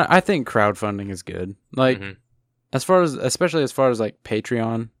 And I think crowdfunding is good. Like, especially as far as like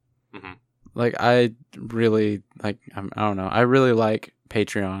Patreon, like I really like, I don't know. I really like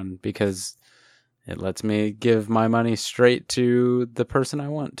Patreon because it lets me give my money straight to the person I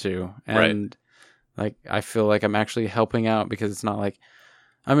want to. And like, I feel like I'm actually helping out, because it's not like,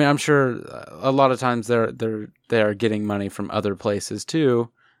 I mean, I'm sure a lot of times they are getting money from other places too.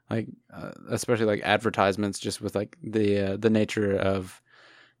 Like, especially like advertisements, just with like the nature of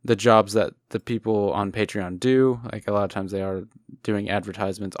the jobs that the people on Patreon do. Like, a lot of times they are doing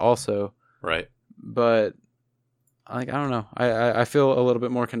advertisements also. Right. But like, I don't know. I feel a little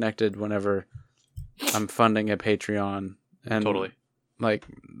bit more connected whenever I'm funding a Patreon. And totally. Like,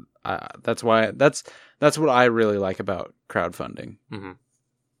 that's what I really like about crowdfunding.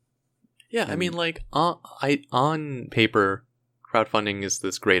 Yeah, I mean, like on paper, crowdfunding is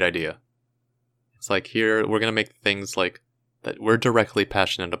this great idea. It's like, here, we're going to make things like that we're directly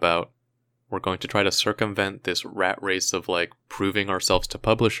passionate about. We're going to try to circumvent this rat race of like proving ourselves to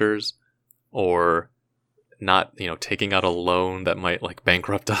publishers, or not, you know, taking out a loan that might like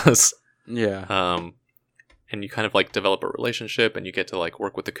bankrupt us. Yeah. And you kind of like develop a relationship, and you get to like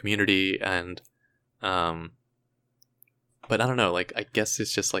work with the community, and But I don't know, like, I guess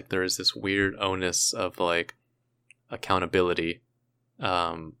it's just like there is this weird onus of like accountability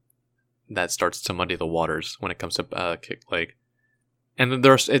that starts to muddy the waters when it comes to like, and then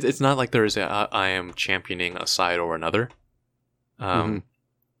it's not like there is I am championing a side or another.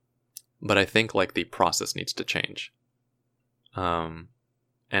 But I think like the process needs to change. And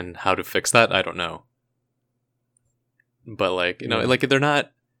how to fix that, I don't know. But like, you know, like they're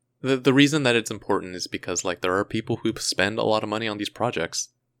not, the reason that it's important is because like there are people who spend a lot of money on these projects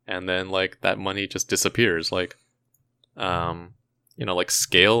and then like that money just disappears. Like, you know, like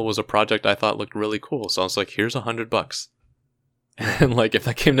Scale was a project I thought looked really cool. So I was like, here's $100. And like, if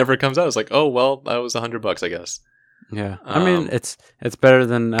that game never comes out, it's like, oh, well, that was $100, I guess. Yeah. I mean, it's better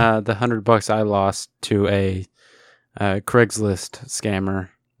than the $100 I lost to a Craigslist scammer.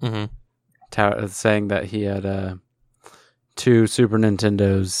 Saying that he had 2 Super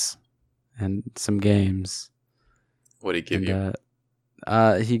Nintendos and some games. What did he give you?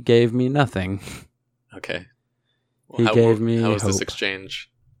 He gave me nothing. Okay. Well, how was this exchange?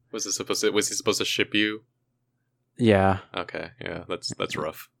 Was he supposed to ship you? Yeah. Okay. Yeah, that's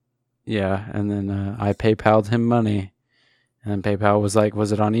rough. Yeah, and then I PayPal'd him money, and then PayPal was like,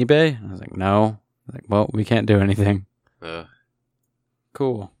 "Was it on eBay?" I was like, "No." I was like, well, we can't do anything.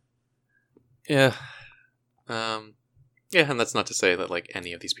 Cool. Yeah. Yeah, and that's not to say that like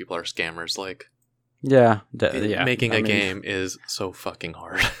any of these people are scammers. Like, making a game is so fucking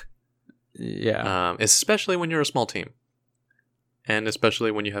hard. Yeah. Especially when you're a small team, and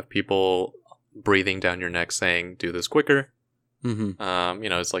especially when you have people breathing down your neck saying, "Do this quicker." You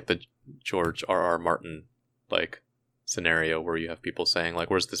know, it's like the George R.R. Martin like scenario where you have people saying like,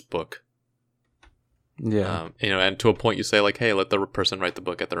 "Where's this book?" Yeah. You know, and to a point you say like, "Hey, let the person write the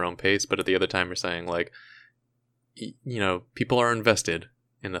book at their own pace," but at the other time you're saying like, you know, people are invested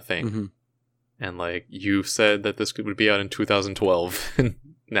in the thing, and like you said that this would be out in 2012, and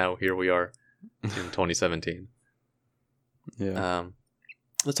now here we are in 2017. Yeah.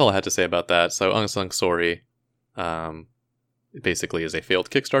 That's all I had to say about that. So Unsung Story, it basically is a failed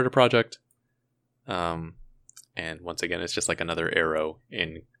Kickstarter project. And once again, it's just like another arrow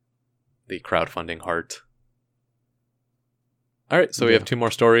in the crowdfunding heart. All right, so we have 2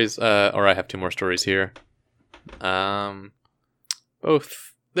 more stories, or I have 2 more stories here. They're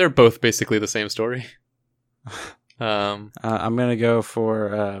both basically the same story. I'm gonna go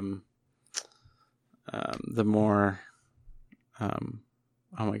for the more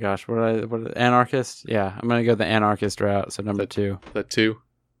oh my gosh, what Anarchist? Yeah, I'm gonna go the Anarchist route. So number 2. The 2.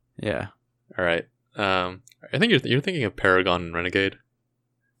 Yeah. All right. I think you're thinking of Paragon and Renegade.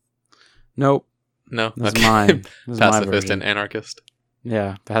 Nope. No, that's mine. This Pacifist and Anarchist.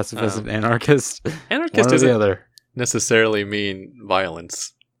 Yeah, Pacifist and Anarchist. Anarchist One or the other. Necessarily mean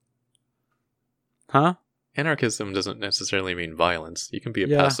violence. Huh? Anarchism doesn't necessarily mean violence. You can be a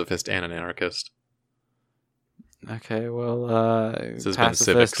pacifist and an anarchist. Okay, well,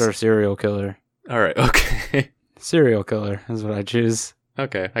 pacifist or serial killer. All right, okay. Serial killer is what I choose.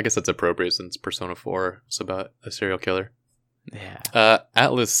 Okay, I guess that's appropriate since Persona 4 is about a serial killer. Yeah.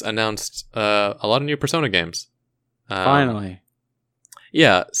 Atlas announced a lot of new Persona games. Finally.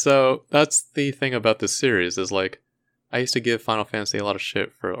 Yeah, so that's the thing about this series is like, I used to give Final Fantasy a lot of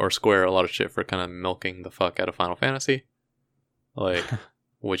shit or Square a lot of shit for kind of milking the fuck out of Final Fantasy. Like,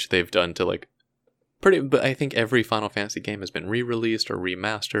 which they've done to like, but I think every Final Fantasy game has been re-released or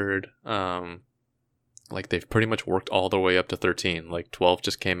remastered. Like they've pretty much worked all the way up to 13. Like 12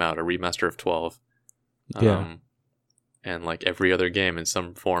 just came out, a remaster of 12. Yeah. And like every other game in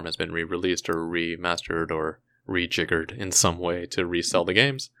some form has been re-released or remastered or rejiggered in some way to resell the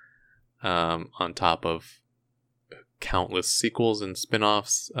games. On top of countless sequels and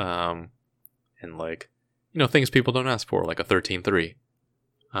spin-offs. And like, you know, things people don't ask for, like a 13.3.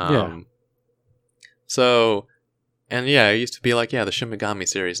 So, and yeah, it used to be like, yeah, the Shin Megami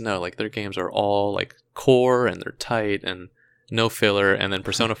series, no, like their games are all like core and they're tight and no filler. And then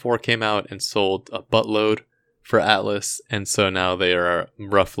Persona 4 came out and sold a buttload for Atlas. And so now there are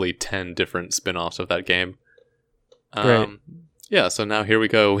roughly 10 different spin-offs of that game. Great. Yeah, so now here we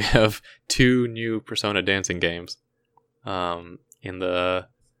go. We have 2 new Persona dancing games. In the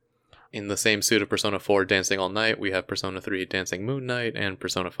same suit of Persona 4 Dancing All Night, we have Persona 3 Dancing Moon Night and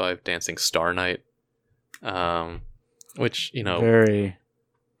Persona 5 Dancing Star Night. Which, you know, very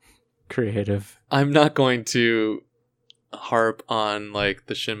creative. I'm not going to harp on like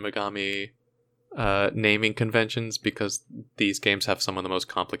the Shin Megami naming conventions because these games have some of the most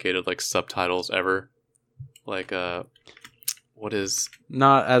complicated like subtitles ever. Like what is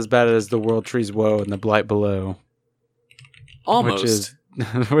not as bad as the World Tree's Woe and the Blight Below. Almost.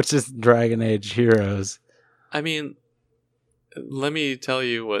 Which is Dragon Age Heroes. I mean, let me tell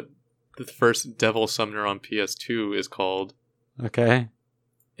you what the first Devil Summoner on PS2 is called. Okay.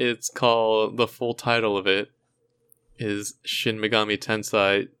 It's called, the full title of it is Shin Megami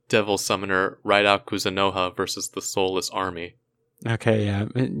Tensei Devil Summoner Raidou Kuzunoha versus the Soulless Army. Okay, yeah.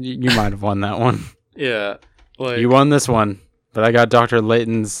 You might have won that one. Yeah. Like, You won this one, but I got Dr.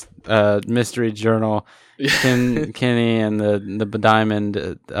 Layton's mystery journal, Kenny, and the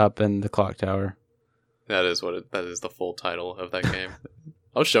diamond up in the clock tower. that is the full title of that game.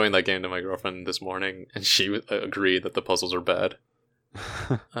 I was showing that game to my girlfriend this morning, and she agreed that the puzzles are bad.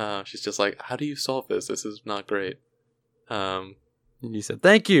 She's just like, how do you solve this? This is not great. You said,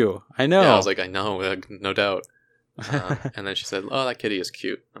 thank you. I know. Yeah, I was like, I know, no doubt. And then she said, oh, that kitty is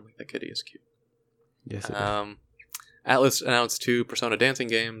cute. I'm like, that kitty is cute. Yes, it is. Atlas announced 2 Persona dancing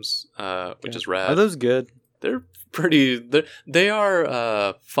games, which is rad. Are those good? They're pretty... They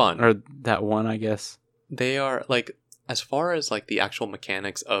are fun. Or that one, I guess. They are, like, as far as, like, the actual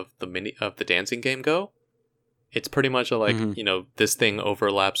mechanics of the dancing game go, it's pretty much like, you know, this thing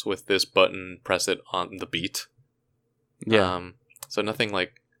overlaps with this button, press it on the beat. Yeah. So nothing,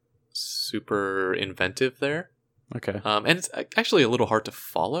 like, super inventive there. Okay. And it's actually a little hard to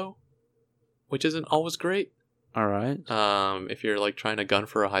follow, which isn't always great. All right. If you're, like, trying to gun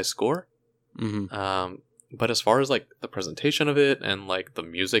for a high score. Mm-hmm. But as far as, like, the presentation of it and, like, the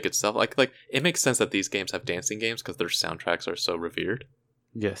music itself, like it makes sense that these games have dancing games because their soundtracks are so revered.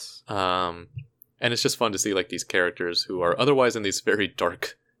 Yes. And it's just fun to see, like, these characters who are otherwise in these very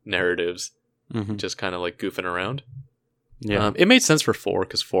dark narratives just kind of, like, goofing around. Yeah. It made sense for 4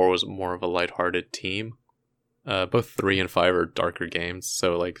 because 4 was more of a lighthearted team. Both 3 and 5 are darker games,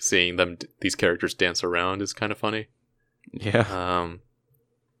 so, like, seeing these characters dance around is kind of funny. Yeah.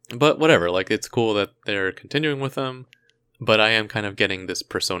 But whatever, like, it's cool that they're continuing with them, but I am kind of getting this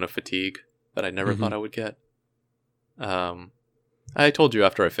Persona fatigue that I never thought I would get. I told you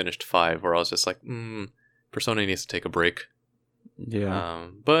after I finished 5 where I was just like, Persona needs to take a break. Yeah.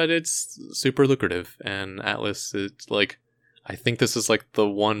 But it's super lucrative, and Atlas, it's like, I think this is like the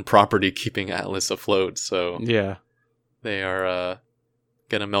one property keeping Atlas afloat, so Yeah. they are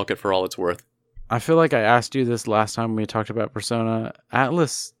gonna milk it for all it's worth. I feel like I asked you this last time we talked about Persona.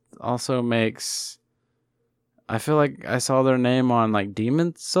 Atlas also makes... I feel like I saw their name on, like,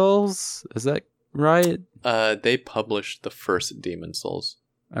 Demon Souls? Is that right? They published the first Demon Souls.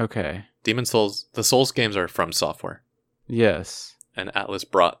 Okay. Demon Souls, the Souls games are from Software. Yes. And Atlas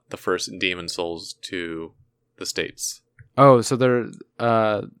brought the first Demon Souls to the States. Oh, so they're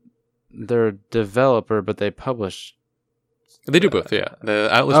a developer, but they publish... They do both, yeah. The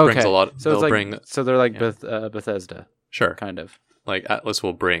Atlas brings a lot. So it's like, so they're like Bethesda. Sure. Kind of. Like, Atlas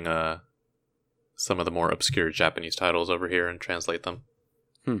will bring some of the more obscure Japanese titles over here and translate them.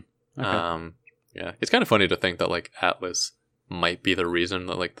 Okay. Yeah. It's kind of funny to think that, like, Atlas might be the reason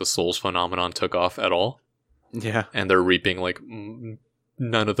that, like, the Souls phenomenon took off at all. Yeah. And they're reaping, like,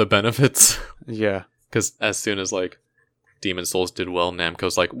 none of the benefits. Yeah. Because as soon as, like, Demon Souls did well,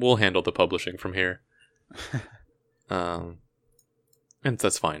 Namco's like, we'll handle the publishing from here. And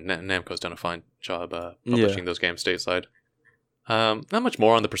that's fine. Namco's done a fine job publishing those games stateside. Not much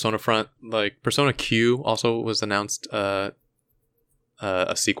more on the Persona front. Like, Persona Q also was announced a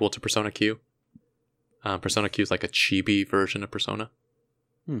sequel to Persona Q. Persona Q is like a chibi version of Persona.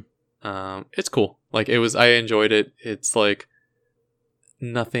 It's cool. Like, I enjoyed it. It's like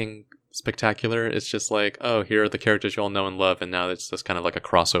nothing spectacular. It's just like, oh, here are the characters you all know and love, and now it's just kind of like a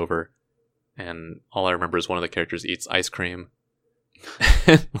crossover. And all I remember is one of the characters eats ice cream.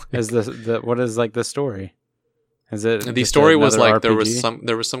 Is what is, like, the story? Is it the story was like RPG?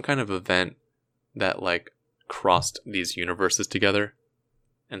 there was some kind of event that, like, crossed these universes together,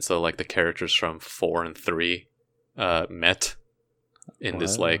 and so, like, the characters from 4 and 3 met in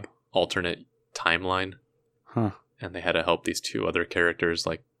this, like, alternate timeline, and they had to help these 2 other characters,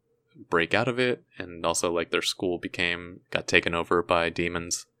 like, break out of it, and also, like, their school got taken over by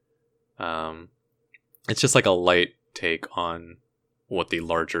demons. It's just like a light take on what the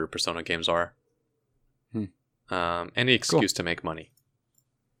larger Persona games are. Any excuse to make money.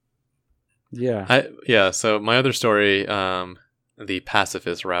 Yeah. So my other story, the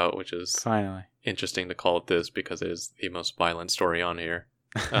Pacifist route, which is finally interesting to call it this because it is the most violent story on here.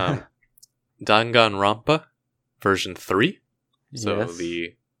 Danganronpa version 3. So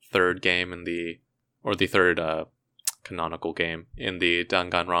the third game in the third canonical game in the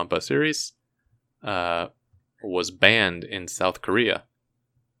Danganronpa series was banned in South Korea.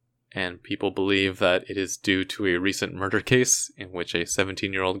 And people believe that it is due to a recent murder case in which a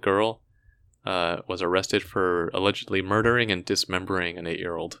 17-year-old girl was arrested for allegedly murdering and dismembering an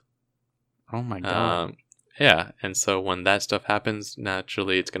 8-year-old. Oh my god. Yeah, and so when that stuff happens,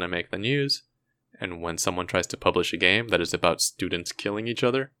 naturally it's going to make the news. And when someone tries to publish a game that is about students killing each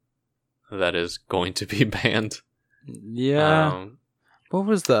other, that is going to be banned. Yeah. What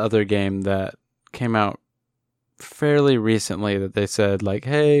was the other game that came out fairly recently that they said, like,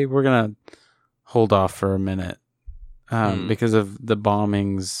 hey, we're going to hold off for a minute because of the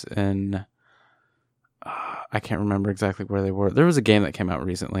bombings and I can't remember exactly where they were. There was a game that came out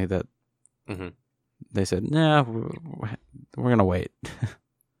recently that they said, nah, we're going to wait.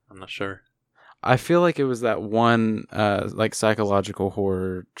 I'm not sure. I feel like it was that one like psychological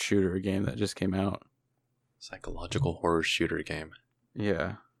horror shooter game that just came out. Psychological horror shooter game.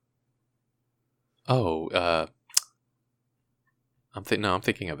 Yeah. Oh, I'm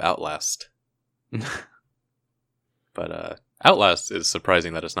thinking of Outlast. But Outlast is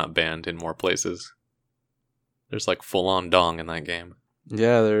surprising that it's not banned in more places. There's like full-on dong in that game.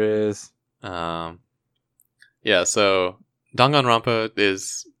 Yeah, there is. Yeah, so Danganronpa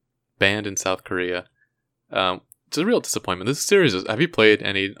is banned in South Korea. It's a real disappointment. This series is... Have you played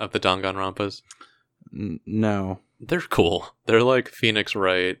any of the Danganronpas? No. They're cool. They're like Phoenix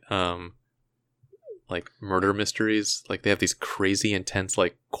Wright, like murder mysteries. Like they have these crazy intense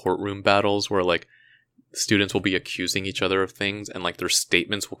like courtroom battles where like students will be accusing each other of things and like their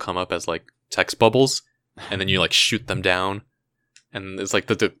statements will come up as like text bubbles and then you like shoot them down. And it's like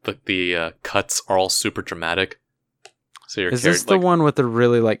the cuts are all super dramatic. So is this the one with the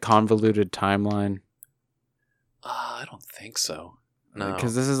really like convoluted timeline? I don't think so. No,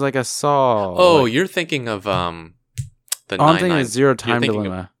 because this is like a Saw. Oh, like... you're thinking of the. I'm thinking of Zero Time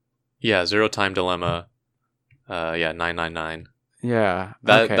Dilemma. Yeah, Zero Time Dilemma. 999. Yeah,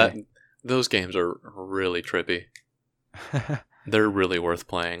 that those games are really trippy. They're really worth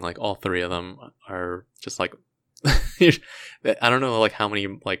playing. Like all three of them are just like. I don't know like how many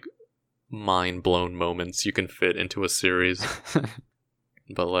like mind blown moments you can fit into a series,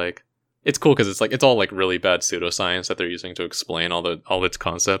 but like it's cool because it's all like really bad pseudoscience that they're using to explain all its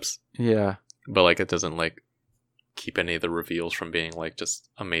concepts. Yeah, but like it doesn't like keep any of the reveals from being like just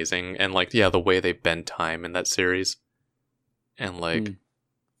amazing. And like the way they bend time in that series, and like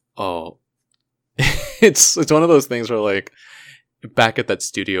it's one of those things where like back at that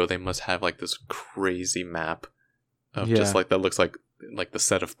studio they must have like this crazy map of just like that looks like the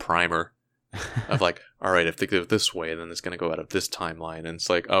set of Primer of like, all right, if they go this way then it's going to go out of this timeline, and it's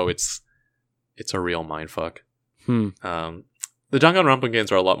like, oh, it's a real mindfuck. The Danganronpa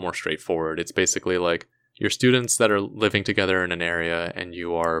games are a lot more straightforward. It's basically like you're students that are living together in an area and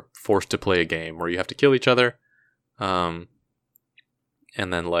you are forced to play a game where you have to kill each other, and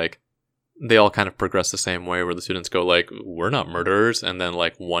then like they all kind of progress the same way where the students go like, we're not murderers, and then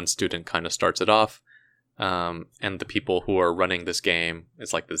like one student kind of starts it off. And the people who are running this game,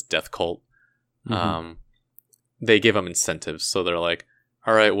 it's like this death cult. They give them incentives. So they're like,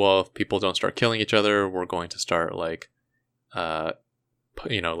 all right, well, if people don't start killing each other, we're going to start like, like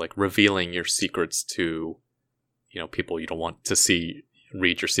revealing your secrets to, people you don't want to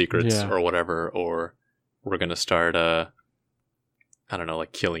read your secrets or whatever. Or we're going to start, I don't know,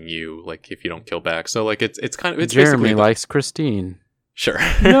 like killing you, like if you don't kill back. So like it's kind of, it's Jeremy basically likes Christine. Sure.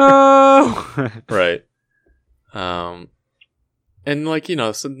 No. Right. And like,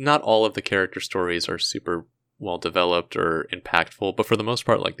 so not all of the character stories are super well developed or impactful, but for the most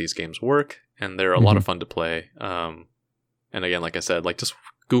part, like these games work and they're a lot of fun to play. And again, like I said, like just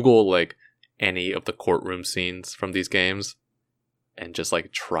Google like any of the courtroom scenes from these games and just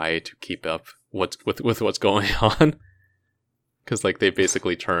like try to keep up with what's going on. Cause like they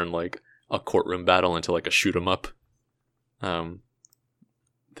basically turn like a courtroom battle into like a shoot 'em up.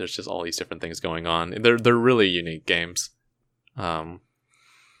 There's just all these different things going on. They're really unique games, and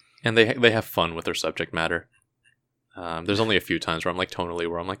they have fun with their subject matter. There's only a few times where I'm like tonally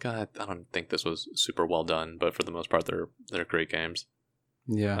where I'm like, I don't think this was super well done, but for the most part, they're great games.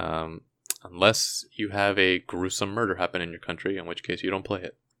 Yeah. Unless you have a gruesome murder happen in your country, in which case you don't play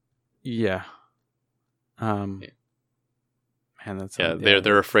it. Yeah. Man,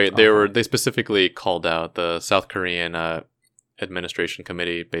 they're afraid. They specifically called out the South Korean administration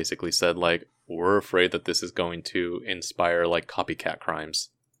committee. Basically said like, we're afraid that this is going to inspire like copycat crimes.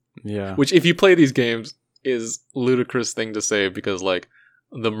 Yeah. Which, if you play these games, is ludicrous thing to say because like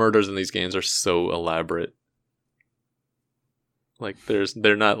the murders in these games are so elaborate. Like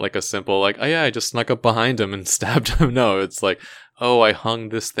they're not like a simple like, oh yeah, I just snuck up behind him and stabbed him. No, it's like, oh, I hung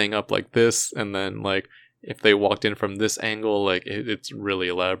this thing up like this, and then like if they walked in from this angle, like it's really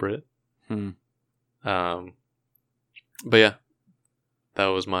elaborate. But yeah, that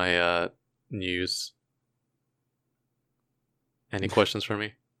was my news. Any questions for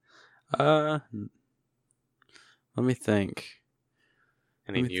me? Let me think.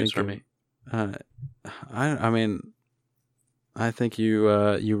 Any news for me? I mean, I think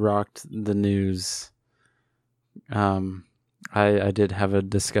you rocked the news. I did have a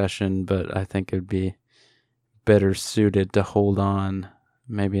discussion, but I think it'd be better suited to hold on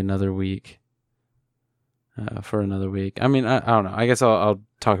maybe another week. For another week. I mean, I don't know. I guess I'll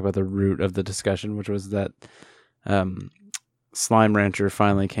talk about the root of the discussion, which was that Slime Rancher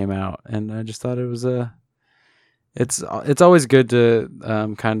finally came out, and I just thought it was it's always good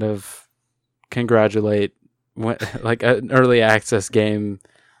to kind of congratulate like an early access game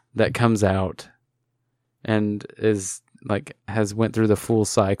that comes out and is like has went through the full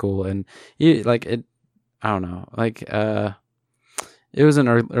cycle, and like it. I don't know. Like it was an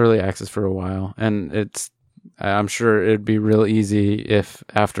early access for a while, and I'm sure it'd be real easy if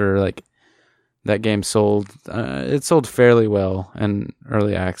after like that game sold, it sold fairly well in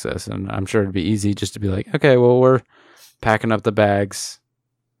early access, and I'm sure it'd be easy just to be like, okay, well, we're packing up the bags,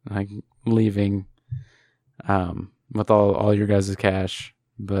 like leaving, with all your guys' cash.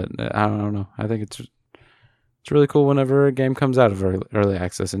 But I don't know. I think it's really cool whenever a game comes out of early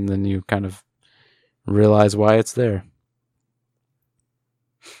access, and then you kind of realize why it's there.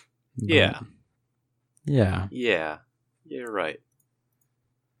 Yeah. Yeah. Yeah. You're right.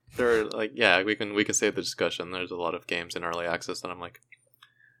 There are like we can save the discussion. There's a lot of games in early access that I'm like,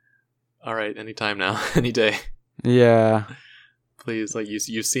 all right, anytime now, any day. Yeah. Please, like you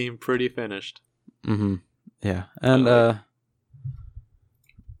seem pretty finished. Mm-hmm. Yeah. And I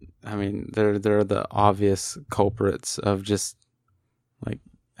mean, they're the obvious culprits of just like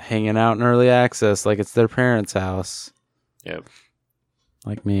hanging out in early access like it's their parents' house. Yep.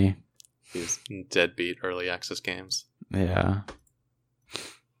 Like me. These deadbeat early access games. Yeah.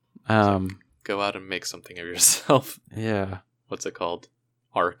 Go out and make something of yourself. Yeah. What's it called?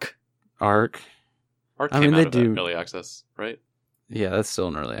 Arc. Arc came out of that early access, right? Yeah, that's still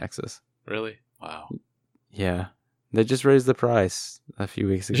in early access. Really? Wow. Yeah. They just raised the price a few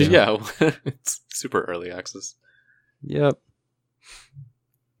weeks ago. Yeah. It's super early access. Yep.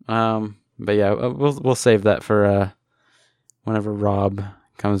 But yeah, we'll save that for whenever Rob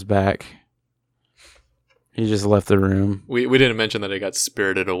comes back. He just left the room. We didn't mention that he got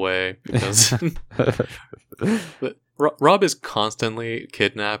spirited away because Rob is constantly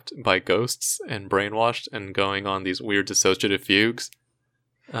kidnapped by ghosts and brainwashed and going on these weird dissociative fugues.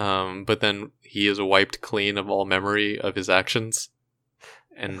 But then he is wiped clean of all memory of his actions,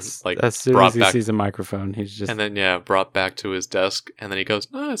 and like as soon as he sees a microphone, he's just brought back to his desk, and then he goes,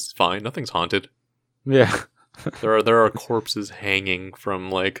 "No, it's fine. Nothing's haunted." Yeah, there are corpses hanging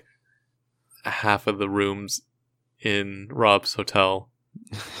from like half of the rooms in Rob's hotel,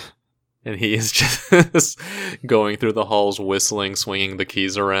 and he is just going through the halls, whistling, swinging the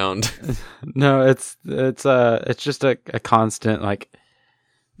keys around. No, it's just a constant like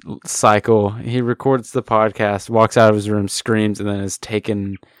cycle. He records the podcast, walks out of his room, screams, and then is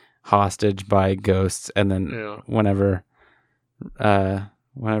taken hostage by ghosts. And then whenever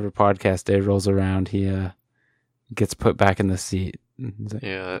podcast day rolls around, he gets put back in the seat.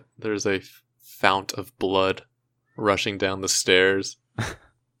 Yeah, there's a fount of blood rushing down the stairs.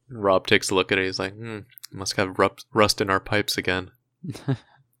 Rob takes a look at it. He's like, must have rust in our pipes again.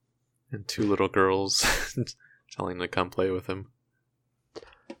 And two little girls telling him to come play with him.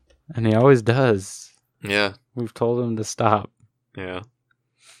 And he always does. Yeah. We've told him to stop. Yeah.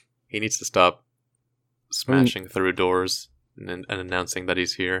 He needs to stop smashing through doors and announcing that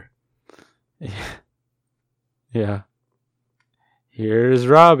he's here. Yeah. Here's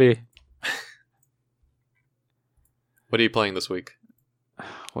Robbie. What are you playing this week?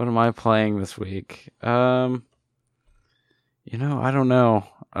 What am I playing this week? I don't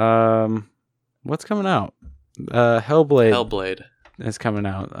know. What's coming out? Hellblade is coming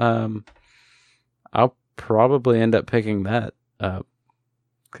out. I'll probably end up picking that up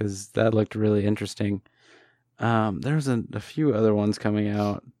because that looked really interesting. There's a few other ones coming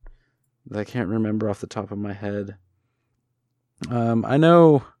out that I can't remember off the top of my head. I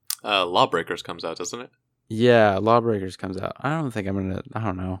know Lawbreakers comes out, doesn't it? Yeah, Lawbreakers comes out. I don't think I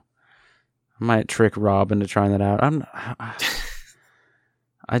don't know. I might trick Rob into trying that out.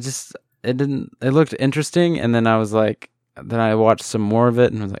 It looked interesting, and then I was like, then I watched some more of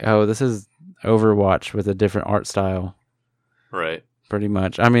it and was like, oh, this is Overwatch with a different art style. Right. Pretty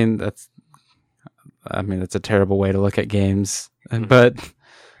much. I mean, that's a terrible way to look at games, but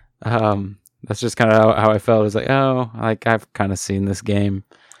that's just kind of how I felt. It was like, oh, like I've kind of seen this game.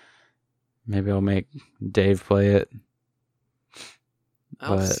 Maybe I'll make Dave play it.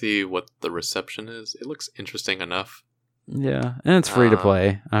 I'll see what the reception is. It looks interesting enough. Yeah, and it's free to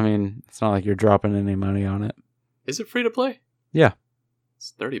play. I mean, it's not like you're dropping any money on it. Is it free to play? Yeah.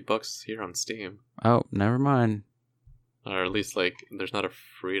 It's $30 here on Steam. Oh, never mind. Or at least, like, there's not a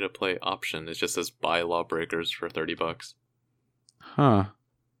free to play option. It just says buy Lawbreakers for $30. Huh.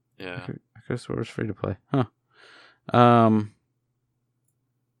 Yeah. I guess it was free to play. Huh. Now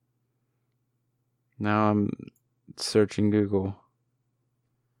I'm searching Google.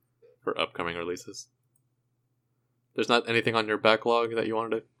 For upcoming releases. There's not anything on your backlog that you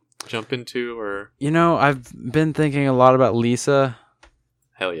wanted to jump into, or? You know, I've been thinking a lot about Lisa.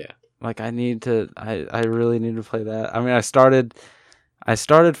 Hell yeah. Like, I really need to play that. I mean, I started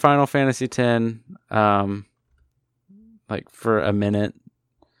Final Fantasy X, like, for a minute,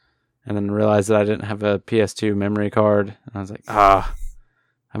 and then realized that I didn't have a PS2 memory card, and I was like, I'm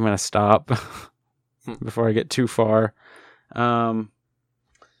gonna stop before I get too far.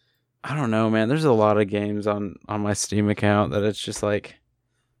 I don't know, man. There's a lot of games on my Steam account that it's just like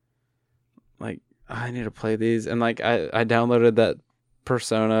I need to play these, and like I downloaded that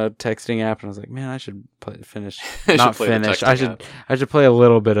Persona texting app, and I was like, man, I should finish. Not finish. I should play a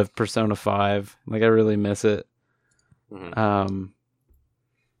little bit of Persona 5. Like, I really miss it. Mm-hmm.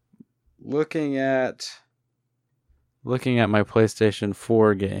 Looking at my PlayStation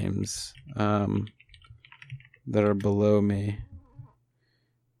 4 games that are below me.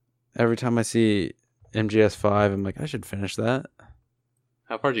 Every time I see MGS5, I'm like, I should finish that.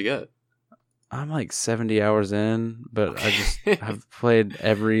 How far did you get? I'm like 70 hours in, but I just have played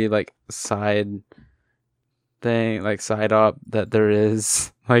every like side thing, like side op that there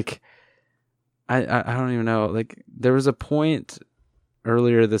is. Like, I don't even know. Like, there was a point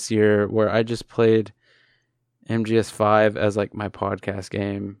earlier this year where I just played MGS5 as like my podcast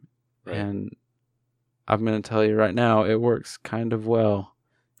game, right. And I'm gonna tell you right now, it works kind of well.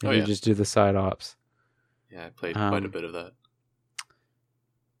 You just do the side ops. Yeah, I played quite a bit of that.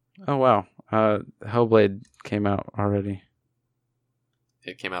 Oh wow, Hellblade came out already.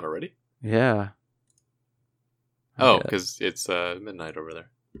 It came out already? Yeah. Oh, because it's midnight over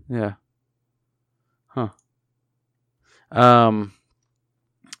there. Yeah. Huh.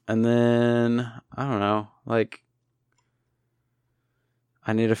 And then I don't know, like,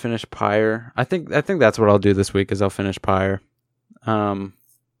 I need to finish Pyre. I think that's what I'll do this week is I'll finish Pyre.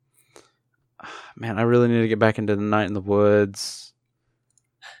 Man, I really need to get back into the Night in the Woods.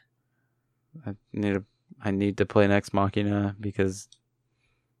 I need to play Next Machina because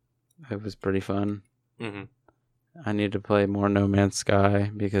it was pretty fun. Mm-hmm. I need to play more No Man's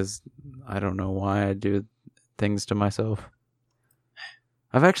Sky because I don't know why I do things to myself.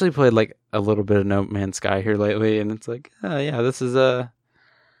 I've actually played like a little bit of No Man's Sky here lately, and it's like, oh yeah, this is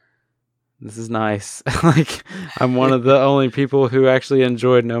nice. Like, I'm one of the only people who actually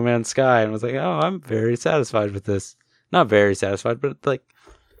enjoyed No Man's Sky and was like, oh, I'm very satisfied with this. Not very satisfied, but like,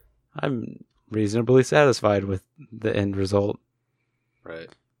 I'm reasonably satisfied with the end result. Right.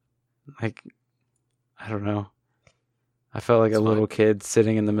 Like, I don't know. I felt like a little kid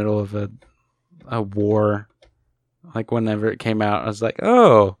sitting in the middle of a war. Like, whenever it came out, I was like,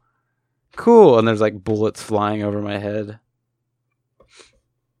 oh, cool. And there's like bullets flying over my head.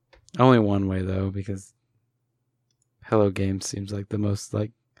 Only one way though, because Hello Games seems like the most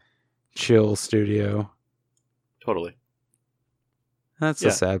like chill studio. Totally. That's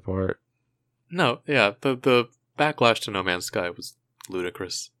the sad part. No, yeah, the backlash to No Man's Sky was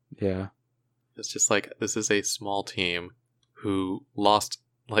ludicrous. Yeah. It's just like, this is a small team who lost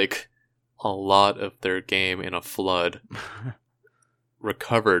like a lot of their game in a flood,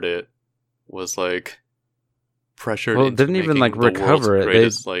 recovered it, was like pressured into didn't even like recover it.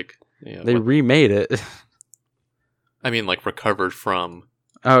 Greatest, they remade it. I mean, like, recovered from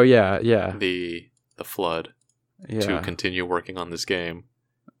the flood to continue working on this game.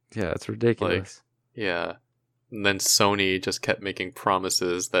 Yeah, it's ridiculous. Like, yeah. And then Sony just kept making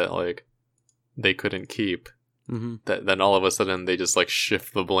promises that like they couldn't keep. Mm-hmm. That then all of a sudden they just like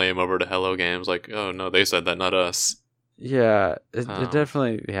shift the blame over to Hello Games. Like, oh no, they said that, not us. Yeah, it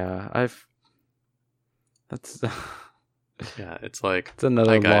definitely. Yeah, That's. Yeah, it's like, it's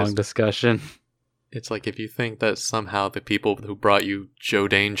another long discussion. It's like, if you think that somehow the people who brought you Joe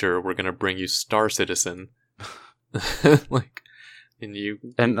Danger were gonna bring you Star Citizen, like,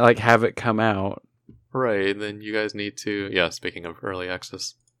 and like have it come out, right? Then you guys need to. Yeah, speaking of early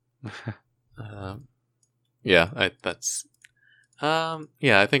access. I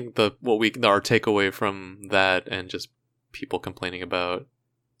think our takeaway from that, and just people complaining about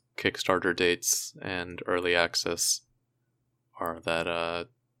Kickstarter dates and early access, are that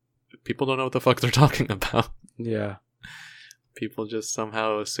people don't know what the fuck they're talking about. Yeah. People just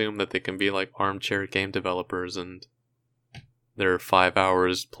somehow assume that they can be like armchair game developers, and they're 5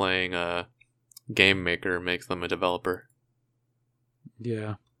 hours playing game maker makes them a developer.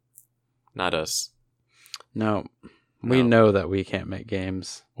 Yeah. Not us. No. We know that we can't make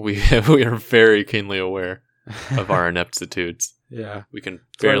games. We are very keenly aware of our ineptitudes. Yeah. We can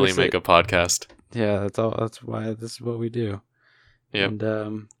barely make a podcast. Yeah, that's why this is what we do. Yep.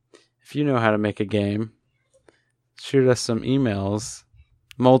 And if you know how to make a game, shoot us some emails.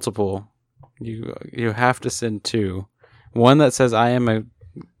 Multiple. You have to send 2. One that says I am a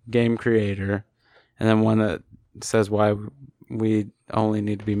game creator, and then one that says why we only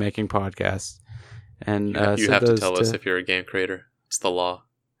need to be making podcasts. And you have to tell us if you're a game creator. It's the law.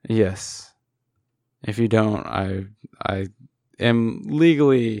 Yes. If you don't, I am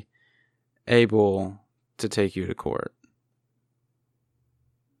legally able to take you to court.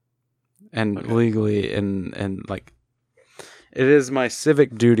 And Okay. legally and like it is my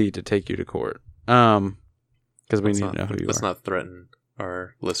civic duty to take you to court. Because we need to know who you are. Let's not threaten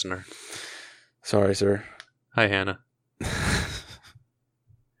our listener. Sorry, sir. Hi, Hannah.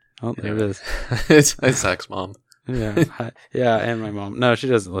 Oh, there it is. It's Zach's mom. Yeah. Yeah, and my mom. No, she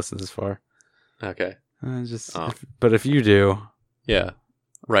doesn't listen this far. Okay. But if you do, yeah,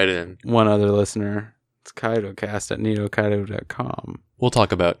 write in. One other listener, it's KAIDOcast@neokaido.com. We'll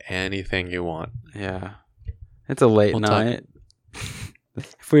talk about anything you want. Yeah. It's a late night.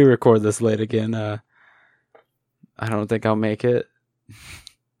 If we record this late again, I don't think I'll make it.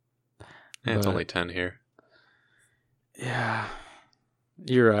 It's only 10 here. Yeah.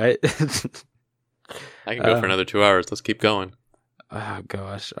 You're right. I can go for another 2 hours. Let's keep going. Oh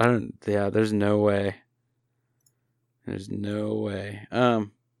gosh. There's no way. There's no way.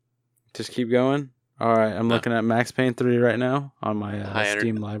 Just keep going. All right, I'm looking at Max Payne 3 right now on my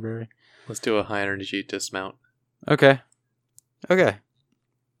Steam library. Let's do a high energy dismount. Okay. Let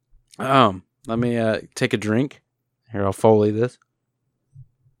me take a drink. Here, I'll Foley this.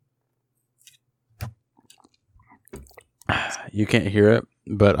 You can't hear it,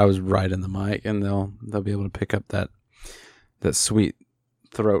 but I was right in the mic, and they'll be able to pick up that sweet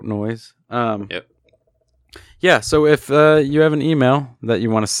throat noise. Yep. Yeah, so if you have an email that you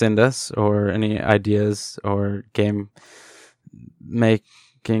want to send us, or any ideas or game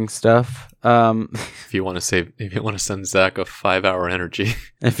making stuff, if you want to send Zach a 5-hour energy,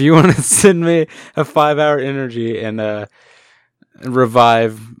 if you want to send me a 5-hour energy and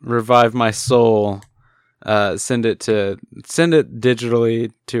revive my soul, send it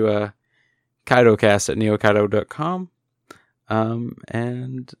digitally to KAIDOcast@neokaido.com.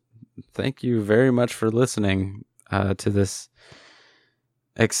 And thank you very much for listening to this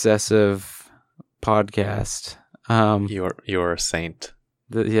excessive podcast. You're a saint.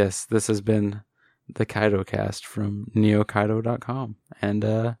 Yes, this has been the KAIDOcast from neokaido.com.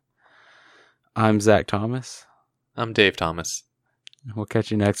 And I'm Zach Thomas. I'm Dave Thomas. We'll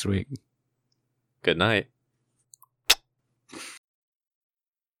catch you next week. Good night.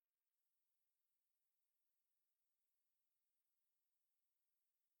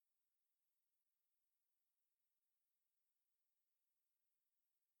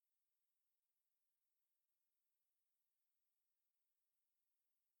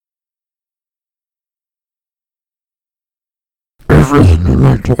 Everything in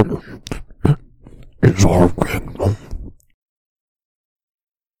my children is all good.